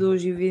Prémio de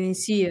hoje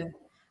evidencia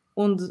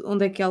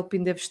onde é que a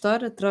Alpine deve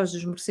estar, atrás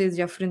dos Mercedes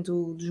e à frente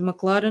dos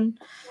McLaren,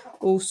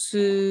 ou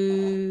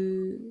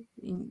se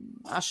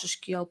achas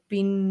que a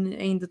Alpine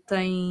ainda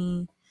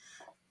tem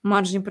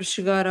margem para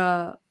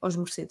chegar aos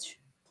Mercedes?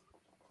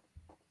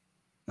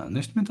 Não,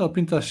 neste momento a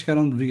Alpine está a chegar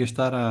onde devia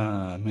estar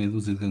há meia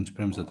dúzia de grandes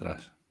prémios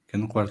atrás, que é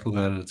no 4º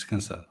lugar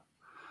descansado.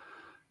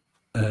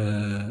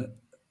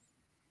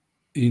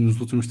 E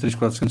nos últimos 3,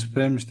 4 grandes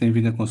prémios tem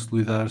vindo a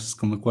consolidar-se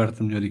como a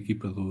 4ª melhor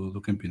equipa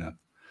do campeonato.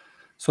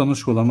 Só não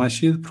chegou lá mais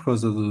cedo por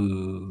causa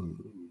dos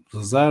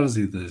azares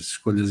e das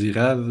escolhas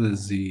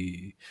erradas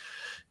e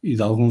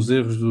de alguns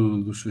erros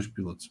dos seus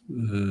pilotos.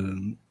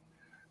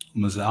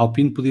 Mas a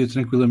Alpine podia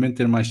tranquilamente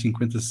ter mais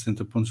 50,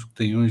 60 pontos que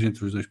tem hoje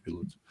entre os 2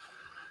 pilotos.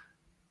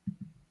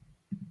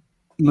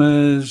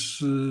 Mas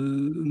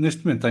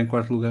neste momento está em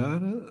 4º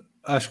lugar.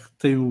 Acho que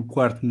tem o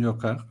 4º melhor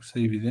carro, isso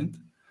é evidente.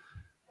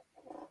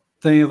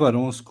 Tem agora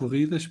 11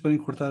 corridas para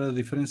encurtar a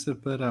diferença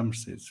para a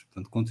Mercedes.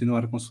 Portanto,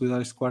 continuar a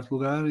consolidar este 4º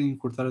lugar e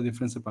encurtar a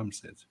diferença para a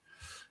Mercedes.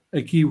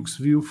 Aqui o que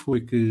se viu foi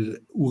que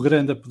o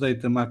grande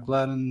update da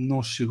McLaren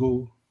não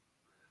chegou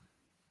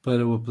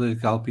para o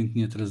update que a Alpine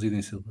tinha trazido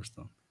em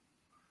Silverstone.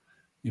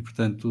 E,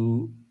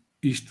 portanto,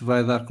 isto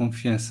vai dar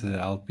confiança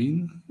à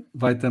Alpine,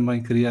 vai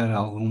também criar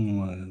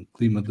algum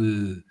clima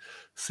de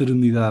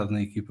serenidade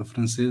na equipa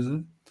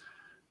francesa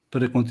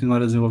para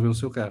continuar a desenvolver o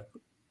seu carro.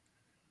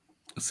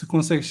 Se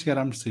consegue chegar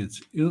à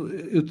Mercedes, eu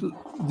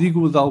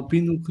digo da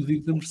Alpine o que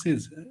digo da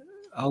Mercedes.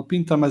 A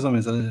Alpine está mais ou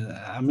menos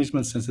à mesma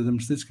distância da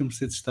Mercedes que a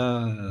Mercedes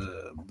está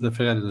da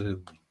Ferrari e da Red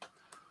Bull.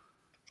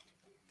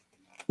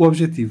 O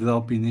objetivo da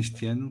Alpine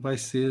este ano vai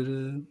ser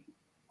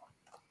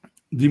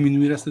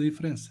diminuir essa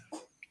diferença,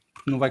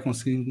 porque não vai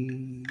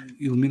conseguir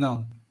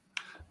eliminá-la.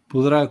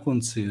 Poderá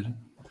acontecer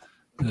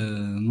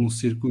num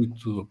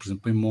circuito, por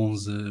exemplo, em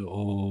Monza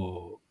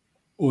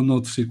ou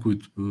noutro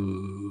circuito,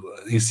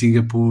 em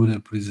Singapura,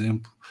 por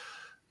exemplo,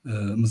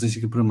 mas em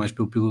Singapura mais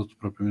pelo piloto,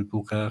 propriamente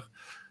pelo carro.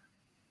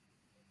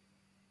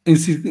 Em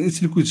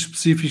circuitos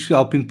específicos, a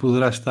Alpine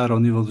poderá estar ao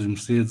nível dos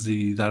Mercedes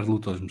e dar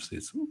luta aos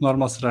Mercedes. O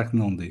normal será que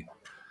não dê,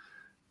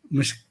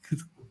 mas que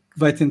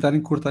vai tentar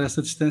encurtar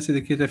essa distância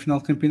daqui até a final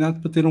do campeonato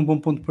para ter um bom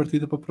ponto de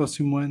partida para o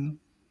próximo ano,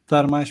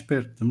 estar mais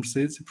perto da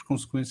Mercedes e, por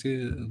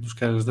consequência, dos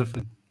carros da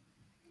frente.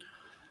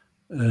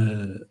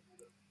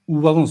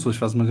 O Alonso hoje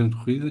faz uma grande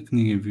corrida que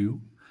ninguém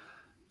viu,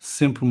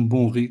 sempre um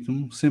bom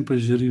ritmo, sempre a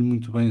gerir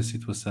muito bem a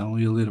situação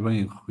e a ler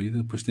bem a corrida.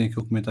 Depois tem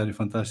aquele comentário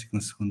fantástico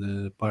na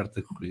segunda parte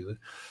da corrida,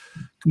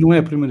 que não é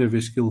a primeira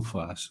vez que ele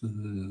faz.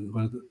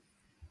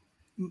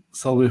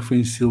 Salvo erro, foi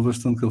em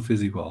Silverstone que ele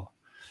fez igual,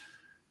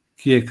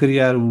 que é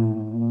criar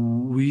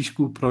o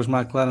isco para os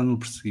McLaren não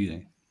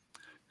perseguirem.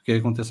 O que é que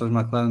acontece aos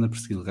McLaren a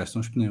perseguir?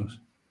 Gastam os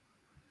pneus.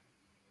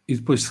 E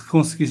depois, se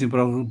conseguissem,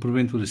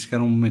 porventura, chegar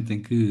a um momento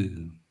em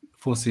que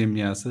fosse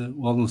ameaça,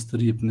 o Alonso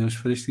teria pneus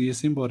frescos e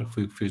ia-se embora.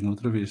 Foi o que fez na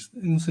outra vez.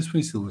 Eu não sei se foi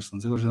em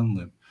Silverstone, agora já não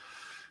lembro.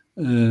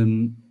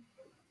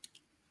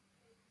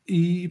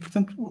 E,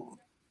 portanto,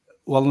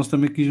 o Alonso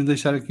também quis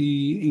deixar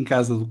aqui em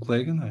casa do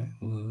colega, não é?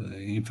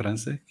 Em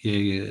França,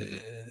 que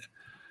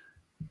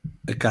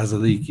é a casa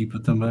da equipa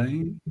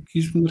também,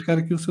 quis marcar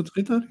aqui o seu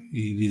território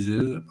e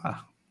dizer,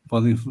 pá,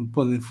 podem,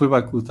 foi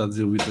Baku, está a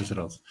dizer o Vitor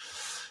Geraldo.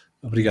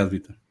 Obrigado,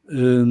 Vitor.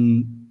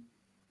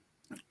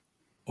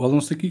 O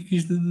Alonso aqui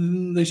quis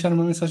deixar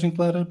uma mensagem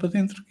clara para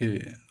dentro, que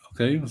é,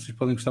 ok, vocês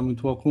podem gostar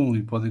muito do Ocon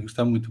e podem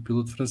gostar muito do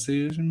piloto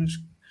francês,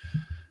 mas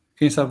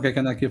quem sabe o que é que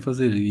anda aqui a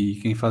fazer e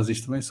quem faz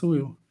isto também sou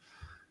eu.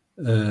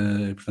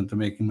 Portanto,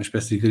 também é aqui uma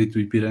espécie de grito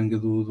Ipiranga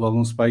do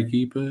Alonso para a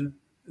equipa,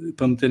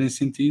 para meterem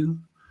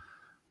sentido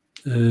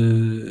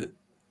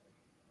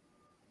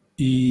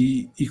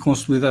e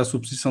consolidar a sua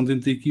posição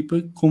dentro da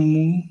equipa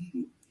como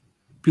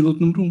piloto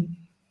número 1,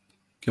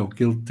 que é o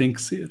que ele tem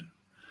que ser.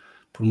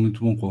 Por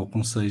muito bom que o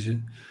Ocon seja,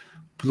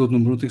 o piloto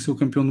número 1 tem que ser o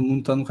campeão do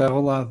mundo, está no carro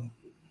ao lado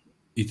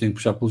e tem que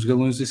puxar pelos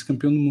galões esse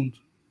campeão do mundo.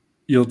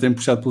 E ele tem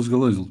puxado pelos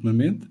galões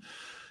ultimamente,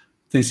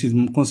 tem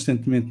sido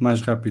consistentemente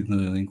mais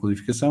rápido em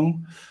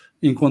qualificação,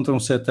 encontra um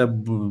setup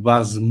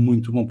base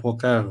muito bom para o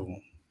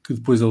carro, que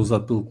depois é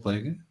usado pelo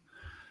colega,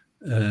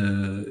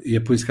 e é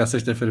por isso que à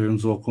sexta-feira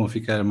vemos o Ocon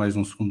ficar mais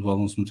um segundo do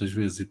Alonso muitas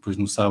vezes, e depois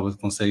no sábado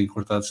conseguem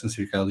cortar a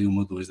distância e ficar ali 1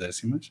 ou 2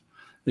 décimas.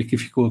 Aqui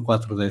ficou a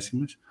 4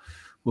 décimas.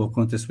 O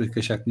Ocon até se veio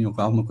queixar que tinha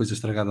alguma coisa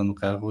estragada no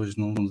carro, hoje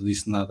não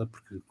disse nada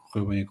porque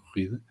correu bem a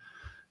corrida.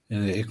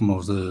 É como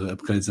os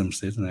upgrades da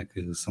Mercedes, né?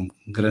 Que são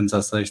grandes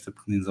à sexta,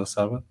 pequeninos ao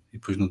sábado, e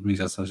depois no domingo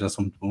já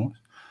são muito bons.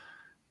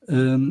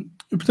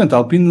 E, portanto, a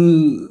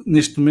Alpine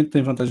neste momento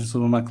tem vantagem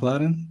sobre a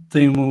McLaren,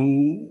 tem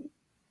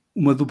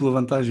uma dupla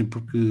vantagem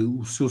porque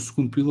o seu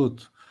segundo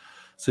piloto,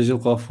 seja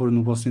qual for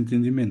no vosso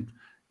entendimento,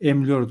 é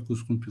melhor do que o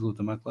segundo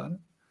piloto da McLaren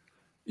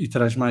e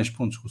traz mais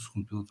pontos que o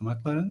segundo piloto da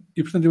McLaren,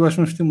 e portanto eu acho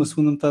que vamos ter uma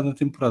segunda metade da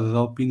temporada da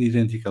Alpine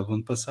idêntica ao do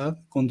ano passado,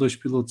 com 2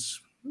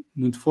 pilotos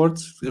muito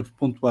fortes, a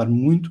pontuar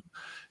muito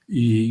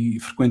e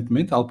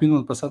frequentemente. A Alpine no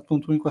ano passado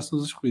pontuou em quase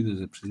todas as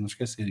corridas, é preciso não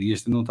esquecer, e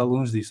este não está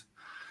longe disso.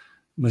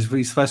 Mas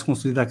isso vai se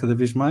consolidar cada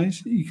vez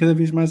mais e cada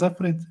vez mais à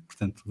frente.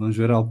 Portanto, vamos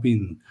ver a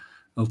Alpine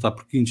a lutar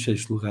por 5º,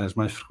 6º lugares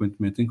mais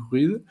frequentemente em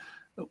corrida,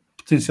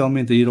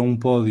 potencialmente a ir a um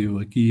pódio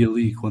aqui e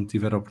ali quando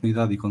tiver a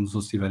oportunidade e quando os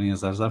outros tiverem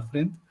as ares à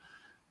frente,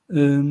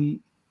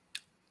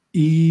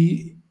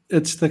 e a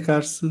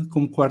destacar-se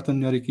como 4ª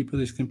melhor equipa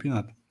deste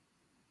campeonato.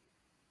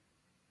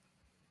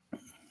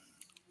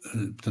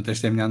 Portanto,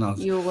 esta é a minha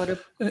análise. E eu agora...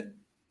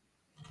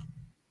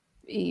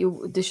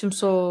 deixa-me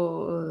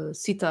só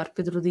citar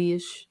Pedro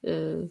Dias,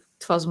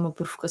 que faz uma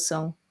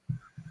provocação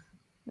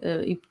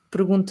e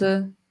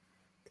pergunta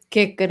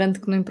quem é que garante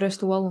que não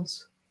empresta o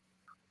Alonso?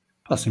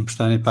 Se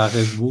emprestarem para a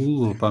Red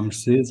Bull ou para a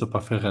Mercedes ou para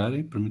a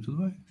Ferrari, para mim tudo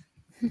bem.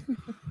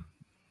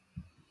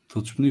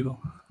 Estou disponível.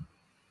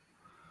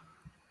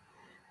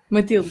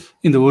 Matilde,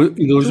 ainda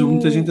hoje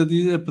muita gente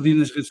a pedir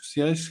nas redes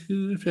sociais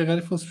que a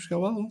Ferrari fosse buscar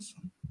o Alonso.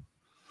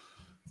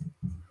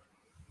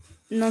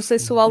 Não sei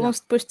se o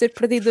Alonso, depois de ter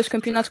perdido 2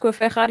 campeonatos com a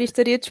Ferrari,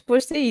 estaria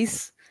disposto a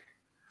isso.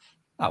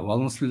 O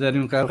Alonso, se lhe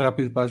derem um carro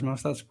rápido para as mãos,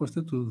 está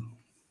disposto a tudo.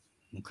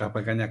 Um carro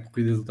para ganhar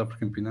corridas e lutar por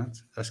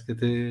campeonatos, acho que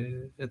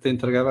até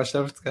entregava as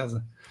chaves de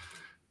casa.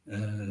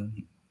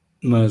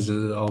 Mas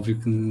óbvio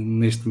que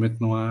neste momento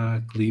não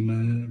há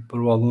clima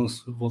para o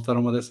Alonso voltar a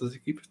uma dessas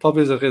equipas.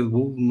 Talvez a Red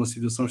Bull numa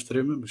situação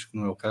extrema, mas que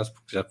não é o caso,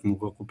 porque já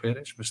renovou com o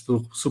Pérez. Mas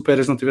se o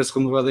Pérez não tivesse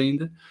renovado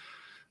ainda,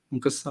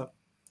 nunca se sabe.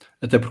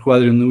 Até porque o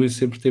Adrian Newey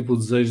sempre teve o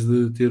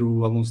desejo de ter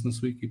o Alonso na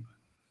sua equipa.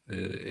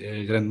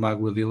 É a grande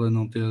mágoa dele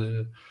não ter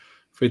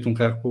feito um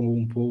carro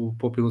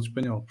para o piloto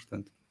espanhol,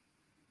 portanto.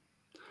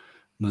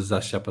 Mas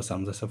acho que já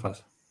passámos essa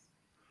fase.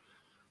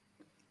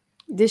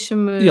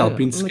 Deixa-me... E a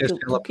Alpine se quer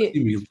chegar lá para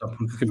cima e lutar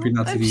por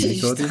campeonatos e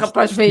vitórias... Este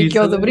rapaz veio aqui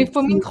ao debrief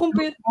para me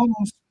interromper.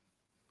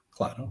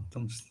 Claro,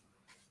 então,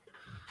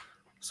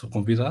 sou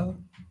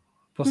convidado,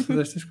 posso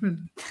fazer estas coisas.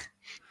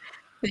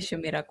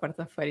 Deixa-me ir à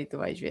quarta-feira e tu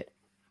vais ver.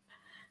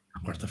 À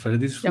quarta-feira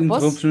dizes que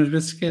interrompes umas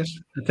vezes se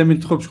queres. Até me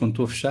interrompes quando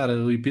estou a fechar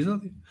o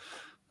episódio.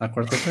 À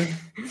quarta-feira.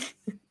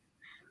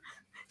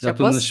 Já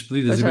estou nas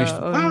despedidas e vens tu.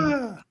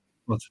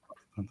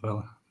 Pronto, vai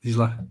lá. Diz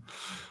lá.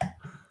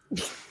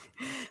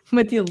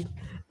 Matilde,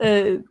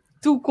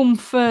 tu como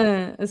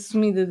fã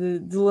assumida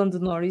de Lando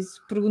Norris,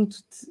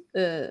 pergunto-te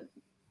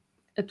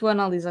a tua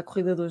análise à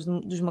corrida dos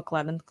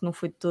McLaren, que não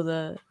foi de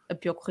toda a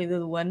pior corrida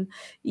do ano,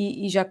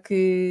 e já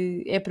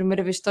que é a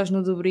primeira vez que estás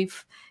no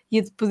debrief,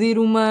 ia-te pedir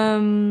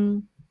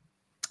um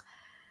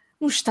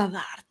estado de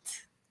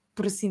arte,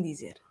 por assim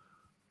dizer,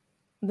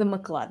 da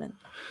McLaren.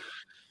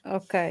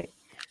 Ok.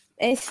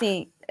 É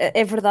assim,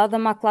 é verdade, a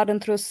McLaren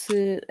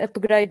trouxe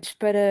upgrades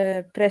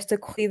para esta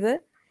corrida.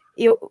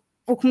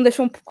 O que me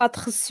deixou um bocado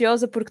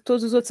receosa, porque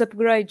todos os outros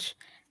upgrades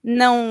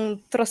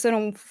não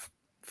trouxeram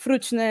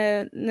frutos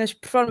nas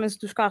performances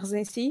dos carros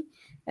em si.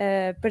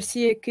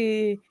 Parecia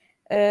que,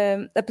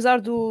 apesar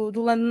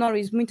do Lando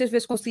Norris muitas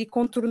vezes conseguir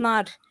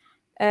contornar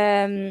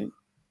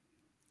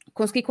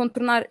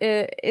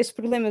esses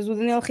problemas, o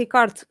Daniel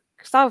Ricciardo,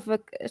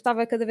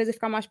 estava cada vez a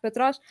ficar mais para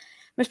trás,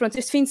 mas pronto,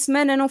 este fim de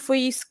semana não foi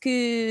isso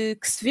que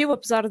se viu,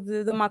 apesar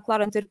de a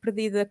McLaren ter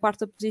perdido a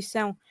 4ª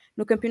posição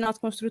no Campeonato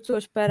de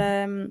Construtores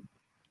para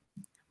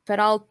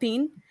a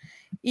Alpine.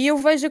 E eu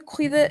vejo a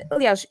corrida,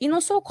 aliás, e não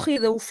só a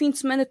corrida, o fim de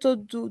semana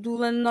todo do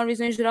Lando Norris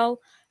em geral,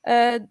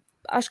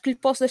 acho que lhe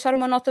posso deixar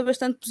uma nota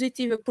bastante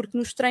positiva, porque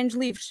nos treinos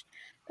livres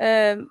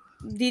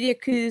diria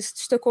que se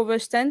destacou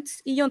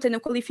bastante, e ontem na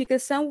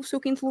qualificação o seu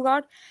 5º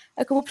lugar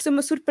acabou por ser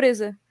uma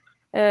surpresa.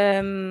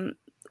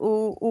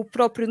 O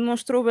próprio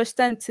demonstrou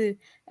bastante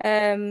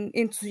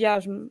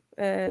entusiasmo,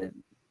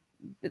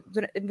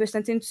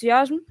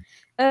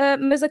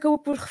 mas acabou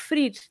por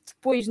referir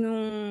depois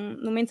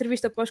numa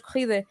entrevista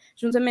pós-corrida,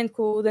 juntamente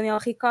com o Daniel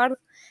Ricciardo,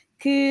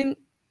 que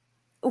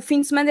o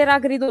fim de semana era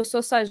agridoce,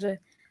 ou seja,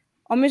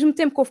 ao mesmo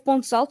tempo que houve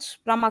pontos altos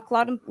para a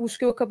McLaren, os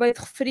que eu acabei de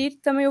referir,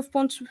 também houve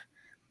pontos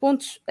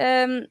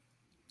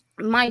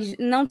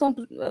não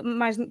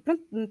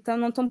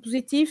tão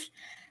positivos,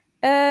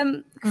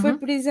 que foi,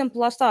 por exemplo,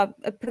 lá está,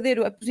 a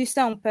perder a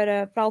posição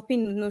para a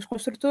Alpine nos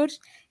construtores,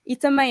 e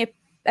também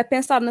a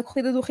pensar na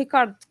corrida do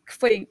Ricciardo, que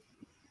foi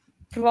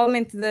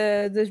provavelmente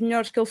das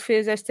melhores que ele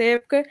fez esta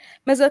época,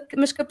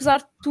 mas que apesar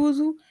de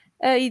tudo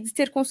e de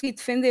ter conseguido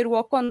defender o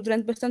Ocon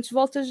durante bastantes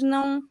voltas,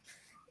 não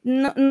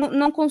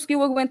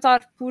conseguiu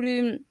aguentar por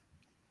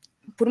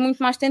muito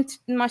mais tempo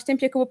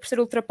e acabou por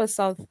ser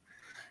ultrapassado.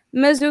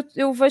 Mas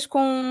eu vejo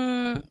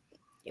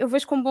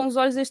com bons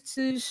olhos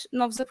estes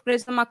novos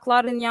upgrades da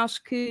McLaren, e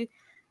acho que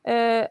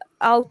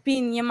a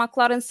Alpine e a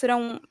McLaren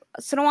serão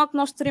algo que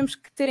nós teremos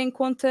que ter em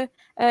conta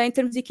em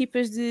termos de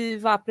equipas de,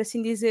 para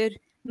assim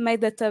dizer, meio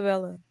da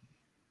tabela.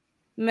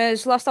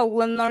 Mas lá está, o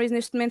Lando Norris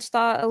neste momento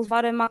está a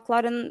levar a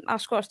McLaren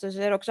às costas.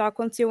 Era o que já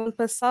aconteceu ano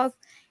passado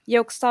e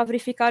é o que se está a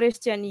verificar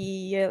este ano,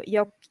 e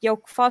é o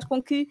que faz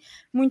com que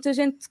muita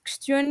gente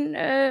questione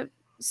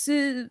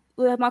se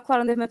a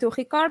McLaren deve manter o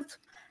Ricciardo,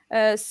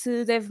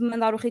 se deve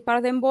mandar o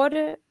Ricciardo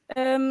embora.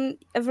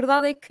 A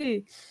verdade é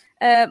que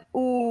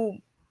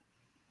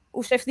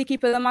o chefe de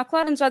equipa da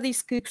McLaren já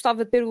disse que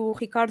gostava de ter o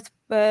Ricciardo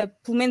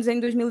pelo menos em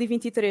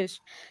 2023,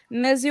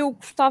 mas eu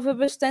gostava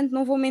bastante,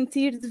 não vou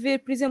mentir, de ver,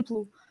 por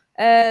exemplo,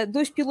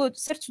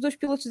 certos dois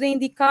pilotos da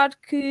IndyCar,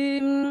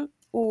 que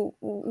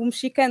o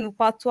mexicano, o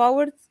Pato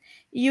Howard,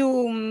 e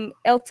o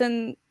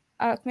Elton,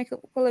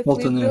 qual é o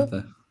apelido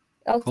dele?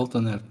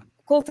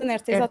 Colton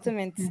Herta,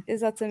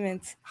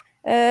 exatamente.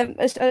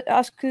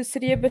 Acho que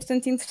seria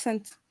bastante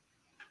interessante.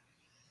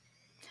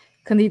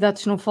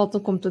 Candidatos não faltam,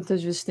 como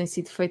tantas vezes tem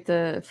sido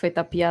feita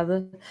a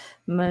piada,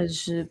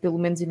 mas pelo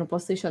menos, e não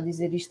posso deixar de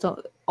dizer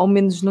isto, ao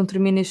menos não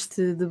termino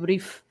este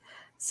debrief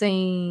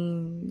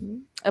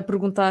sem a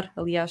perguntar,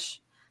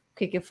 aliás, o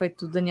que é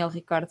feito do Daniel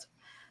Ricciardo.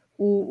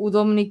 O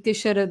Dominique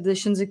Teixeira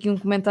deixa-nos aqui um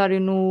comentário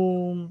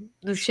no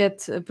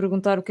chat a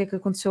perguntar o que é que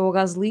aconteceu ao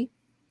Gasly.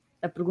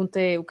 A pergunta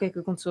é o que é que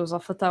aconteceu aos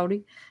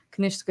AlphaTauri, que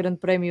neste grande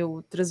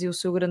prémio trazia o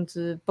seu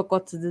grande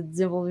pacote de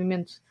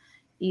desenvolvimento,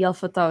 e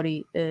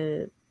AlphaTauri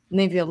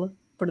nem vê-la,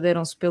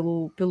 perderam-se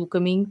pelo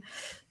caminho.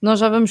 Nós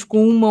já vamos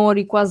com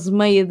 1h e quase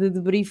meia de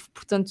debrief,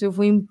 portanto eu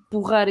vou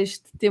empurrar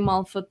este tema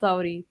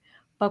AlphaTauri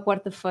para a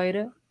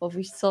quarta-feira.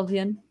 Ouviste,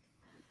 Salviano?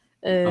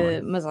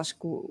 Mas acho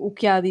que o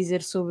que há a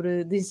dizer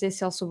de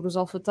essencial sobre os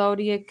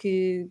AlphaTauri é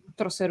que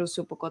trouxeram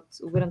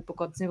o grande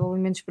pacote de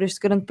desenvolvimentos para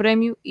este grande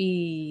prémio.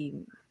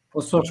 E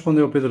posso só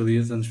responder ao Pedro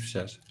Dias antes de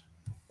fechar?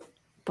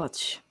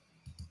 Podes.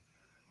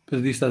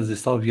 Pedro Dias está a dizer: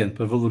 Salviano,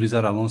 para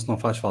valorizar Alonso não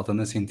faz falta,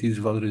 nesse sentido,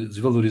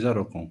 desvalorizar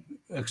Ocon.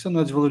 A questão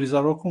não é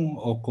desvalorizar Ocon.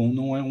 Ocon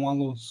não é um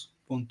Alonso,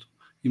 ponto.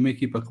 E uma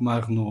equipa como a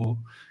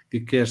Renault, que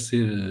quer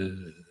ser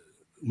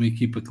uma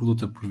equipa que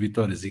luta por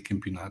vitórias e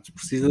campeonatos,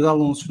 precisa de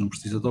Alonso, não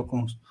precisa de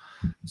Ocon.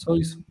 Só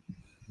isso.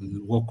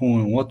 O Ocon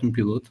é um ótimo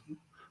piloto,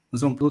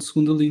 mas é um piloto de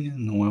segunda linha,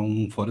 não é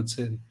um fora de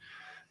série.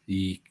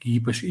 E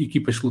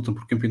equipas que lutam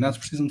por campeonatos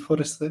precisam de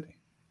fora de série.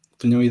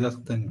 Tenham a idade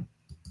que tenham.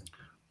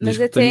 Mas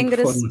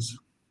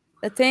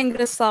até é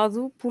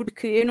engraçado,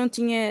 porque eu não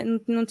tinha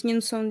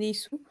noção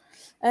disso.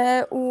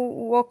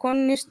 O Ocon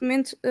neste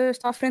momento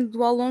está à frente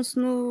do Alonso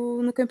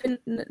no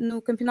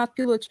campeonato de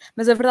pilotos,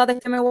 mas a verdade é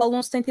que também o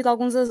Alonso tem tido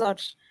alguns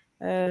azares.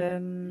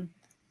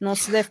 Não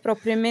se deve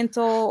propriamente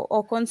ao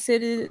Ocon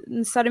ser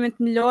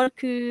necessariamente melhor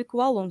que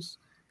o Alonso.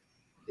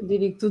 Eu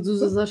diria que todos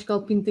os azares que a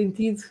Alpine tem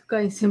tido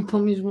caem sempre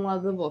ao mesmo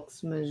lado da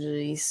boxe, mas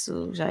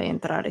isso já é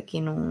entrar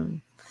aqui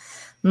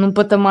num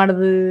patamar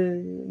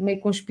de meio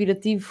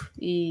conspirativo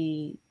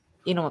e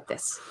não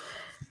apetece.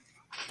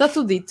 Está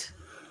tudo dito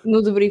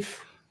no debrief.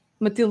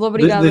 Matilde,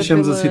 obrigada.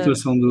 Deixamos a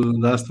situação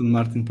da Aston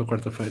Martin para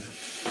quarta-feira.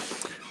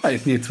 Eu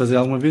tinha que fazer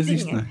alguma vez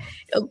isto, não é?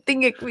 Ele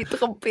tinha que me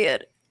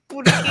interromper.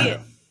 Porquê?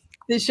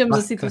 Deixamos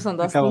a situação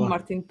da Aston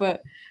Martin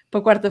para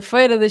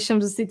quarta-feira,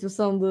 deixamos a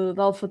situação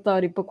da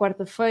AlphaTauri para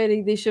quarta-feira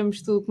e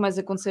deixamos tudo o que mais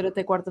acontecer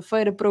até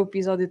quarta-feira para o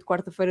episódio de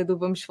quarta-feira do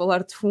Vamos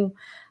Falar de FUM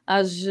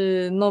às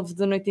 9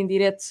 da noite em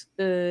direto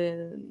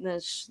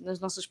nas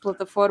nossas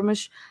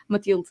plataformas.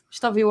 Matilde,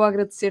 estava eu a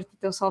agradecer-te,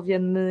 até o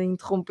Salviano me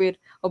interromper.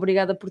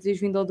 Obrigada por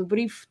teres vindo ao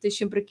debrief. Tens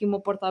sempre aqui uma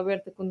porta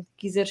aberta quando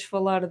quiseres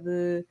falar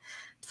de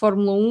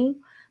Fórmula 1.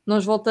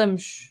 Nós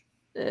voltamos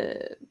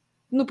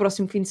no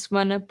próximo fim de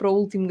semana para o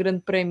último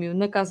grande prémio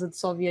na casa de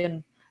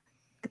Solviano,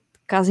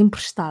 casa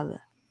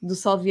emprestada do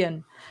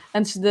Solviano,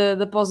 antes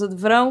da pausa de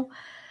verão.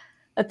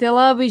 Até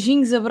lá,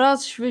 beijinhos,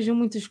 abraços, vejam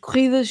muitas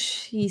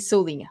corridas e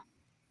saudinha.